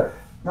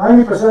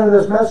 90% of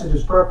this message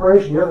is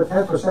preparation. The other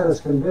 10%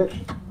 is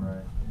conviction.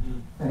 Right.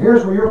 And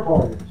here's where your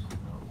part is.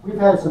 We've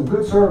had some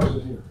good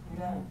services here.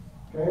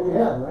 Okay, we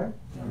have, right?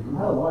 I don't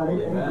know.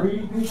 Any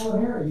greedy people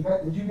in here?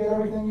 Did you get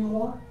everything you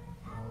want?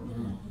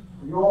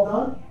 Are you all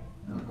done?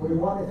 Or do you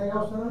want anything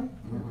else tonight?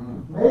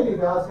 Maybe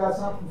God's got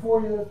something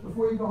for you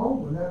before you go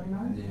home. Wouldn't that be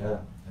nice? Yeah.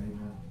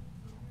 Amen.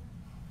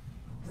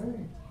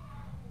 Okay.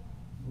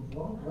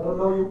 Well, let them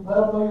know you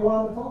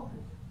want them to talk to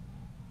you.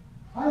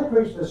 I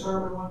preached a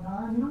sermon one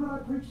time. You know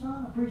what I preached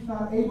on? I preached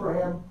on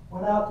Abraham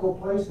went out to a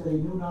place that he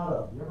knew not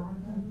of. You ever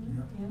heard that?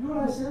 You know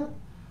what I said?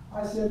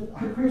 I said,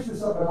 I preached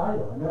this up at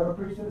Idaho. I never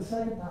preached it a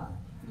second time.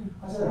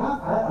 I said,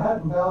 I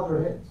hadn't bowed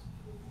their heads.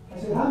 I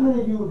said, how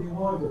many of you would be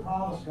willing to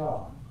promise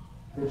God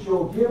that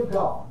you'll give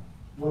God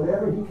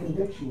whatever he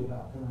convicts you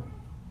about tonight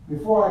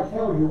before I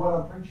tell you what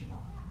I'm preaching on?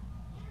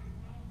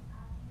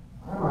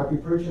 I might be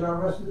preaching on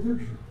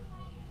restitution.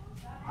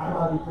 I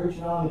might be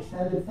preaching on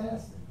extended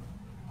fasting.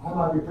 I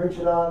might be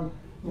preaching on,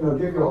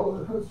 give you a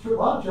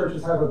lot of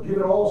churches have a give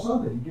it all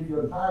Sunday. You give you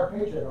an entire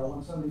paycheck on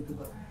one Sunday to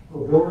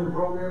a building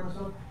program or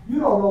something. You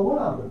don't know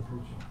what I'm going to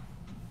preach on.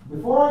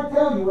 Before I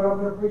tell you what I'm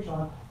going to preach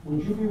on,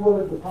 would you be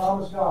willing to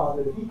promise God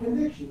that if he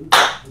convicts you,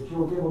 that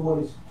you'll give him what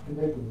he's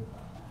convicting you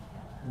about?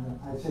 And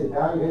I'd say,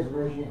 bow your heads and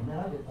raise your hand. Man,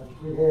 I get like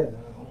 3 heads.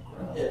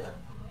 Yeah.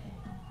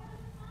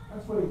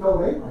 That's what he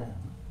told Abraham.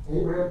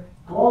 Abraham,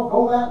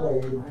 go that way,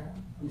 Abraham.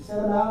 He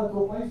sent him out into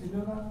a place he knew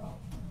not of.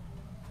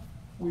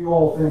 We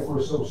all think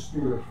we're so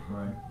spiritual.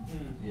 Right.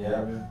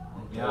 Yeah.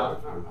 Yeah.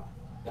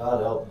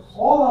 God help us.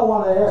 All I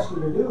want to ask you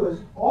to do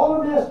is,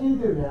 all I'm asking you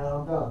to do now,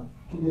 I'm done.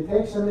 Can you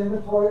take some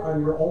inventory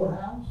on your own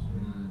house?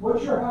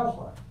 What's your house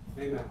like?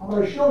 Amen. I'm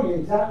going to show you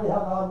exactly how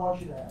God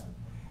wants you to have it.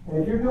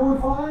 And if you're doing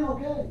fine,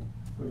 okay.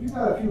 But if you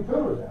got a few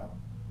pillars out,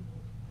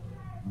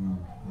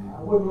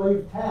 I wouldn't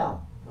leave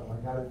town until I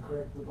got it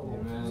correct with the Lord.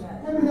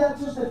 Amen. Maybe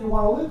that's just if you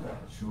want to live there.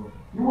 Sure.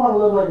 You want to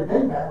live like a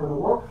dingbat when the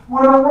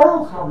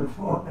world's coming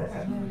for it.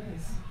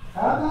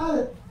 How about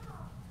it?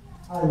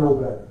 I know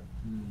better.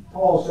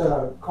 Paul said,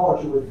 I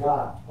caught you with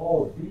God.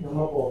 Paul was beating him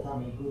up all the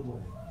time in a good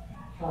way.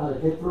 Trying to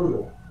get through to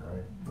him.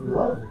 Right. He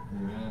loves it.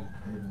 Amen.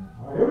 Amen.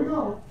 All right, here we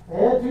go.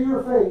 Add to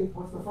your faith.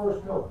 What's the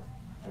first pillar?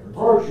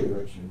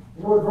 Virtue.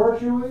 You know what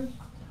virtue is?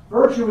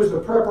 Virtue is the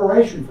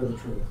preparation for the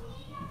truth.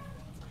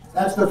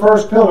 That's the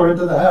first pillar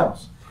into the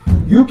house.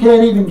 You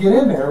can't even get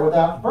in there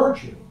without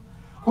virtue.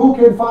 Who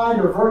can find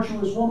a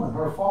virtuous woman?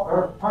 Her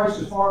price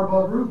is far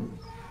above rubies.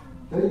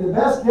 The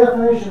best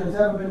definition that's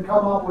ever been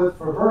come up with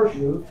for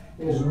virtue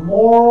is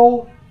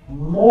moral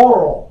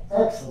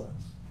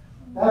excellence.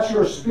 That's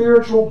your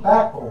spiritual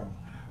backbone.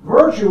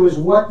 Virtue is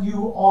what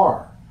you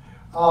are,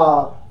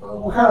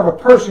 what kind of a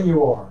person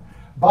you are.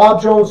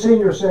 Bob Jones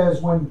Sr. says,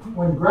 when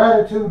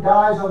gratitude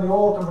dies on the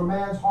altar of a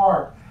man's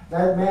heart,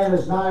 that man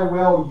is nigh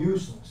well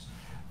useless.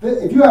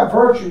 If you have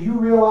virtue, you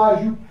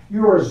realize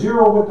you are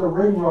zero with the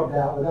ring rubbed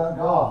out without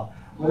God.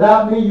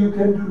 Without me, you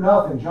can do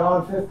nothing.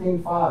 John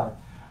 15:5.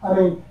 I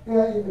mean,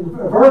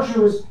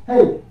 virtue is,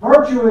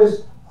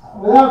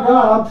 without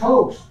God, I'm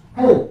toast.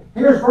 Hey,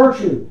 here's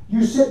virtue.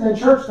 You sitting in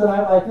church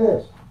tonight like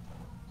this.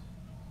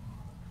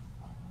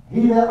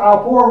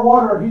 I'll pour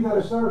water on he that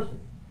is thirsty.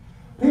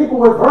 People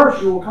with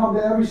virtue will come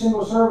to every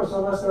single service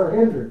unless they're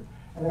hindered.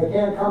 And they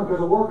can't come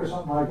because of work or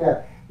something like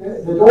that.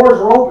 The doors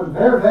are open.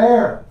 They're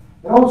there.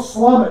 They don't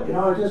slum it.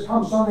 It just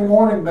comes Sunday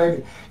morning,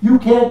 baby. You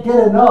can't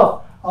get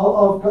enough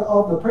of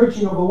the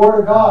preaching of the Word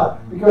of God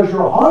because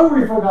you're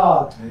hungry for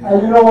God.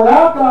 Amen. And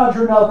without God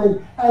you're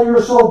nothing. And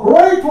you're so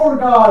grateful to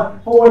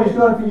God for what He's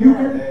done for you.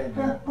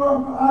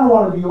 I don't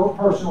want to be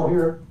personal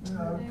here.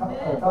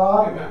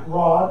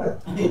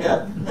 Rod.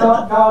 Yeah.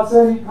 God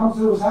said He comes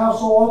to His house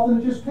so often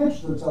and just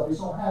pitches Himself. He's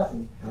so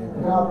happy.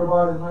 And God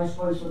provided a nice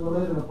place for him to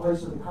live in a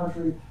place in the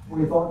country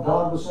where He thought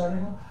God was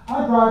sending him.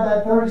 I drive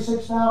that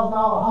 $36,000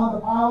 Honda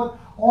Pilot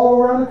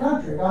all around the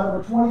country. I got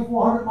over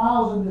 2,400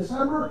 miles in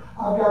December.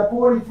 I've got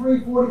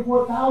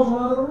 44,000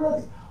 on it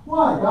already.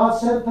 Why? God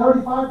sent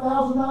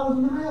 $35,000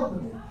 in the mail to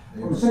me.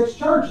 from 6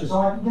 churches, so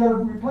I can get a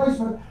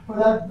replacement for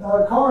that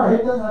car.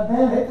 That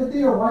van hit the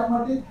deal, right?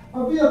 My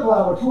vehicle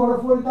out with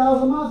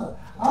 240,000 miles.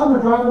 I'm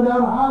driving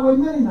down the highway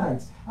many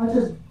nights. I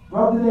just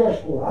rub the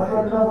dashboard. I've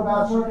read enough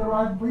about circuit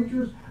riding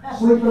preachers,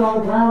 sleeping on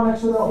the ground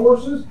next to their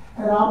horses,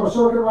 and I'm a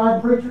circuit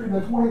riding preacher in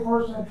the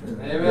 21st century.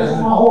 Amen. This is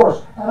my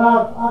horse, and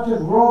I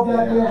just rub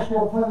that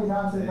dashboard plenty of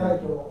times and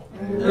thank you, Lord.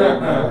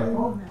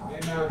 Amen.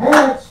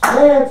 Pants.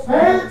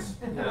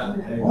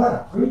 What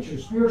a preacher,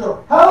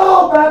 spiritual.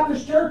 Hello,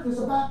 Baptist church. This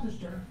is a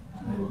Baptist church.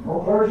 No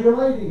clergy or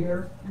lady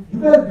here. You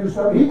better do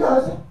something. He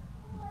does it.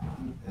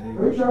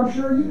 Preacher, I'm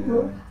sure you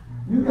do it.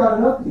 You got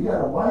enough. You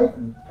got a wife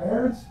and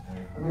parents.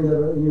 I mean,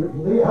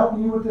 you're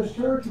helping you with this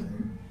church. You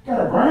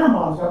got a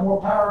grandma who's got more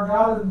power of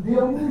God than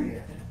deal with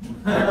you.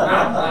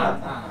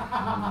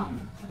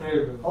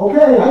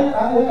 Okay,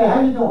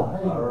 how you doing?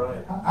 All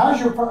right. How's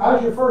your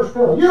first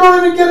pillow? You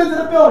don't even get into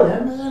the building.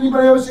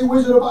 Anybody ever see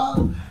Wizard of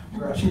Oz?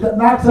 She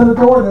knocks on the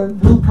door,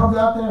 and the dude comes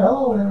out there,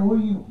 hello, and who are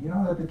you? You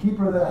know, the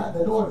keeper of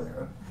the door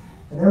there.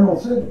 And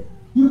Emerald City.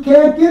 You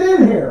can't get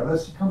in here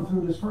unless you come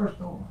through this first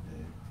door.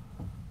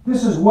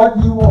 This is what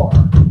you are.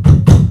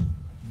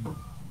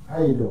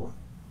 How you doing?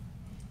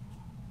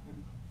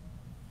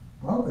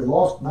 Well, they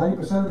lost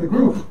 90% of the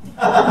group.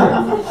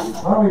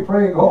 Why don't we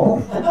pray and go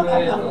home?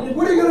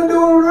 What are you going to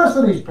do with the rest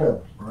of these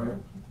pillars? Right.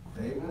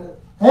 Amen.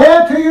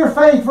 Add to your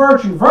faith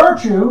virtue.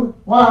 Virtue,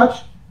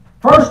 watch,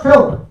 first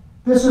pillar.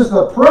 This is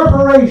the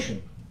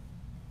preparation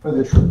for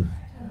the truth.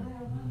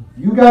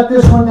 You got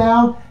this one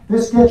down.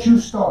 This gets you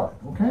started,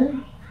 okay?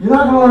 You're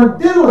not going to learn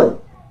diddly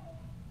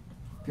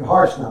if your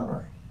heart's not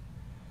right.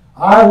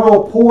 I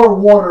will pour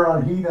water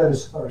on he that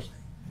is thirsty.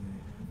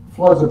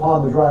 Floods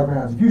upon the dry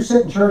grounds. If you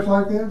sit in church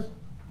like this,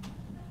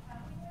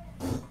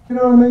 you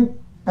know what I mean?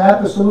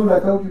 Baptist salute I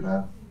told you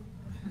about.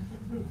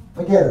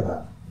 Forget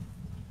about it.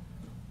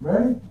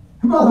 Ready?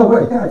 By the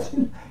way,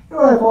 you know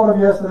what I thought of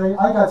yesterday?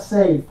 I got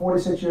saved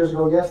 46 years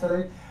ago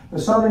yesterday. The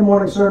Sunday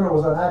morning sermon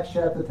was on Acts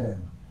chapter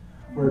 10,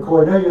 where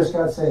Cornelius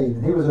got saved,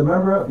 and he was a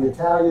member of the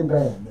Italian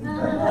band.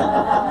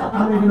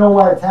 How many of you know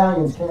why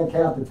Italians can't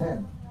count to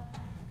 10?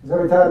 Because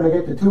every time they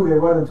get to 2, they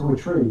run into a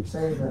tree.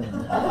 Same thing.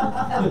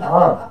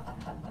 All right.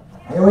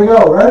 Here we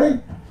go. Ready?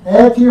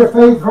 Add to your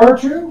faith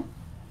virtue.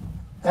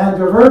 And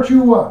to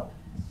virtue what?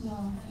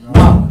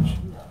 Knowledge.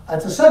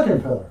 That's the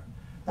second pillar.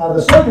 Now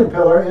the second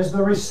pillar is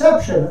the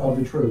reception of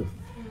the truth.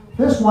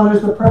 This one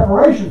is the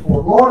preparation for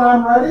it. Lord,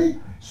 I'm ready.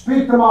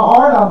 Speak to my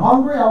heart. I'm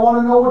hungry. I want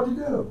to know what to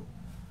do.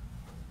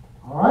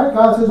 All right?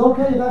 God says,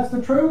 okay, that's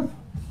the truth.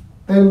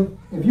 Then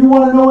if you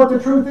want to know what the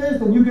truth is,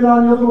 then you get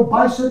on your little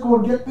bicycle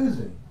and get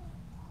busy.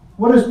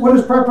 What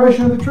is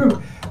preparation of the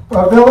truth?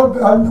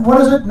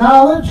 What is it?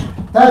 Knowledge.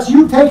 That's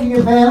you taking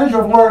advantage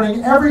of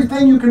learning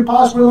everything you can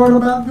possibly learn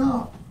about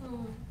God.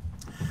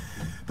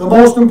 The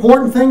most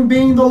important thing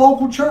being the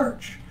local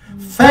church.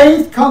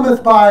 Faith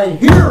cometh by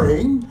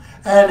hearing,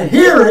 and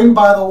hearing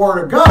by the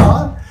word of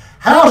God.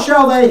 How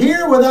shall they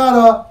hear without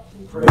a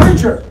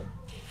preacher?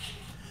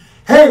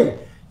 Hey,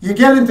 you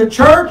get into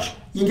church,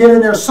 you get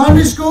in there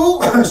Sunday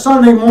school,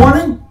 Sunday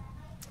morning,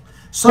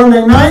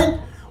 Sunday night,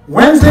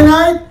 Wednesday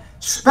night,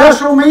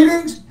 special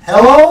meetings.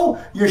 Hello,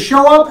 you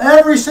show up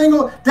every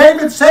single...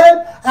 David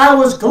said, I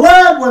was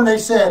glad when they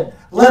said,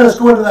 let us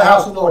go into the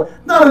house of the Lord.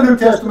 Not a New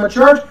Testament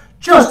church,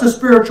 just a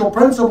spiritual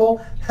principle.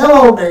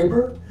 Hello,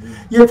 neighbor.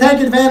 You take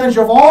advantage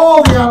of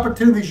all the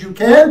opportunities you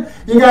can.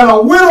 You got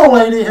a widow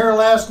lady here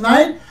last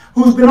night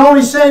who's been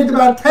only saved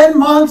about 10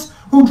 months,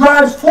 who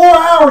drives 4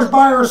 hours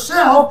by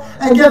herself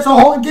and gets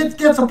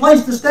a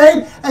place to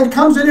stay and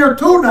comes in here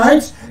 2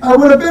 nights. I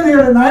would have been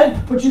here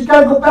tonight, but she's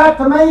got to go back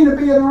to Maine to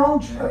be in her own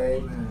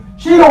church.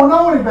 She don't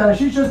know any better.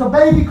 She's just a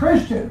baby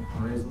Christian.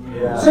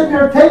 Yeah. Sitting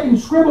there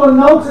scribbling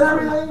notes and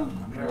everything.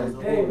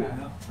 Amen.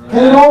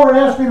 Came over and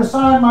asked me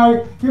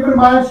to give her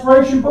my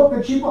inspiration book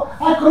that she bought.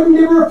 I couldn't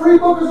give her a free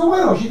book as a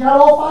widow. She got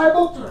all 5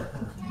 books in her.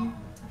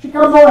 She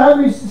comes over and has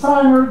me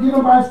sign her, give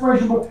her my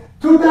inspiration book.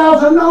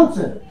 2,000 notes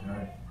in it.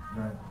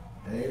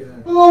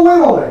 A little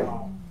widow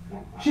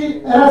lady.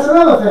 And that's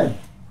another thing.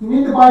 You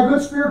need to buy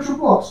good spiritual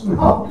books.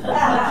 No.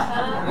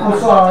 I'm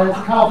sorry, it's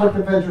a conflict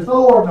of interest. The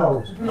Lord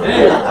knows.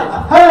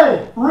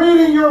 Hey,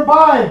 reading your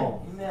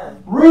Bible.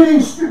 Amen.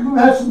 Reading,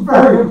 that's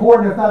very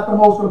important, if not the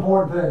most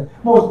important thing.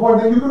 Most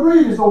important thing you can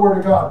read is the Word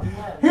of God.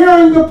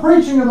 Hearing the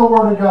preaching of the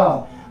Word of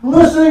God.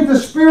 Listening to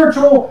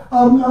spiritual,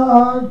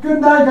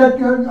 good night,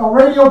 a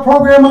radio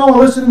program on,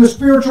 listening to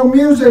spiritual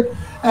music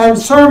and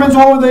sermons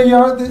over the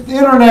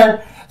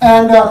internet.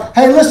 And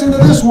hey, listen to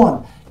this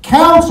one.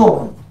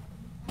 Counseling.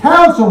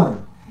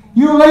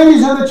 You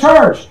ladies in the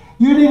church,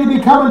 you need to be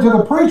coming to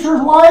the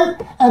preacher's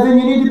wife, and then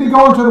you need to be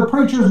going to the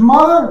preacher's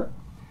mother.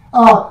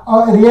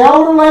 The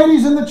elder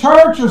ladies in the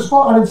church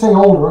I didn't say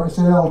older, I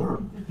said elder.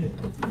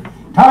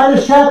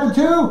 Titus chapter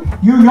 2,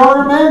 you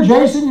younger men,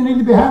 Jason, you need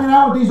to be hanging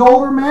out with these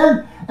older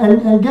men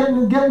and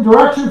getting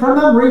direction from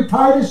them. Read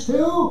Titus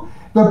 2.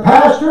 The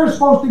pastor is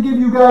supposed to give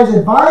you guys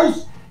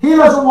advice. He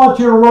doesn't want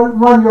you to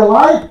run your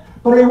life,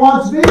 but he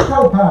wants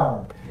veto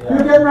power. Yeah.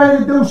 You're getting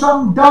ready to do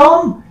something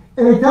dumb.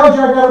 and he tells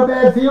you I got a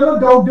bad feeling,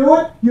 don't do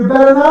it, you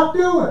better not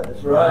do it.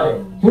 That's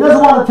right. He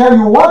doesn't want to tell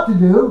you what to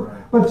do,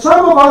 but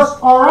some of us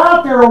are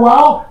out there a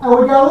while and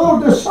we got a little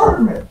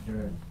discernment.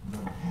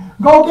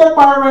 Go get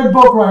my red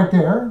book right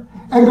there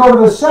and go to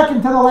the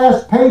second to the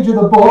last page of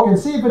the book and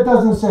see if it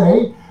doesn't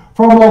say,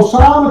 from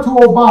Osama to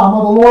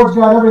Obama, the Lord's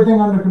got everything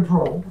under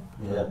control.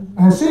 Yeah.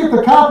 And see if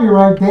the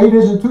copyright date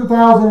is in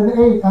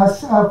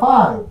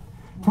 2005,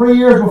 3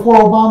 years before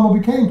Obama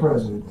became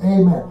president.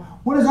 Amen.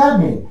 What does that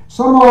mean?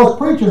 Some of us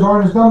preachers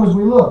aren't as dumb as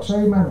we look.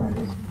 Say amen right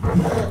here.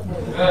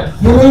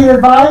 You need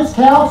advice,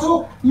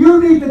 counsel? You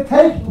need to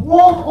take,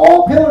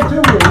 all pillar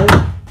 2 is,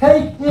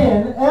 take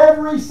in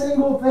every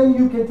single thing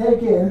you can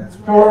take in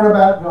to learn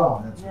about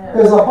God.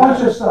 There's a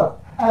bunch of stuff.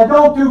 And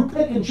don't do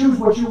pick and choose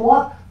what you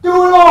want. Do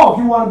it all if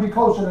you want to be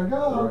closer to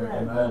God.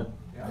 Amen.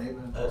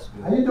 Amen. That's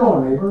good. How you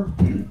doing, neighbor?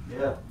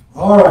 Yeah.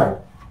 All right.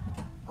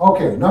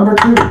 Okay, number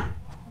 2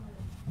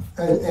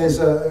 is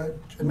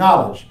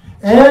knowledge.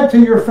 Add to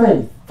your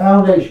faith,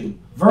 foundation,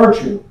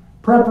 virtue,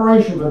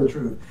 preparation for the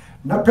truth.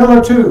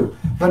 Pillar 2,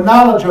 the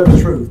knowledge of the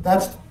truth.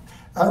 That's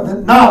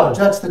the knowledge.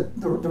 That's the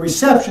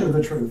reception of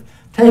the truth.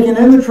 Taking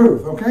in the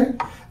truth, okay?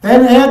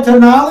 Then add to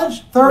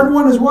knowledge. Third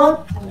one is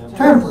what?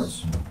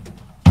 Temperance.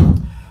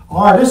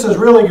 All right, this is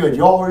really good.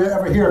 You all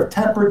ever hear of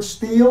temperate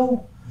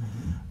steel?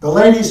 The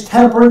Ladies'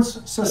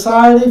 Temperance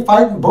Society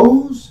fighting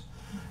booze?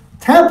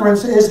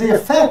 Temperance is the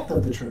effect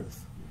of the truth.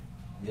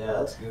 Yeah,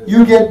 that's good.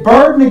 You get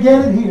burdened to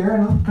get it here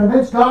and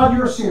convince God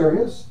you're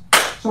serious.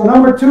 So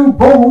number 2,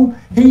 boom,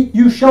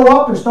 you show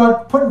up and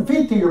start putting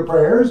feet to your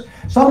prayers.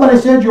 Somebody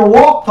said your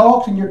walk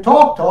talks and your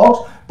talk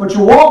talks, but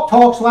your walk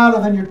talks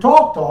louder than your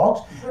talk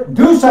talks.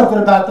 Do something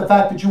about the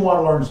fact that you want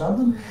to learn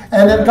something,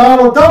 and then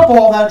God will dump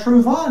all that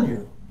truth on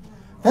you.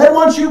 Then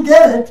once you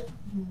get it,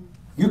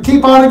 you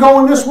keep on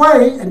going this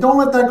way, and don't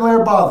let that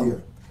glare bother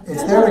you.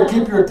 It's there to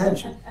keep your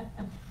attention.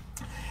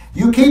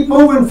 You keep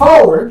moving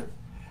forward,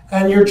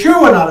 and you're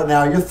chewing on it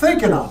now. You're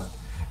thinking on it.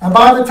 And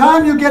by the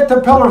time you get to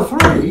pillar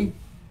 3,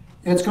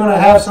 it's going to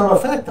have some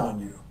effect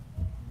on you.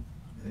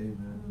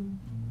 Amen.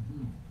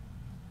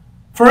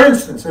 For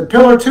instance, in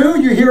pillar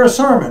 2, you hear a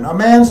sermon. A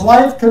man's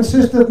life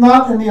consisteth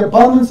not in the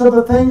abundance of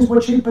the things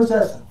which he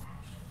possesseth.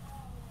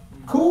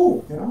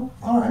 Cool,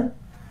 all right.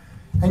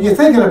 And you're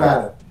thinking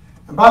about it.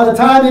 And by the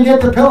time you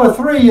get to pillar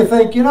 3, you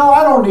think,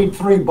 I don't need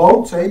 3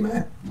 boats.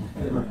 Amen.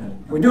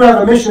 We do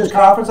have a missions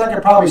conference. I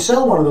could probably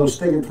sell one of those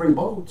stinking 3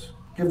 boats.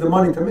 Give the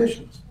money to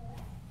missions.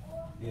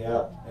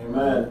 Yeah.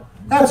 Amen.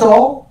 That's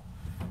all.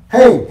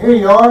 Hey, here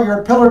you are.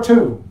 You're at pillar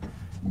 2.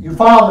 You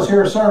fathers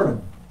hear a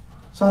sermon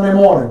Sunday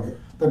morning.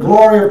 The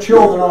glory of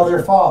children are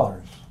their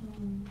fathers.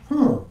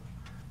 You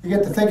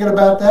get to thinking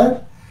about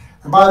that.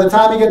 And by the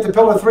time you get to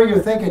pillar 3, you're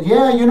thinking,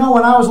 yeah,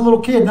 when I was a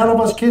little kid, none of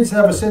us kids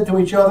ever said to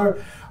each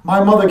other,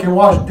 my mother can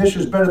wash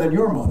dishes better than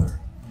your mother.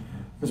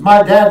 Because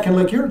my dad can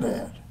lick your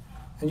dad.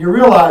 And you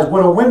realize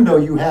what a window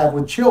you have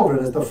with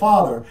children as the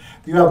father.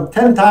 You have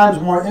 10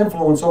 times more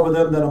influence over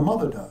them than a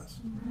mother does.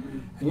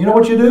 And you know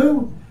what you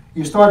do?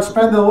 You start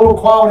spending a little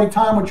quality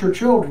time with your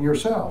children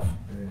yourself.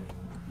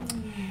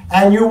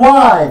 And you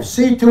wives,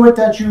 see to it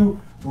that you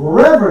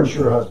reverence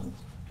your husband.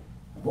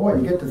 Boy,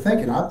 you get to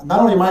thinking, not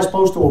only am I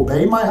supposed to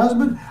obey my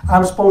husband,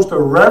 I'm supposed to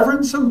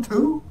reverence him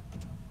too.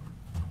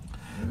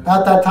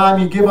 About that time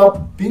you give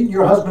up beating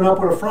your husband up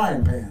with a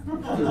frying pan.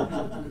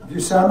 You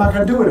say, I'm not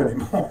going to do it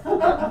anymore.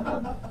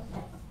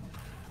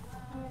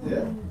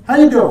 Yeah. How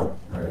you doing?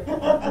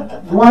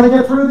 You want to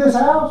get through this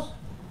house?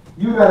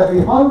 You got to be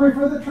hungry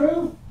for the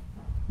truth.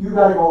 You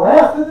got to go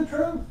after the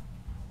truth.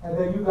 And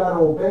then you got to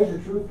obey the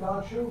truth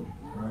God showed you.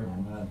 Right.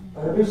 Amen.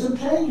 There'll be some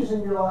changes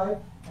in your life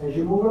as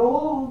you move it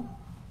along.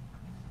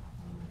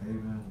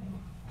 Amen.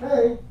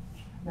 Okay?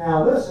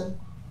 Now listen.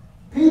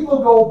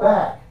 People go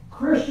back.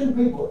 Christian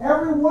people,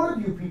 every one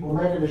of you people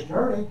making this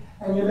journey,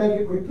 and you make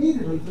it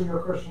repeatedly through your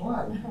Christian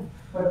life.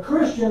 But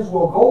Christians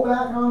will go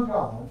back on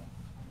God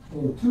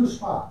in 2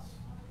 spots.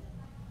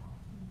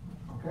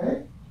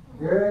 Okay?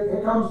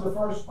 Here comes the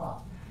first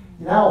spot.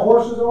 You know how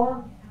horses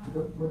are?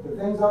 With the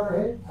things on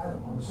their head? I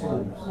don't know.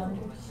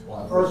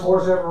 The first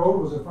horse I ever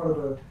rode was in front of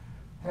a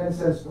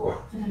 10-cent store.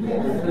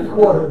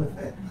 Quarter of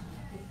the thing.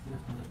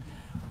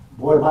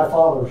 Boy, my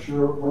father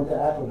sure went to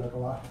Aqueduct a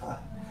lot of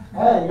times.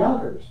 Hey,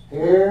 youngers,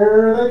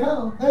 here they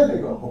come. There they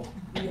go.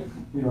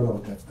 You don't know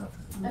what that stuff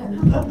is.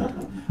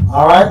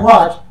 All right,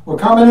 watch. We're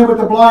coming in with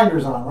the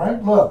blinders on,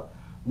 right? Look.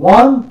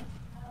 1,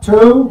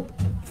 2,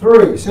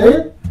 3. See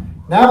it?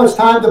 Now it's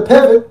time to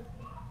pivot.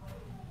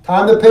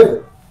 Time to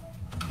pivot.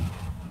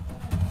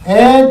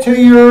 Add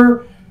to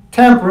your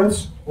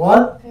temperance,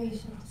 what?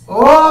 Patience.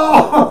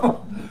 Oh!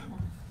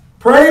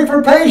 Pray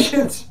for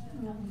patience.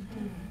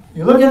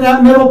 You look at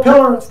that middle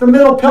pillar. It's the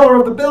middle pillar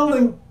of the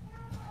building.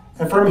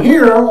 And from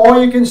here,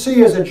 all you can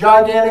see is a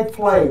gigantic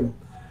flame.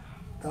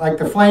 Like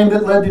the flame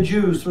that led the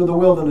Jews through the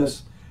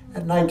wilderness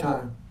at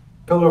nighttime.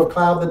 Pillar of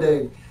cloud the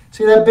day.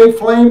 See that big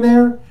flame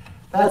there?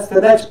 That's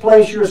the next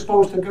place you're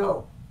supposed to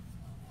go.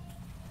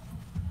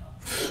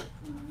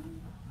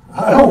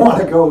 I don't want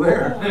to go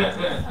there.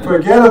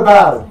 Forget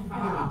about it.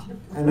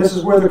 And this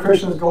is where the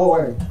Christians go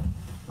away.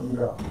 from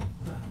God.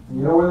 And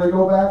you know where they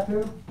go back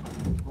to?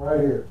 Right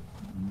here.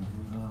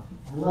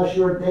 Unless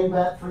you're a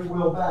dingbat free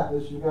will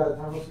Baptist, you got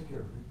eternal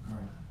security.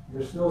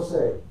 You're still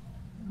saved.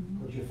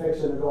 But you're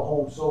fixing to go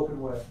home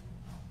soaking wet.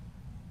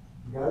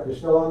 You're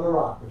still on the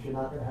rock, but you're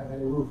not going to have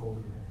any roof over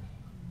your head.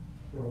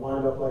 You're going to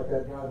wind up like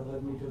that guy that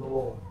led me to the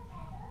Lord.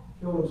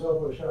 Killed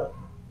himself with a shotgun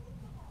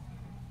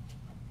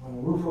on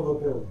the roof of a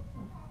building.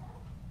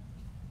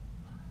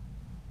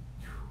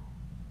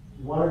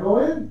 You want to go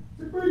in?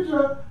 The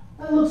preacher,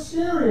 that looks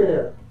scary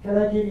there. Can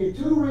I give you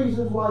 2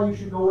 reasons why you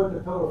should go into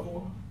pillar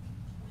 4?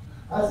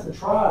 That's the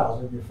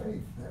trials of your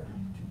faith there.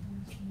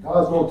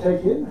 God's going to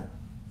take you in there.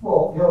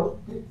 Well,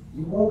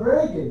 he won't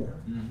drag you in there.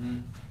 Mm-hmm.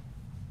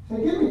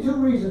 Say, give me 2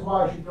 reasons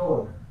why I should go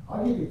in there.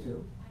 I'll give you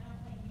 2.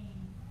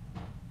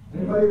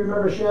 Anybody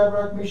remember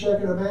Shadrach, Meshach,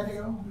 and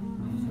Abednego?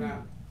 Mm-hmm.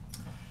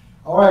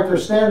 All right, they're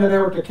standing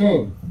there with the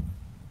king.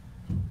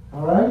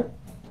 All right?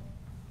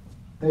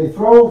 They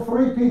throw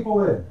 3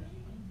 people in.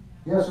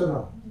 Yes or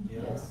no?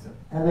 Yes.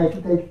 And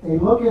they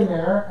look in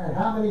there, and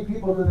how many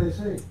people do they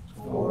see?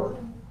 4.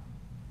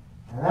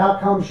 And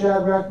out comes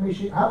Shadrach,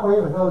 Meshach. Wait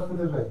a minute, let's put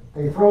this way.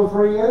 They throw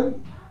 3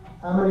 in.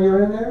 How many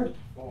are in there?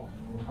 4.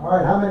 All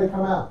right, how many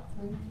come out?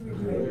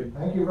 3.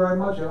 Thank you very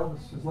much,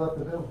 Elvis. Has left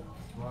the building.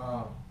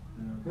 Wow.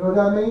 You know what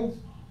that means?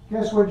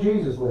 Guess where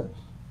Jesus lives?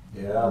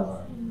 Yeah.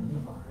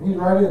 He's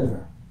right in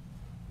there.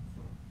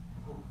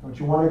 Don't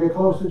you want to get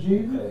close to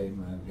Jesus?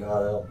 Amen.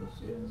 God help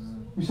us, yes.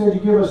 You said you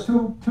give us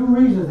two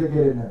reasons to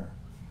get in there.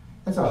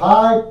 It's a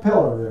high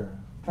pillar there,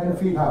 10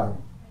 feet high.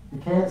 You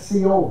can't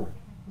see over it.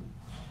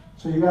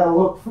 So you got to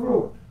look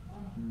through it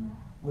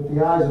with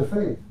the eyes of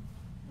faith.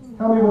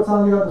 Tell me what's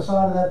on the other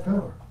side of that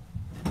pillar.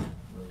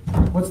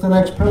 What's the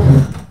next pillar?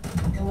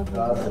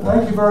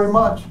 Thank you very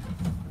much.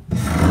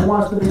 Who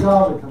wants to be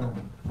godly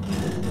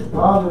tonight?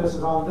 Godliness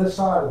is on this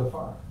side of the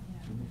fire.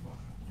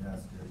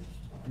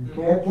 You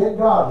can't get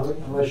godly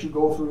unless you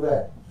go through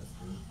that.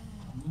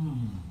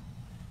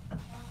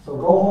 So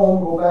go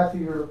home, go back to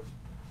your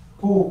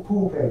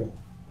pool table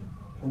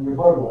and your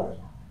Budweiser.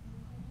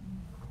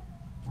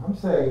 I'm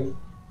saying,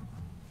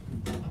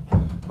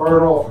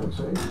 burnt offering,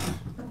 see?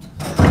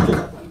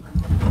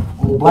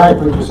 Old black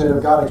preacher said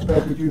if God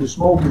expected you to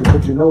smoke, you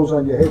put your nose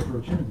on your head for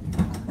a chimney.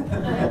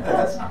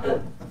 That's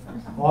good.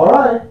 All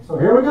right, so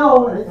here we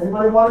go.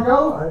 Anybody want to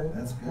go?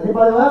 That's good.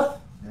 Anybody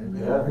left?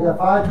 Yeah. We got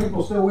 5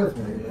 people still with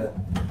me. Yeah.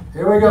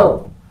 Here we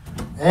go.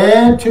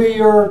 And to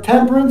your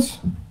temperance.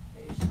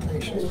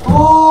 Patience.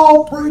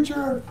 Oh,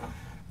 preacher,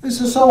 this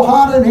is so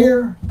hot in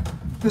here.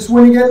 This is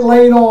when you get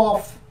laid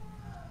off.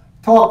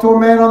 Talk to a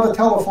man on the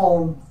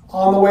telephone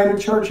on the way to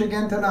church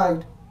again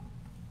tonight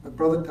with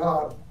Brother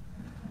Todd.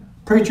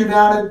 Preacher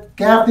down at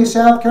Gaffney,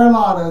 South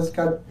Carolina, has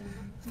got,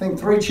 I think,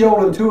 3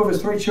 children. 2 of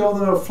his 3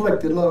 children are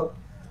afflicted. Look,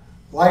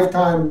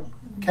 lifetime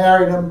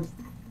carried them,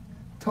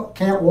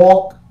 can't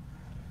walk.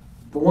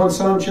 The one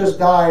son just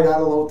died, I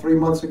don't know, 3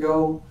 months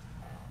ago.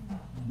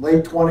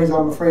 Late 20s,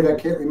 I'm afraid I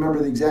can't remember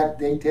the exact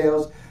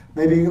details.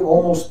 Maybe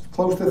almost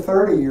close to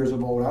 30 years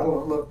of old. I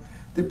don't know.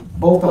 Look,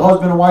 both the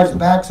husband and wife's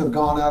backs have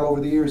gone out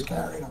over the years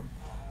carrying them.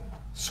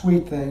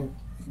 Sweet thing.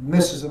 He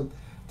misses him.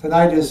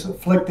 Tonight, his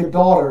afflicted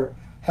daughter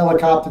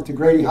helicoptered to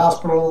Grady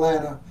Hospital in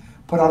Atlanta,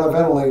 put on a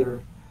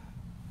ventilator.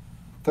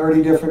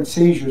 30 different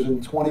seizures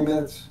in 20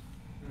 minutes.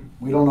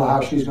 We don't know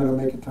how she's going to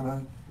make it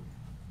tonight.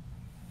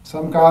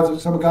 Some of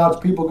God's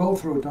people go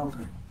through it, don't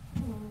they?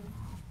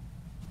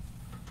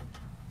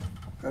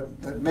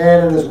 That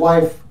man and his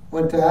wife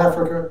went to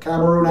Africa,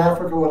 Cameroon,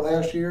 Africa,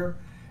 last year?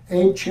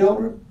 8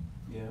 children.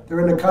 Yeah.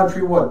 They're in the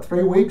country,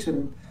 3 weeks,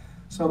 and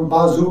some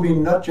Bazubi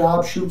nut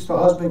job shoots the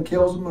husband,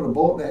 kills him with a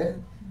bullet in the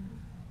head.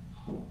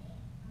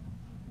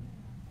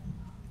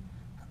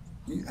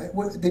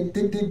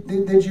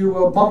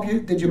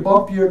 Did you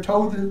bump your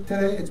toe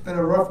today? It's been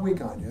a rough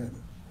week on you.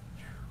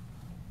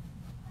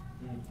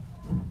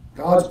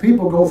 God's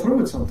people go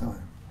through it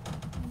sometime.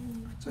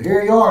 So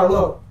here you are,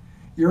 look.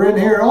 You're in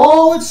here.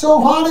 Oh, it's so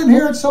hot in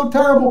here. It's so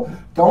terrible.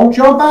 Don't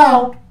jump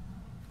out.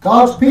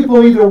 God's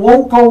people either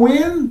won't go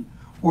in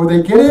or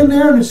they get in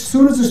there, and as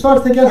soon as it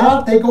starts to get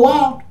hot, they go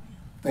out.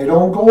 They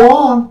don't go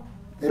on.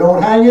 They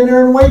don't hang in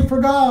there and wait for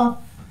God.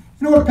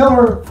 You know what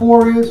pillar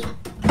 4 is?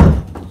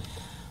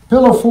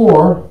 Pillar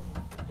 4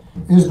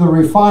 is the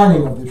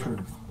refining of the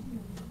truth.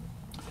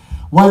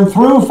 When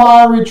through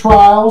fiery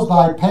trials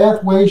thy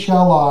pathway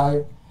shall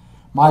lie,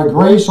 my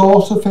grace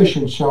all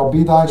sufficient shall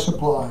be thy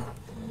supply.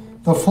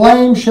 The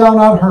flame shall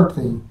not hurt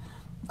thee,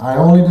 thy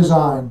only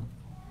design,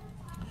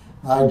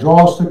 thy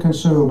dross to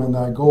consume and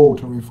thy gold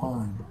to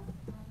refine.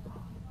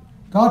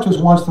 God just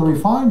wants to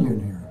refine you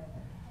in here.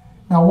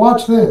 Now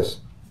watch this.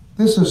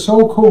 This is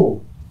so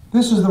cool.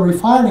 This is the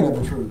refining of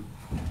the truth.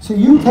 See,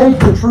 you take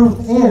the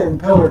truth in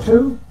pillar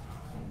 2,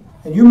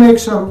 and you make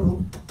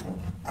some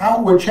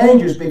outward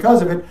changes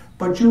because of it,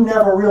 but you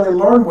never really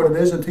learn what it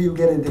is until you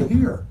get into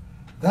here.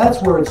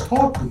 That's where it's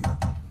taught to you.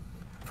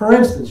 For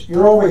instance,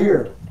 you're over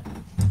here.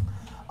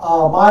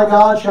 My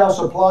God shall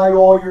supply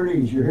all your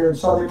needs. You're here on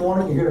Sunday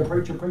morning, you hear the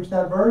preacher preach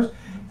that verse,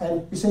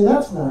 and you say,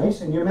 that's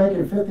nice, and you're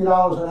making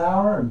 $50 an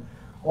hour, and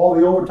all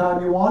the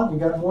overtime you want, you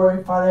got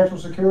more financial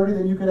security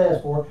than you could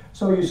ask for.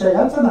 So you say,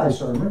 that's a nice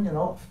sermon, you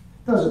know.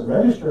 It doesn't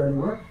register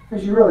anywhere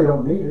because you really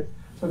don't need it.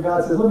 So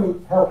God says, let me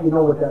help you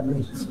know what that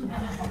means.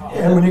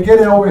 And when you get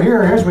it over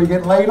here, here's where you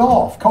get laid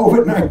off.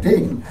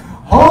 COVID-19.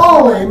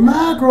 Holy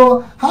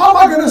mackerel, how am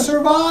I going to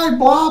survive?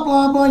 Blah,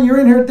 blah, blah. You're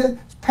in here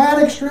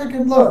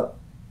panic-stricken. Look,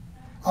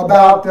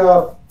 about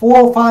 4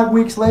 or 5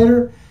 weeks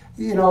later,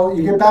 you know,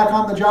 you get back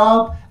on the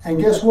job, and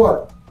guess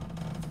what?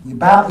 You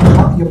pop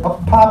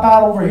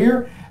out over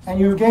here, and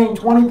you've gained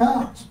 20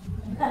 pounds.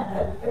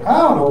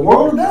 How in the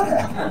world did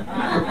that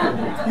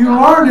happen? You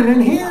learned it in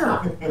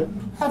here.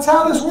 That's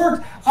how this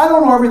works. I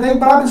don't know everything,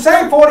 but I've been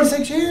saved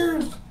 46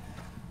 years.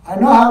 I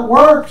know how it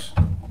works.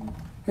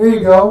 Here you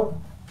go.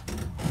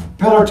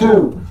 Pillar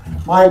 2.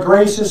 My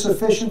grace is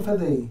sufficient for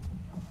thee.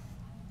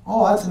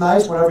 Oh, that's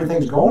nice when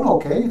everything's going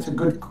okay. It's a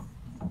good,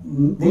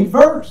 neat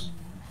verse.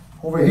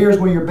 Over here's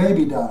where your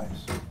baby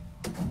dies.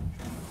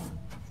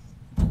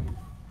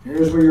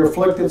 Here's where your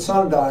afflicted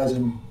son dies,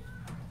 and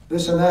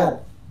this and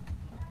that.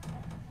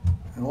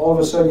 And all of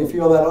a sudden you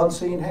feel that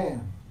unseen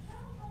hand.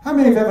 How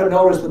many have ever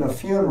noticed in a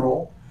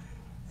funeral,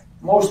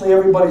 mostly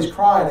everybody's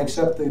crying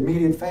except the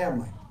immediate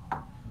family?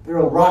 They're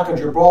a rock of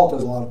Gibraltar a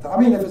lot of times. I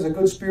mean, if it's a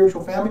good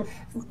spiritual family,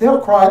 they'll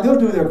cry, they'll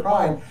do their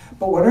crying.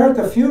 But when they're at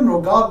the funeral,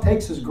 God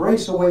takes His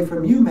grace away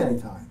from you many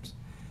times.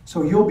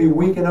 So you'll be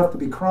weak enough to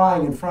be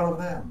crying in front of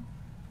them.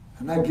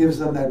 And that gives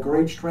them that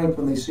great strength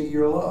when they see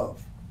your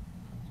love.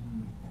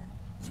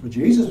 That's what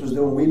Jesus was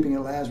doing, weeping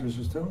at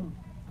Lazarus' tomb.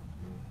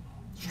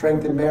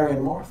 Strengthened Mary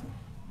and Martha.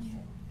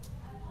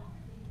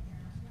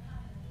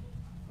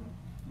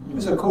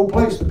 It's a cool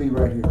place to be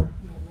right here.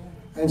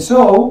 And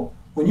so,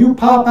 when you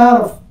pop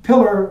out of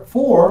pillar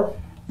 4,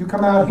 you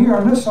come out here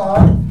on this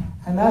side,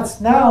 and that's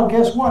now,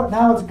 guess what?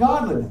 Now it's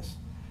godliness.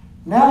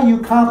 Now you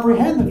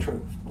comprehend the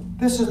truth.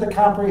 This is the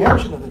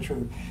comprehension of the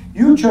truth.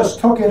 You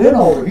just took it in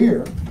over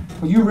here,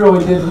 but you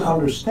really didn't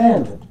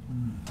understand it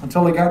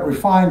until it got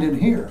refined in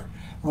here.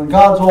 When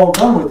God's all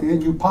done with you,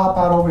 and you pop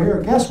out over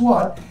here, guess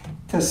what?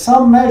 To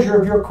some measure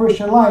of your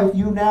Christian life,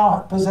 you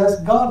now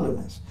possess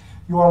godliness.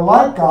 You are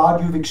like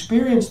God. You've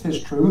experienced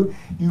this truth.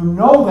 You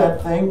know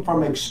that thing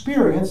from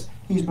experience.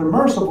 He's been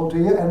merciful to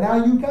you, and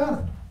now you got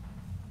it.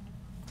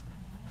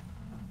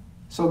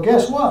 So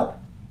guess what?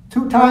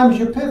 2 times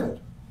you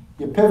pivot.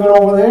 You pivot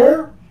over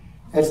there.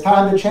 It's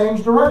time to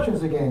change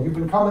directions again. You've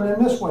been coming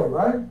in this way,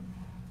 right?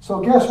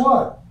 So guess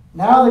what?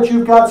 Now that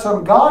you've got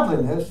some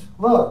godliness,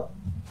 look.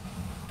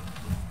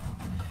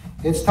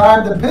 It's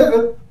time to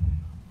pivot,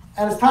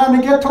 and it's time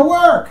to get to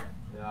work.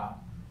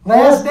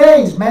 Last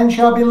days, men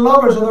shall be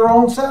lovers of their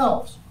own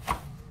selves.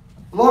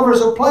 Lovers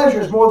of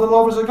pleasures more than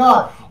lovers of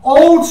God.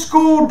 Old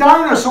school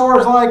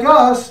dinosaurs like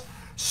us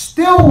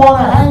still want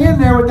to hang in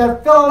there with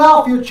that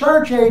Philadelphia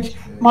church age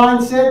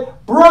mindset.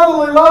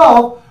 Brotherly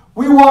love,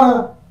 we want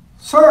to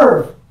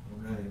serve.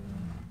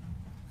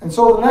 And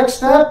so the next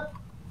step,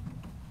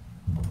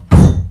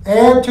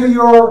 add to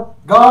your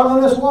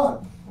godliness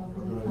what?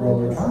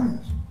 Brotherly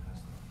kindness.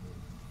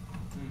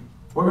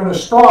 We're going to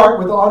start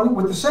with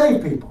the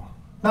saved people.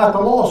 Not the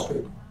lost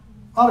people.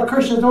 A lot of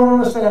Christians don't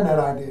understand that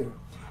idea.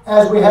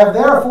 As we have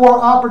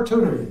therefore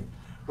opportunity,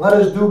 let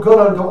us do good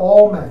unto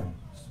all men,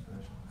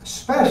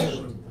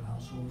 especially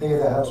they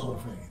of the household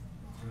of faith.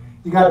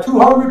 You got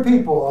 200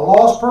 people, a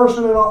lost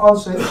person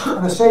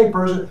and a saved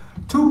person.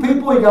 2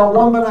 people, you got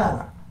 1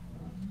 banana.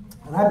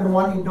 And I've been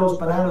wanting to eat those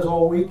bananas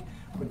all week,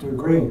 but they're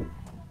green.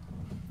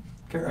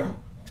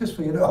 Just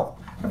so you know.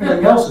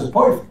 Everything else is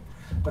perfect.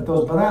 But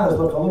those bananas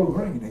look a little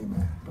green,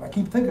 amen. But I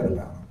keep thinking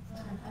about them.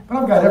 But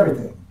I've got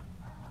everything.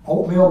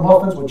 Oatmeal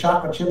muffins with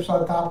chocolate chips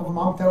on top of them.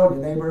 I'm telling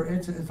you, neighbor,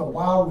 it's a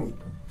wild week.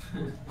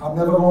 I'm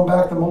never going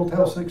back to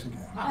Motel 6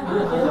 again.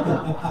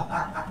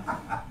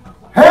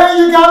 Hey,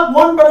 you got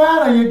 1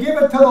 banana. You give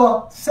it to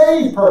the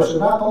saved person,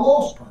 not the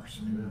lost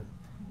person.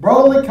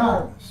 Brotherly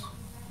kindness.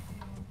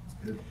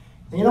 And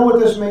you know what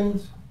this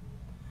means?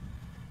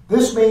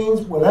 This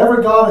means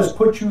whatever God has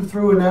put you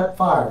through in that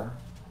fire,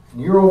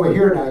 and you're over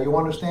here now, you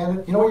understand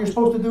it? You know what you're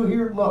supposed to do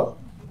here? Look.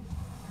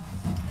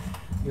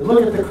 You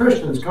look at the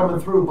Christians coming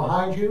through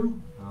behind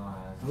you,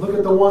 and look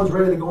at the ones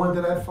ready to go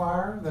into that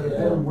fire that have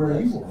been where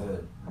you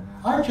are.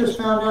 I just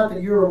found out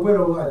that you're a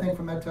widow, I think,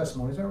 from that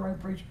testimony. Is that right,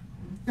 preacher?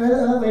 Yeah,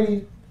 that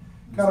lady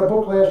got a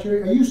book last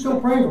year. Are you still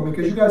praying for me?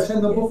 Because you got to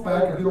send the book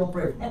back if you don't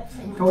pray for me.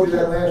 I told you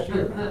that last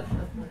year.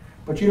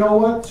 But you know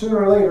what?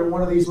 Sooner or later,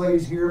 one of these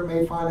ladies here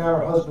may find out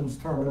her husband's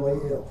terminally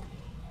ill.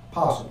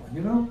 Possibly,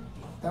 you know?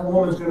 That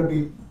woman's going to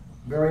be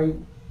very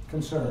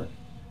concerned.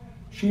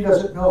 She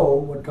doesn't know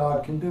what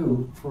God can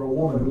do for a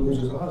woman who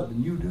loses a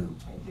husband. You do.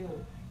 I do.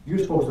 You're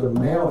supposed to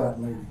nail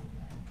that lady,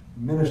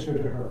 minister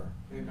to her.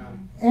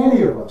 Amen.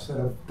 Any of us that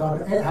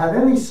have had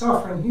any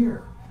suffering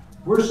here,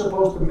 we're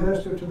supposed to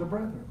minister to the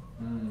brethren.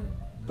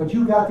 But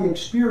you got the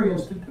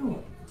experience to do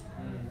it.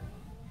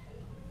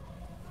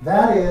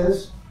 That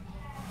is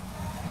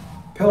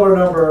pillar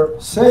number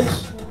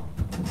 6.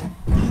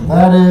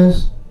 That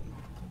is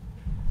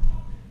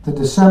the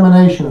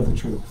dissemination of the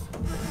truth.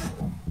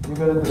 You're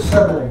going to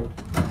disseminate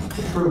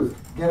the truth.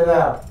 Get it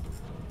out.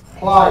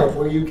 Apply it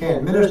where you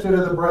can. Minister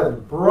to the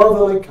brethren.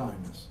 Brotherly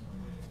kindness.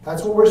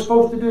 That's what we're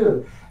supposed to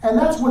do. And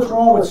that's what's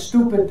wrong with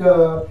stupid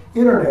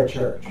internet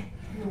church.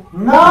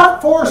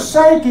 Not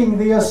forsaking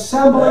the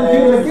assembling.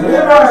 Give me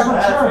a verse for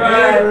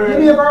church. Give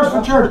me a verse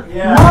for church.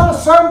 Yeah. Not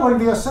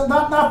assembling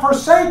not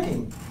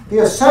forsaking the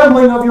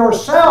assembling of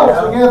yourselves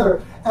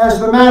together, as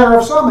the manner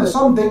of some is.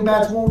 Some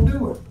dingbats won't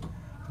do it.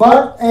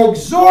 But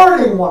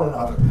exhorting one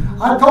another.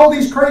 I told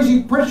these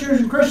crazy preachers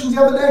and Christians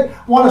the other day,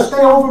 want to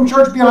stay home from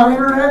church, be on the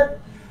internet.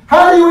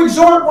 How do you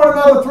exhort one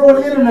another through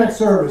an internet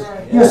service?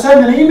 You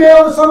send an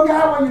email to some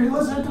guy while you're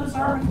listening to the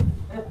sermon?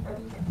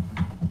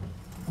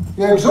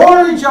 You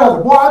exhort each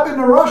other. Boy, I've been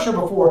to Russia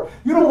before.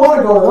 You don't want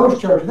to go to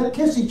those churches. They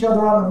kiss each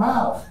other on the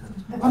mouth.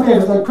 I mean,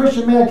 if a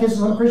Christian man kisses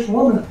some Christian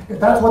woman, if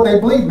that's what they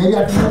believe, maybe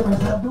I can make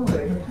myself do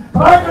it.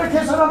 But I ain't going to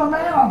kiss another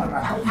man on the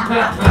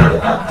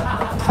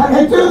mouth. And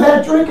they do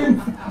that drinking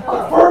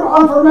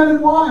unfermented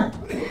wine.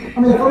 I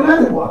mean,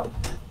 fermented wine.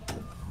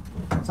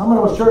 Some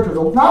of those churches,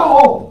 not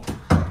all of them.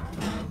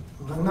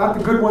 Not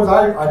the good ones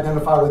I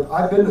identify with.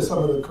 I've been to some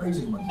of the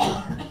crazy ones.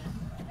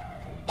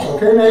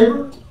 Okay,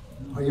 neighbor?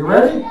 Are you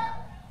ready?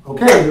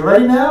 Okay, you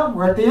ready now?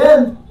 We're at the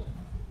end.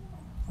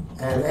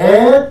 And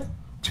add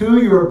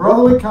to your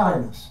brotherly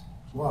kindness.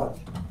 What?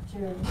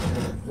 Charity.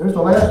 There's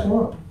the last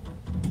one.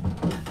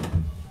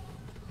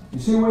 You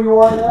see where you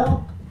are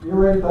now? You're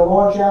ready to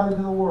launch out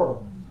into the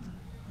world.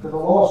 To the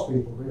lost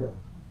people, really.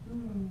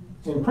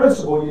 In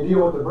principle, you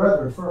deal with the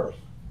brethren first.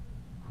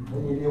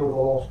 Then you deal with the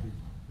lost people.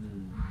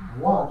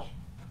 Watch.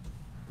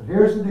 But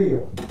here's the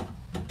deal.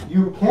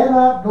 You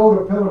cannot go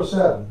to pillar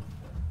 7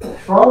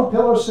 from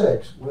pillar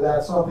 6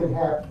 without something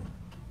happening.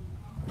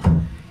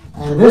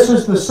 And this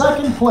is the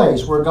second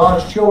place where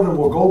God's children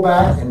will go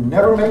back and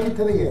never make it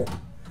to the end.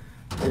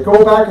 They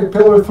go back at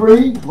pillar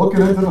 3,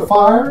 looking into the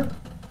fire,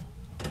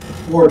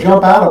 or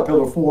jump out of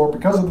pillar 4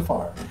 because of the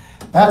fire.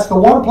 That's the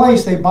one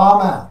place they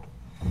bomb out.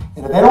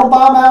 And if they don't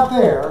bomb out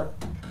there,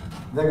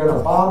 they're going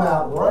to bomb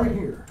out right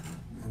here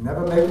and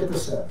never make it to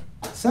 7.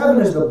 7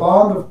 is the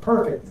bond of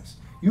perfectness.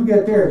 You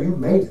get there, you've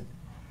made it.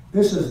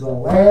 This is the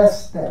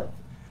last step.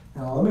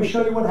 Now, let me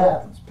show you what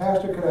happens.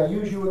 Pastor, could I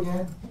use you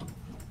again?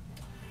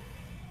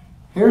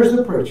 Here's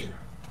the preacher.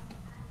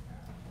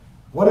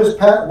 What is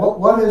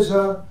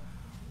pillar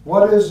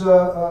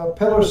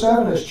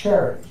 7 is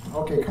charity.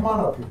 Okay, come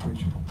on up here,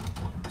 preacher.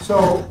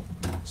 So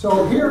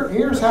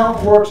here's how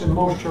it works in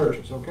most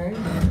churches, okay?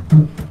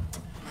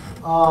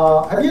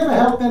 Have you ever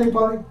helped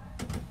anybody?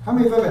 How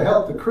many have ever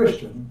helped a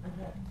Christian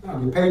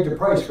and you paid the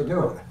price for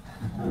doing it?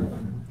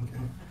 Okay.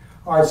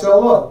 All right, so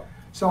look.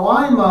 So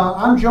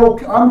I'm Joe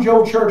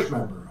church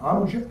member.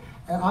 I'm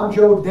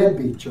Joe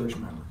deadbeat church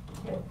member.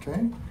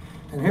 Okay?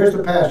 And here's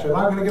the pastor. And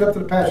I'm going to get up to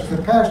the pastor and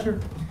say, Pastor,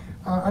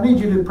 I need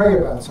you to pray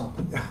about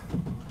something.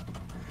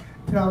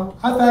 You know,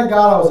 I thank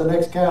God I was an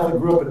ex-Catholic,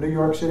 grew up in New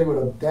York City with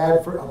a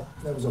dad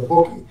that was a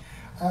bookie.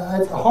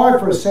 It's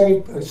hard for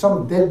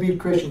some deadbeat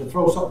Christian to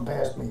throw something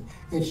past me.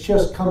 It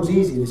just comes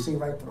easy to see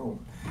right through him.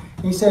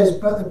 He says,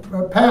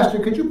 Pastor,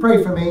 could you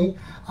pray for me?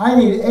 I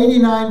need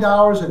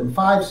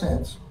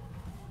 $89.05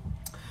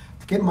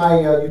 to get my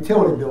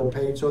utility bill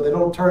paid so they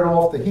don't turn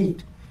off the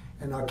heat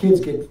and our kids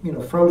get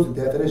frozen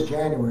to death. It is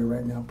January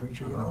right now,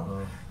 preacher.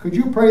 Could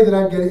you pray that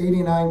I get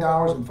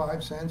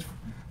 $89.05?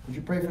 Would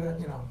you pray for that?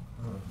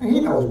 And he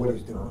knows what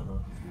he's doing,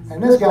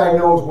 and this guy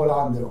knows what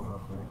I'm doing.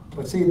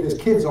 But see, his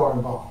kids are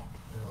involved,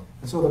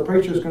 and so the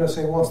preacher is going to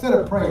say, well, instead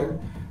of praying,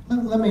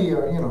 let me,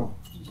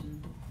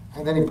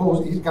 and then he's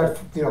got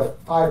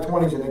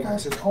 520s, and the guy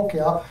says, okay,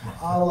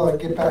 I'll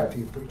get back to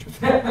you, preacher.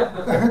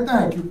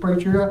 Thank you,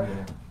 preacher.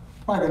 I'm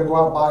probably going to go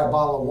out and buy a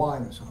bottle of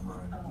wine or something.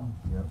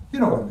 You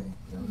know what I mean?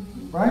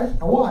 Right?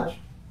 Now watch.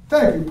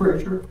 Thank you,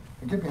 preacher.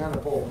 And get behind the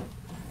pulpit.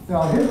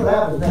 Now, here's what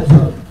happens next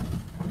Sunday.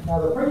 Now,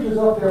 the preacher's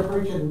up there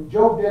preaching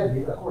Joe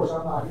deadbeat. Of course,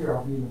 I'm not here.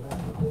 I'll be in the back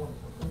of the corner.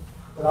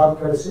 But I'm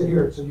going to sit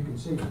here so you can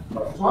see.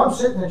 So I'm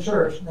sitting in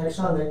church next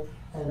Sunday,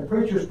 and the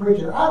preacher's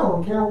preaching. I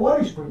don't care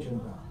what he's preaching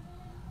about.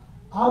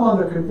 I'm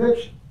under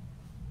conviction.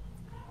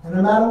 And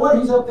no matter what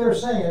he's up there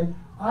saying,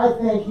 I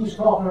think he's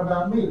talking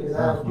about me because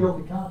I have a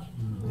guilty conscience.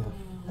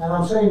 And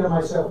I'm saying to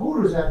myself,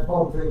 who does that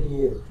bum think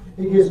he is?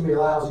 He gives me a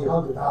lousy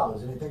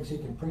 $100 and he thinks he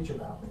can preach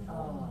about me.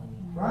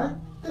 Right?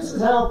 This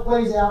is how it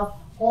plays out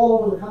all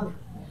over the country.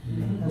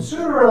 And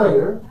sooner or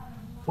later,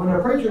 when the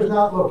preacher's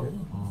not looking,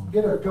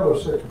 get a pillar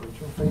 6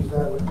 preacher, face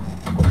that way.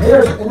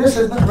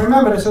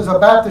 Remember, this is a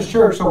Baptist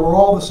church, so we're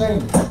all the same.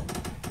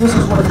 This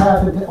is what's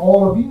happened to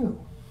all of you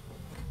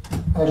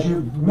as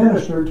you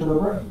minister to the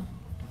brethren.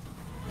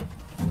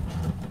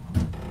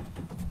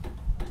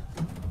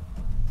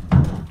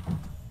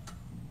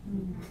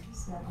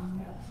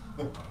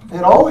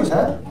 It always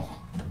happens.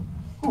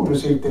 Who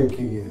does he think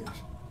he is?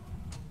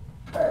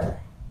 Hey.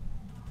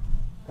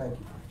 Thank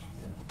you.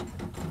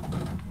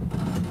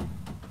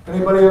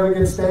 Anybody ever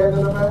get stabbed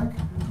in the back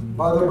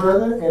by the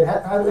brethren?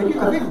 I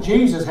think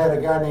Jesus had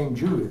a guy named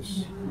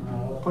Judas.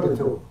 Put it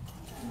to him.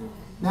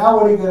 Now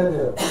what are you going to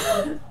do?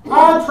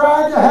 I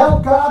tried to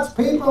help God's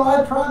people.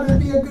 I tried to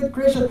be a good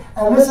Christian.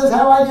 And this is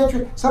how I get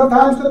you.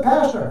 Sometimes the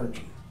pastor hurts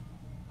you.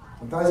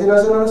 Sometimes he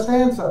doesn't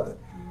understand something.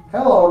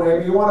 Hello,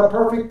 neighbor, you want a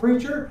perfect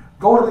preacher?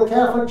 Go to the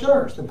Catholic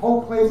Church. The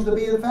Pope claims to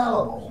be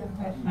infallible.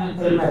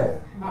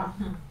 Amen.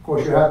 Of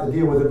course, you have to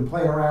deal with him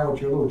playing around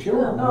with your little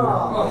children.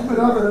 But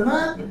other than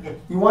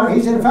that,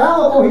 he's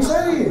infallible. He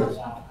said he is.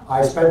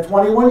 I spent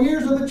 21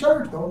 years in the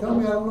church. Don't tell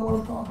me I don't know what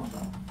I'm talking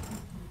about.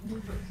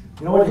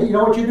 You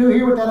know what you do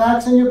here with that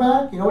axe in your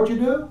back? You know what you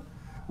do?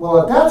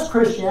 Well, if that's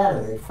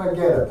Christianity,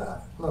 forget about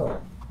it.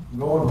 Look, I'm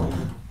going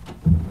home.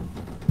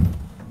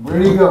 Where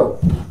do you go?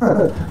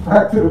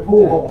 Back to the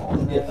pool hall.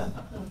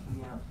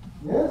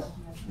 Yes?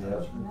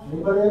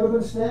 Anybody ever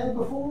been stabbed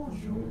before?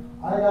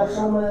 I got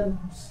so many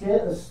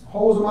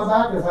holes in my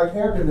back, it's like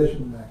air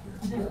conditioning back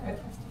here.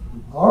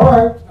 All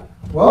right.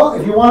 Well,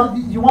 if you want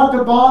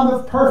the bond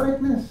of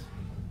perfectness.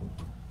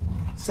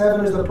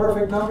 7 is the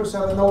perfect number,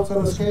 7 notes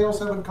on the scale,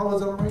 7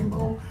 colors of a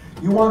rainbow.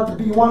 You want to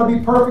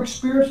be perfect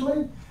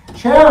spiritually?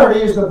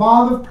 Charity is the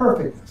bond of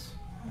perfectness.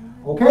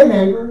 Okay,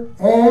 neighbor,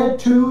 add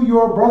to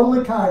your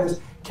brotherly kindness.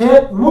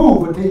 Can't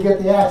move until you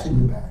get the axe in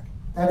your back.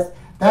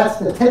 That's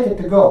the ticket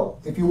to go,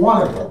 if you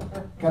want to go.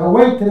 Gotta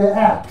wait to the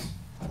axe.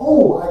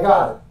 Oh, I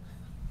got it.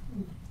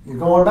 You're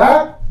going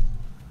back,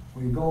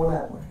 or you're going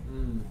that way.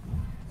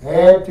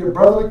 Add to your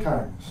brotherly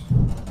kindness.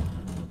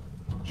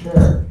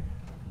 Charity.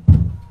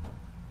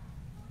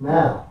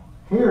 Now,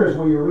 here's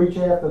where you reach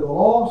after the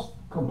lost,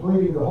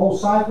 completing the whole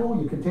cycle.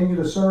 You continue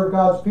to serve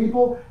God's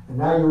people, and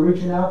now you're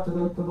reaching out to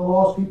the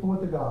lost people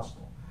with the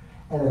gospel.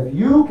 And if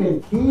you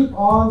can keep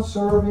on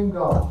serving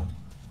God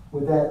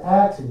with that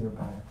axe in your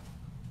back,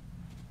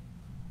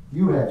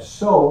 you have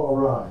so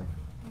arrived.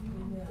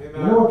 Amen.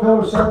 You know what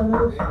Pillar 7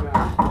 is?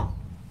 Amen.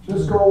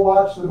 Just go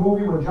watch the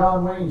movie when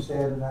John Wayne's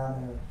standing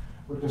down there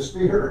with the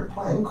spear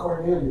playing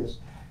Cornelius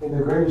in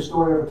the greatest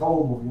story ever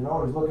told movie. You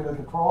know, he's looking at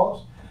the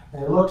cross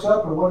and he looks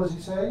up and what does he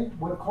say?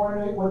 What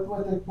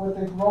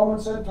the Roman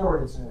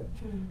centurion said.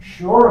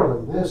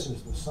 Surely this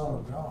is the Son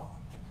of God.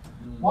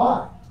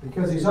 Why?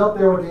 Because he's up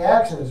there with the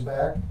axe in his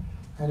back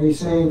and he's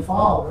saying,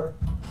 Father,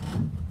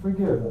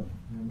 forgive them.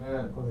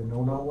 Amen. For they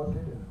know not what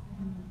they do.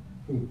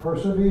 He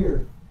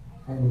persevered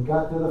and he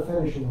got to the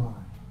finishing line.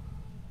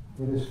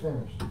 It is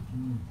finished.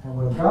 And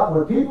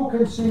when people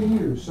can see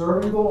you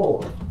serving the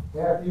Lord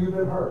after you've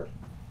been hurt,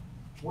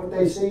 what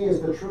they see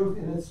is the truth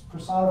in its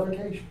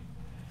personification.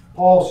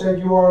 Paul said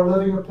you are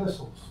living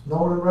epistles,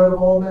 known and read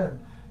of all men.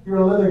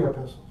 You're living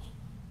epistles.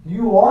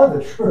 You are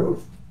the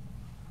truth.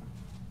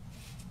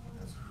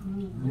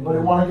 Anybody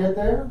want to get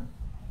there?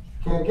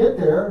 Can't get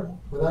there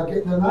without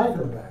getting the knife in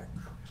the back.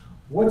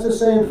 What's it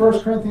say in 1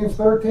 Corinthians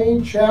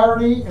 13?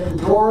 Charity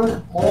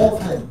endureth all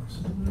things.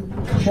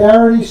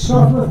 Charity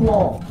suffereth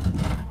long.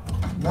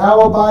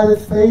 Now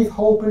abideth faith,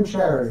 hope, and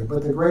charity.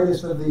 But the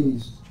greatest of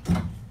these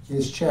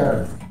is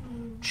charity.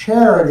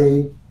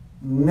 Charity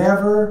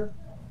never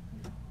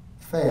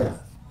faileth.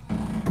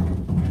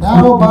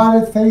 Now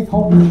abideth faith,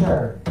 hope, and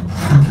charity.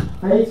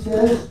 Faith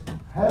says,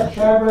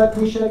 Shadrach,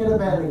 Meshach, and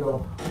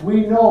Abednego,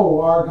 we know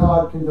our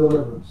God can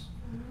deliver us.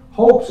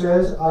 Hope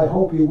says, I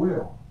hope he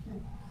will.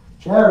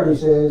 Charity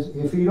says,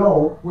 if he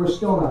don't, we're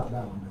still not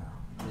bowing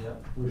down.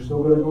 Yep. We're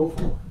still going to go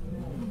forward.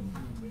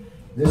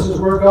 This is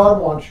where God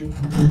wants you.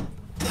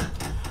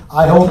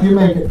 I hope you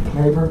make it,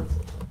 neighbor.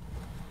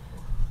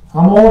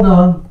 I'm all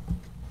done.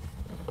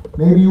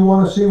 Maybe you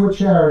want to see what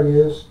charity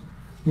is.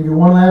 Give you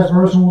one last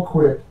verse and we'll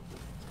quit.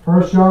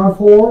 1 John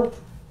 4,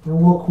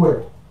 and we'll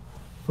quit.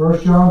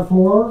 1 John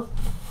 4,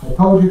 I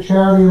told you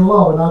charity and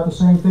love are not the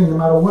same thing, no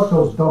matter what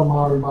those dumb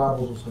modern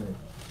Bibles will say.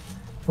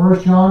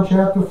 1 John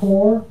chapter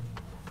 4,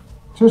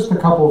 just a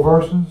couple of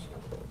verses.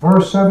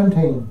 Verse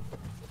 17.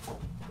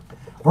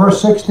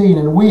 Verse 16,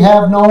 and we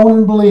have known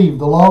and believed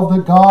the love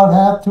that God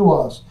hath to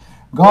us.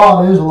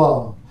 God is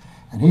love.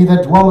 And he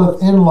that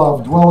dwelleth in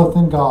love dwelleth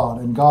in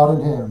God, and God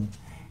in him.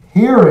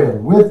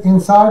 Herein,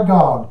 inside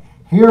God,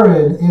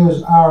 herein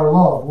is our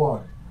love,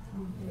 what?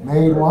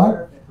 Made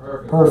what?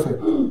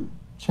 Perfect.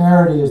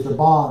 Charity is the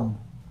bond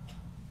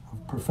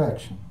of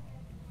perfection.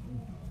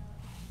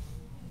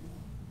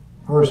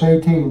 Verse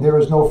 18, there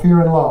is no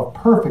fear in love.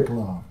 Perfect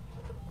love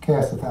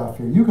casteth out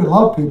fear. You can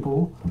love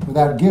people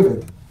without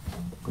giving,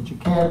 but you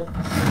can't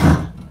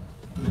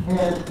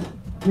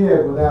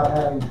give without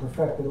having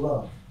perfected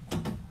love.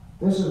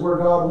 This is where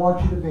God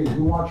wants you to be.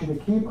 He wants you to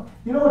keep.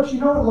 You know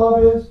what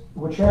love is?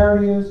 What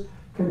charity is?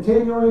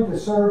 Continuing to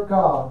serve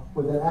God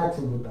with an axe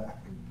in your back.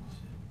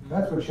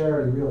 That's what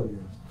charity really is.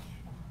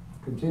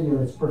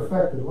 Continuing, it's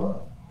perfected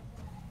love.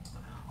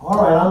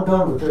 All right, I'm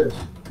done with this.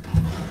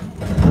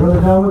 I'm really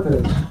done with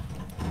this.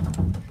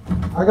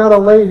 I got a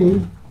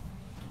lady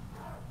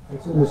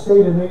that's in the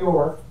state of New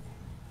York.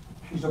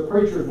 She's a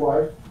preacher's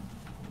wife.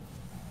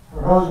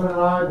 Her husband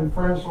and I have been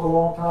friends for a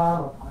long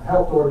time. I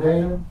helped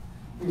ordain him.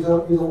 He's a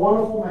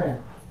wonderful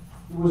man.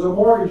 He was a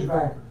mortgage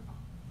banker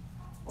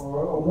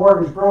or a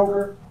mortgage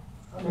broker.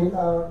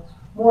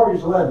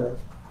 Mortgage lender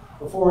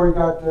before he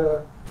got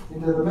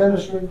into the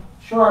ministry.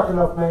 Sharp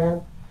enough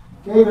man.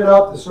 Gave it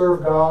up to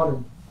serve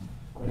God.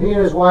 And he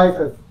and his wife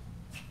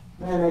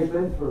they've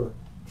been through it.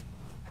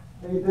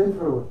 They've been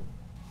through it.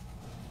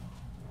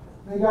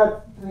 They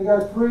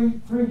got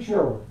three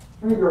children,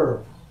 3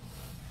 girls.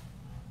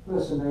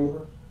 Listen,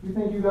 neighbor, you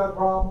think you got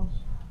problems?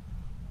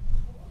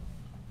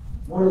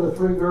 One of the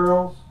 3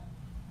 girls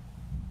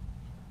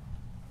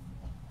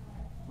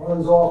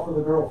runs off with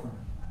a girlfriend,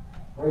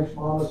 breaks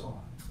mama's heart,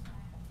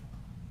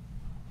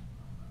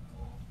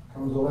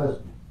 becomes a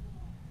lesbian.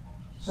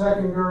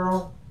 Second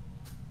girl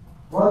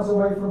runs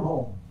away from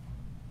home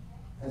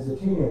as a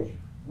teenager.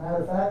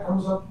 Matter of fact,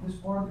 comes up this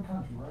part of the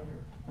country right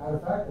here. Matter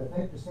of fact, I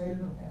think the state of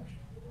New Hampshire.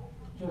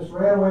 Just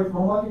ran away from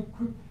home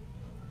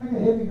like a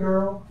hippie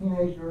girl,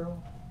 teenage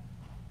girl,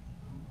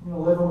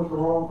 living with the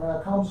wrong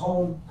crowd. Comes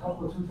home a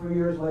couple of 2-3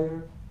 years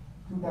later,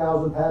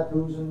 2,000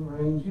 tattoos and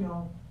rings,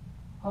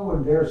 I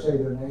wouldn't dare say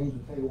their names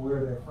and tell you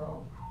where they're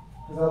from,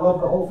 because I love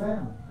the whole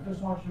family. I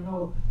just want you to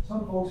know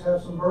some folks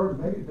have some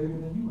burdens, maybe bigger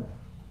than you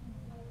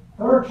have.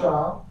 Third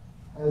child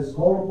has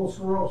multiple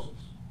sclerosis,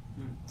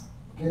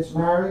 gets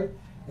married,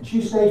 and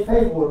she stayed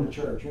faithful in the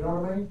church, you know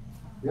what I mean?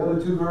 The other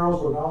 2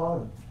 girls were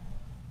gone, and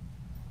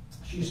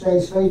she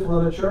stays faithful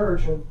in the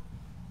church, and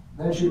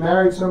then she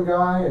married some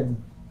guy, and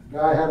the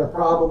guy had a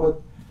problem with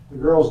the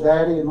girl's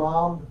daddy and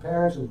mom, the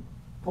parents, and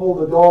pulled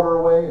the daughter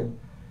away, and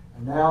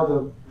now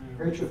the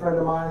preacher friend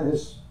of mine and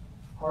his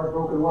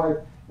heartbroken wife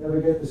never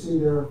get to see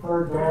their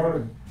third daughter,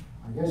 and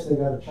I guess they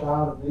got a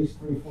child at least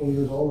 3-4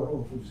 years old. I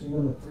hope we've seen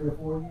them in 3 or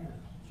 4 years.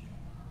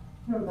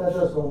 That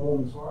does no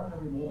woman's heart.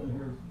 Every woman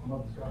here,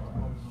 mother's got a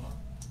woman's heart.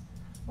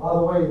 By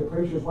the way, the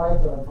preacher's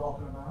wife that I'm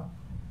talking about,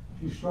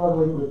 she's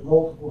struggling with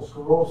multiple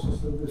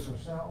sclerosis through this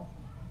herself,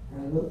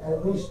 and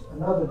at least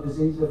another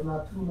disease, if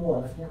not 2 more,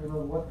 and I can't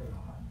remember what they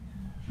are.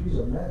 She's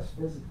a mess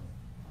physically,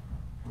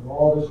 with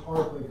all this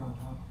heartbreak on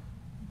top.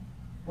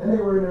 Then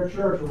they were in their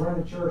church, a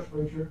rented church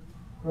preacher,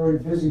 very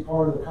busy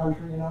part of the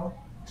country,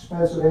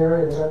 expensive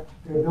area.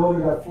 Their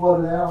building got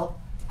flooded out,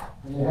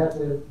 and they had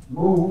to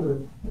move,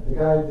 and the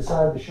guy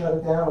decided to shut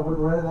it down and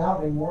wouldn't rent it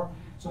out anymore.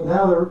 So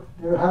now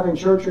they're having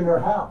church in their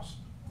house.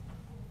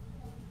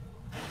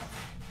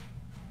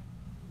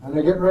 And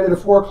they're getting ready to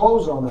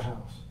foreclose on the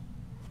house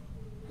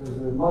because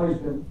the money's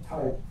been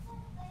tight.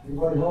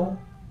 Anybody home?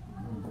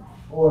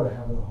 Boy, they're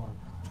having a hard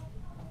time.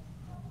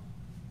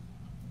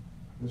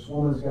 This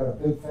woman's got a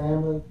big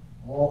family,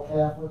 all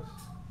Catholics.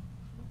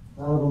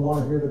 None of them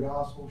want to hear the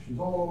gospel. She's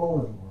all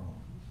alone in the world.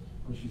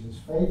 But she's as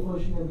faithful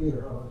as she can be to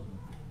her husband.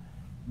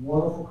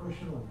 Wonderful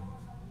Christian lady.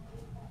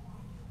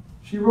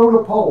 She wrote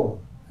a poem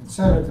and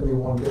sent it to me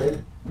one day.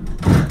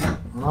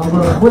 And I'm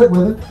going to quit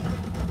with it.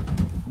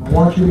 And I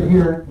want you to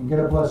hear it and get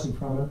a blessing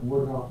from it. And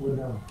we're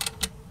done.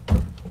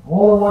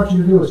 All I want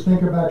you to do is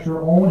think about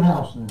your own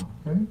house now,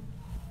 okay?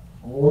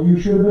 All you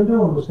should have been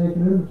doing was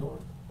taking inventory.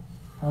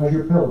 How's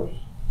your pillars?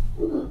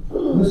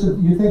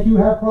 Listen, you think you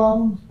have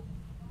problems?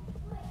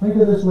 Think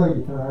of this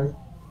lady tonight,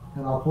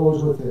 and I'll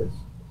close with this.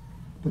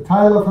 The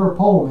title of her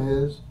poem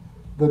is,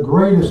 "The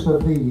Greatest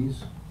of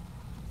These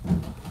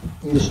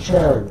is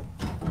Charity."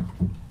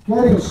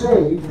 Getting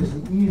saved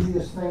is the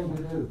easiest thing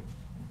to do.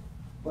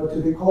 But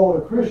to be called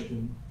a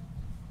Christian,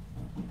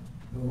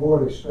 the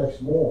Lord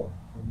expects more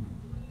from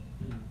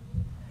you.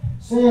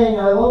 Saying,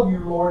 "I love you,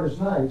 Lord," is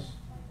nice,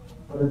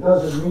 but it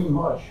doesn't mean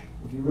much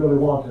if you really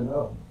want to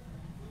know.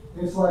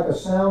 It's like a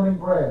sounding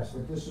brass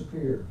that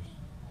disappears.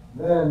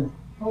 Then,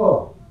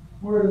 oh,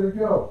 where did it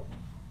go?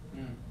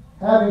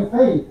 Having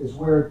faith is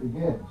where it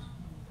begins.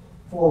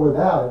 For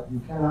without it, you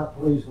cannot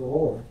please the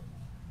Lord.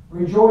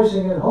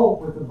 Rejoicing in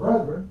hope with the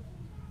brethren,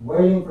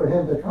 waiting for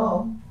him to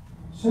come,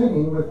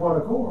 singing with one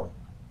accord.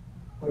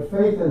 But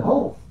faith and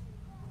hope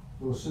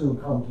will soon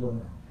come to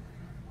an end.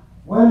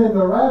 When in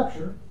the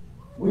rapture,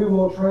 we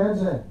will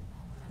transcend.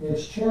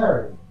 It's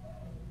charity,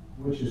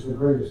 which is the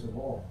greatest of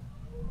all.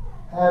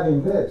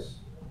 Having this,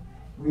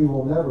 we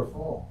will never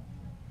fall.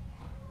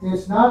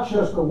 It's not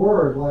just a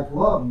word like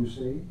love, you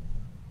see.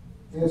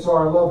 It's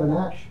our love in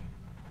action,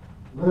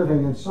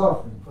 living and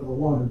suffering for the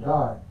one who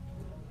died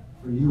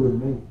for you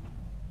and me.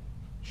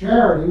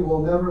 Charity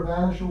will never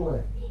vanish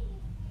away.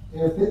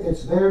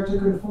 It's there to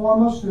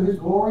conform us to his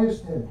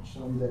glorious image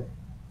someday.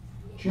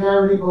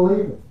 Charity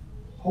believeth,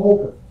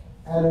 hopeth,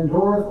 and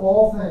endureth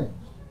all things.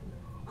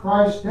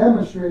 Christ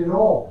demonstrated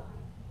all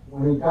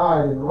when he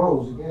died and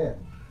rose again.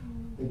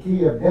 The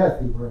key of death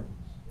he brings.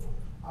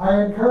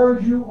 I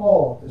encourage you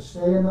all to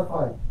stay in the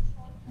fight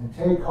and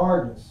take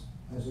hardness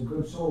as a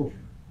good soldier.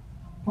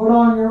 Put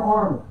on your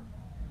armor.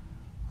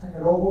 I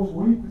can almost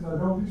weep because I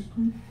know these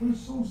people are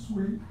so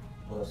sweet.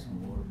 Bless the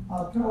Lord.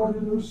 I'll tell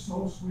you, they're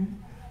so sweet.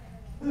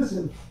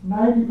 Listen,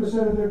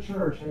 90% of their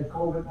church had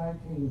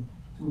COVID-19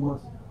 2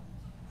 months ago,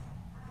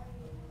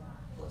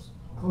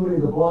 including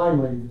the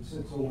blind lady that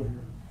sits over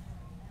here.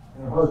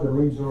 And her husband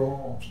leads her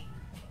along.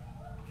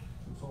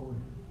 Sits over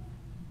here.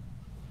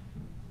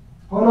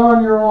 Put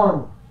on your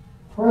armor.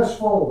 Press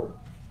forward.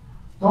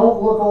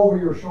 Don't look over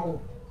your shoulder.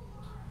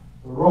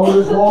 The road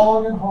is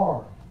long and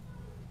hard,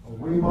 but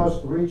we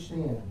must reach the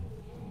end.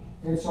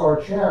 It's our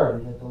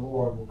charity that the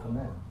Lord will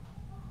commend.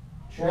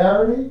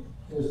 Charity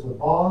is the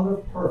bond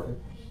of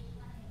perfectness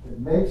that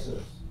makes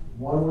us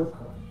one with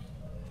Christ.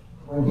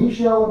 When he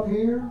shall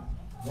appear,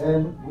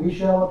 then we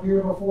shall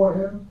appear before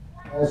him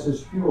as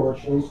his pure,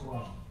 chaste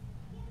wife.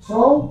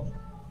 So,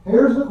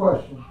 here's the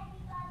question.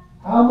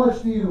 How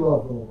much do you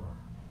love the Lord?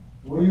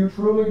 Will you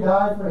truly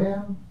die for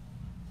him?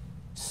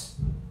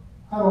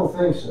 I don't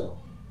think so.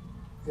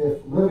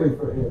 If living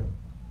for him,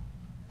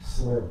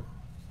 slave.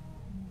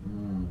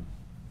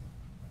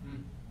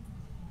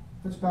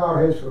 Let's bow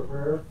our heads for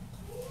prayer.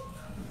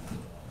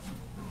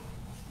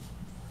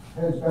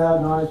 Heads bowed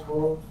and eyes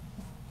closed.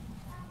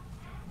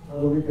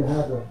 So that we can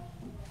have the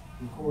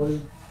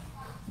recording.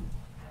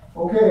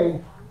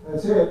 Okay,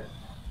 that's it.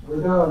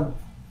 We're done.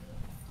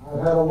 I've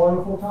had a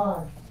wonderful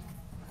time.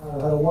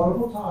 I've had a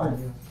wonderful time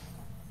here.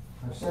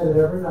 I've said it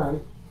every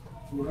night.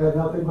 We've had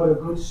nothing but a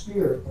good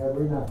spirit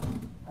every night.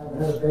 I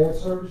haven't had a bad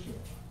service yet.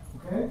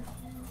 Okay?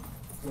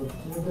 So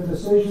with the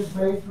decisions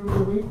made through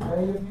the week,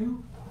 many of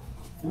you,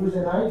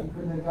 Tuesday night, you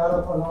couldn't have got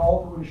up on the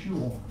altar with a shoe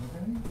on.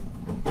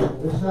 Okay?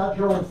 This is not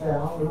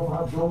Jonestown. We don't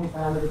have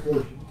Jonestown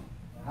education.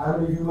 How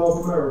many of you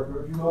love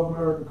America? If you love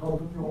America, come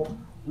to the altar.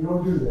 We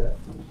don't do that.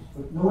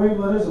 But New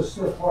England is a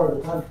stiff part of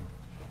the country.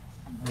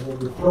 And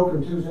we were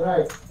joking Tuesday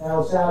night.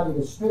 Down south, you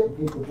can spit and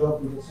people jump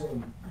and get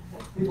saved.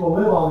 People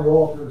live on the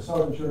altar in the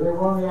Southern Church. They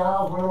run the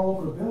aisles, run all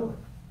over the building.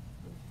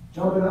 I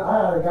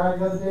had a guy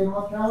the other day in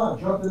North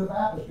Carolina jumped in the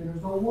baptistry.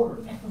 There's no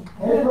water.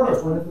 Head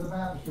first went into the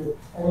baptistry.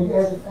 And he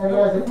has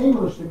an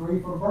English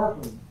degree from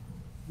Berkeley,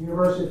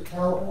 University of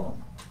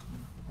California.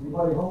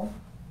 Anybody home?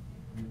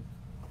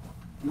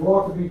 You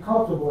ought to be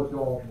comfortable at the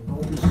altar.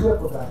 Don't be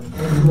stiff about it.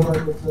 Don't feel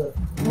like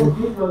it's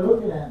people are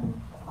looking at me.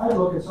 I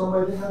look at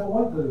somebody that never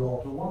went to the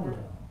altar, wonder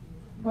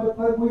about it.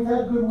 But we've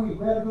had a good week.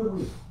 We had a good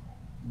week.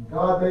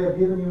 God may have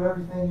given you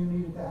everything you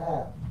needed to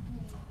have.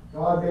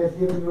 God may have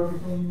given you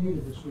everything you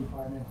needed this week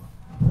by now.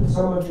 But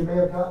some of you may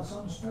have gotten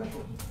something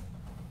special today.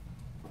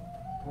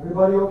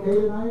 Everybody okay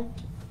tonight?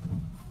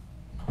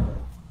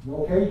 You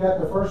okay? You got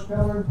the first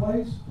pillar in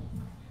place?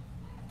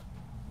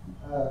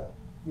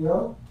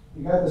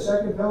 You got the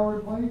second pillar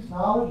in place,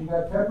 knowledge. You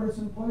got temperance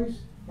in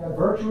place. You got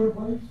virtue in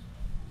place.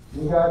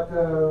 You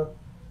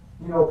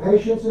got,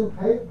 patience in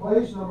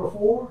place, number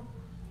 4.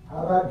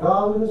 How about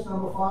godliness,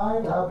 number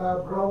 5? How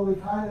about brotherly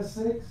kindness,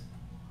 6?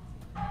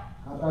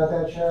 How about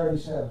that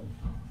charity, 7?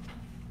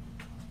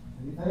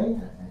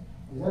 Anything?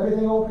 Is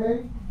everything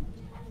okay?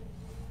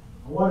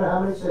 I wonder how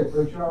many say,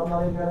 preacher, I'm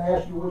not even going to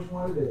ask you which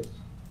one it is.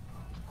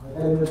 I've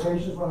had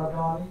invitations when I've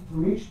gone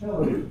through each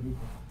pillar with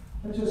people.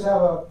 Let's just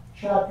have a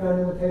shotgun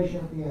invitation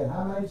at the end.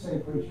 How many say,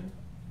 preacher?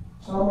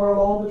 Somewhere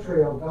along the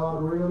trail,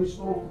 God really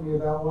spoke to me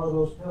about one of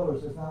those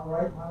pillars that's not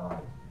right in my life.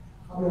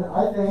 I mean,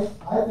 I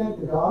think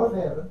the God of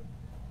heaven,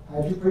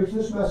 as you preach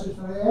this message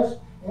today,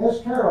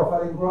 ask Carol if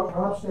I didn't run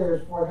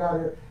upstairs before I got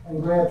here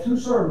and grab 2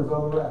 sermons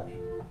on the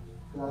rapture.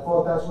 And I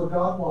thought that's what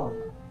God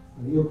wanted.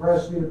 And he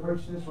impressed me to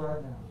preach this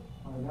right now.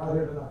 I'm not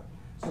here tonight.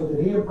 So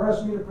did he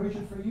impress me to preach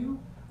it for you?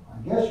 I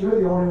guess you're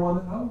the only one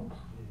that knows.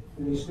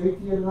 Did he speak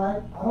to you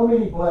tonight? I don't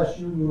mean he blessed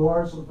you and you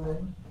learned some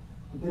things.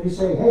 But did he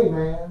say, hey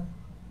man,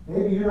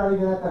 maybe you're not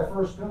even at that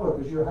first pillar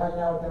because you're hanging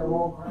out with that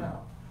wrong crowd.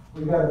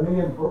 Or you got a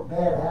million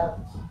bad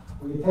habits.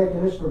 Or you're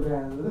taking this for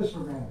granted or this for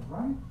granted,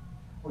 right?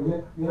 Or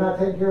you're not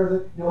taking care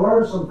of it. You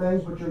learn some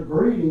things, but you're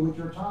greedy with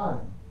your time.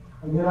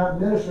 And you're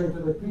not ministering to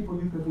the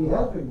people you could be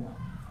helping now.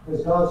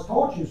 Because God's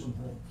taught you some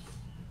things.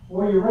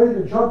 Or you're ready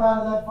to jump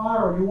out of that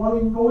fire or you won't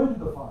even go into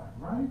the fire,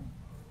 right?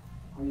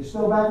 Are you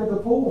still back at the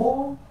pool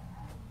hall?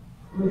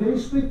 I mean, did he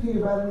speak to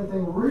you about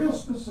anything real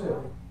specific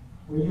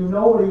where you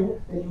know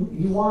that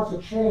he wants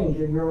a change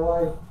in your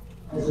life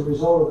as a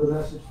result of the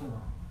message tonight?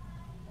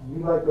 And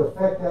you'd like to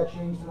affect that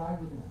change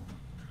tonight with him?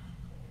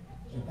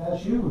 If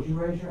that's you, would you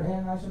raise your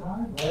hand nice and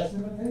high? Last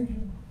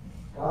invitation.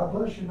 God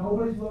bless you.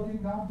 Nobody's looking.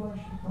 God bless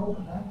you.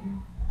 Nobody, thank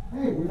you.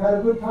 Hey, we've had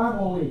a good time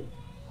all week.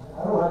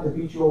 I don't have to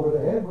beat you over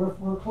the head.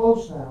 We're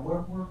close now.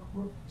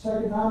 We're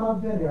second time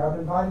I've been here. I've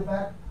been invited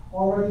back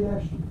already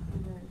next year.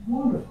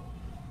 Wonderful.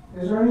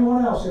 Is there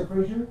anyone else here,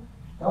 preacher?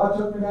 God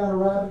took me down a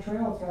rabbit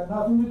trail. It's got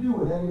nothing to do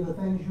with any of the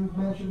things you've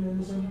mentioned in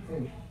this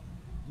invitation.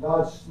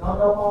 God snuck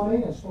up on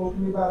me and spoke to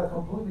me about a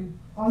completely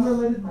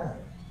unrelated matter.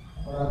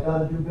 But I've got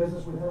to do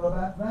business with him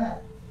about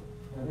that.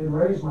 I didn't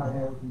raise my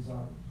hand with these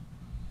others.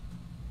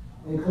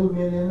 Include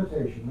me in the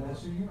invitation. May I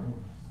see your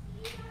hand?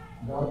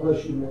 God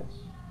bless you, miss.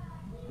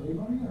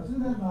 Anybody else?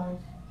 Isn't that nice?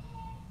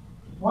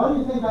 Why do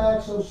you think I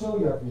act so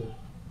silly up here?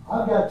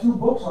 I've got 2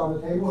 books on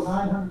the table,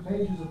 900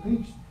 pages of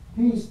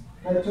piece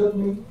that took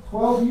me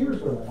 12 years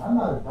to write. I'm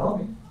not a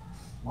dummy.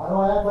 Why do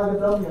I act like a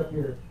dummy up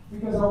here?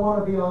 Because I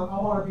want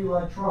to be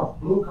like Trump,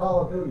 blue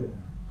collar billionaire.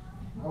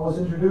 I was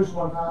introduced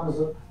one time as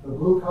the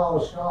blue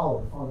collar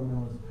scholar of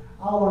fundamentalism.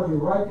 I want to be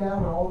right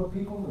down where all the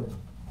people live.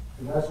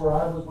 Because that's where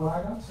I was when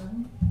I got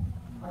saved.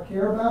 I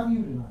care about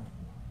you tonight.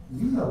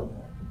 You know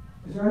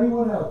that. Is there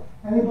anyone else?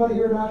 Anybody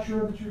here not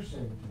sure that you're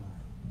saved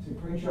tonight? Say,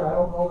 preacher, I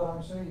don't know that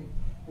I'm saved.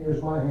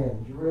 Here's my hand.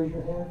 Would you raise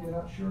your hand if you're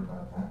not sure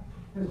about that?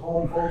 There's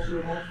home folks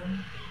here also.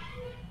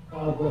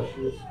 God bless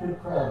you. It's a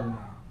good crowd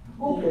tonight.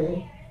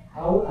 Okay.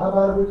 How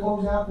about if we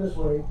close out this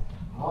way?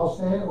 I'll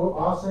say a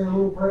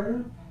little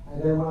prayer,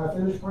 and then when I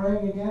finish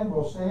praying again,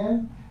 we'll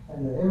stand,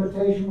 And the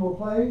invitation will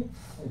play.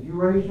 If you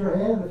raise your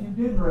hand, if you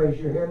didn't raise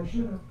your hand, you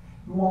should have.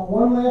 You want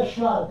one last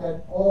shot at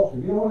that altar.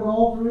 You know what an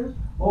altar is?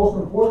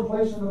 Most important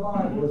place in the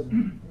Bible is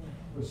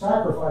where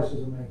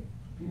sacrifices are made.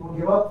 People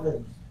give up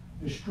things,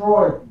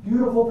 destroy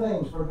beautiful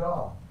things for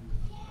God.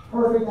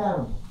 Perfect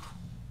animals.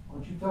 Why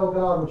don't you tell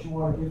God what you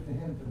want to give to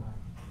Him tonight,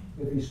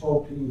 if He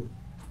spoke to you?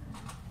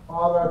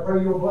 Father, I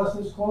pray you'll bless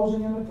this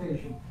closing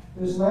invitation,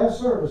 this last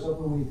service of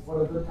the week.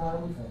 What a good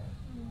time we've had.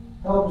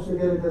 Help us to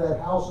get into that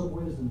house of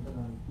wisdom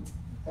tonight.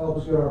 Help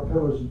us get our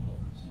pillars in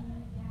place.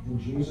 In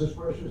Jesus'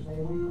 precious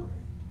name we pray.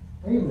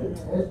 Amen.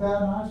 Heads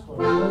bowed and eyes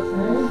closed. Let's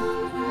stand.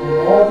 And the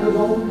altar is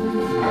open to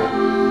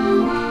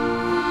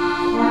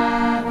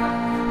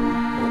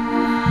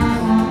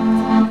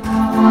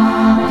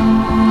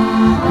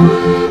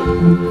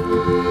you.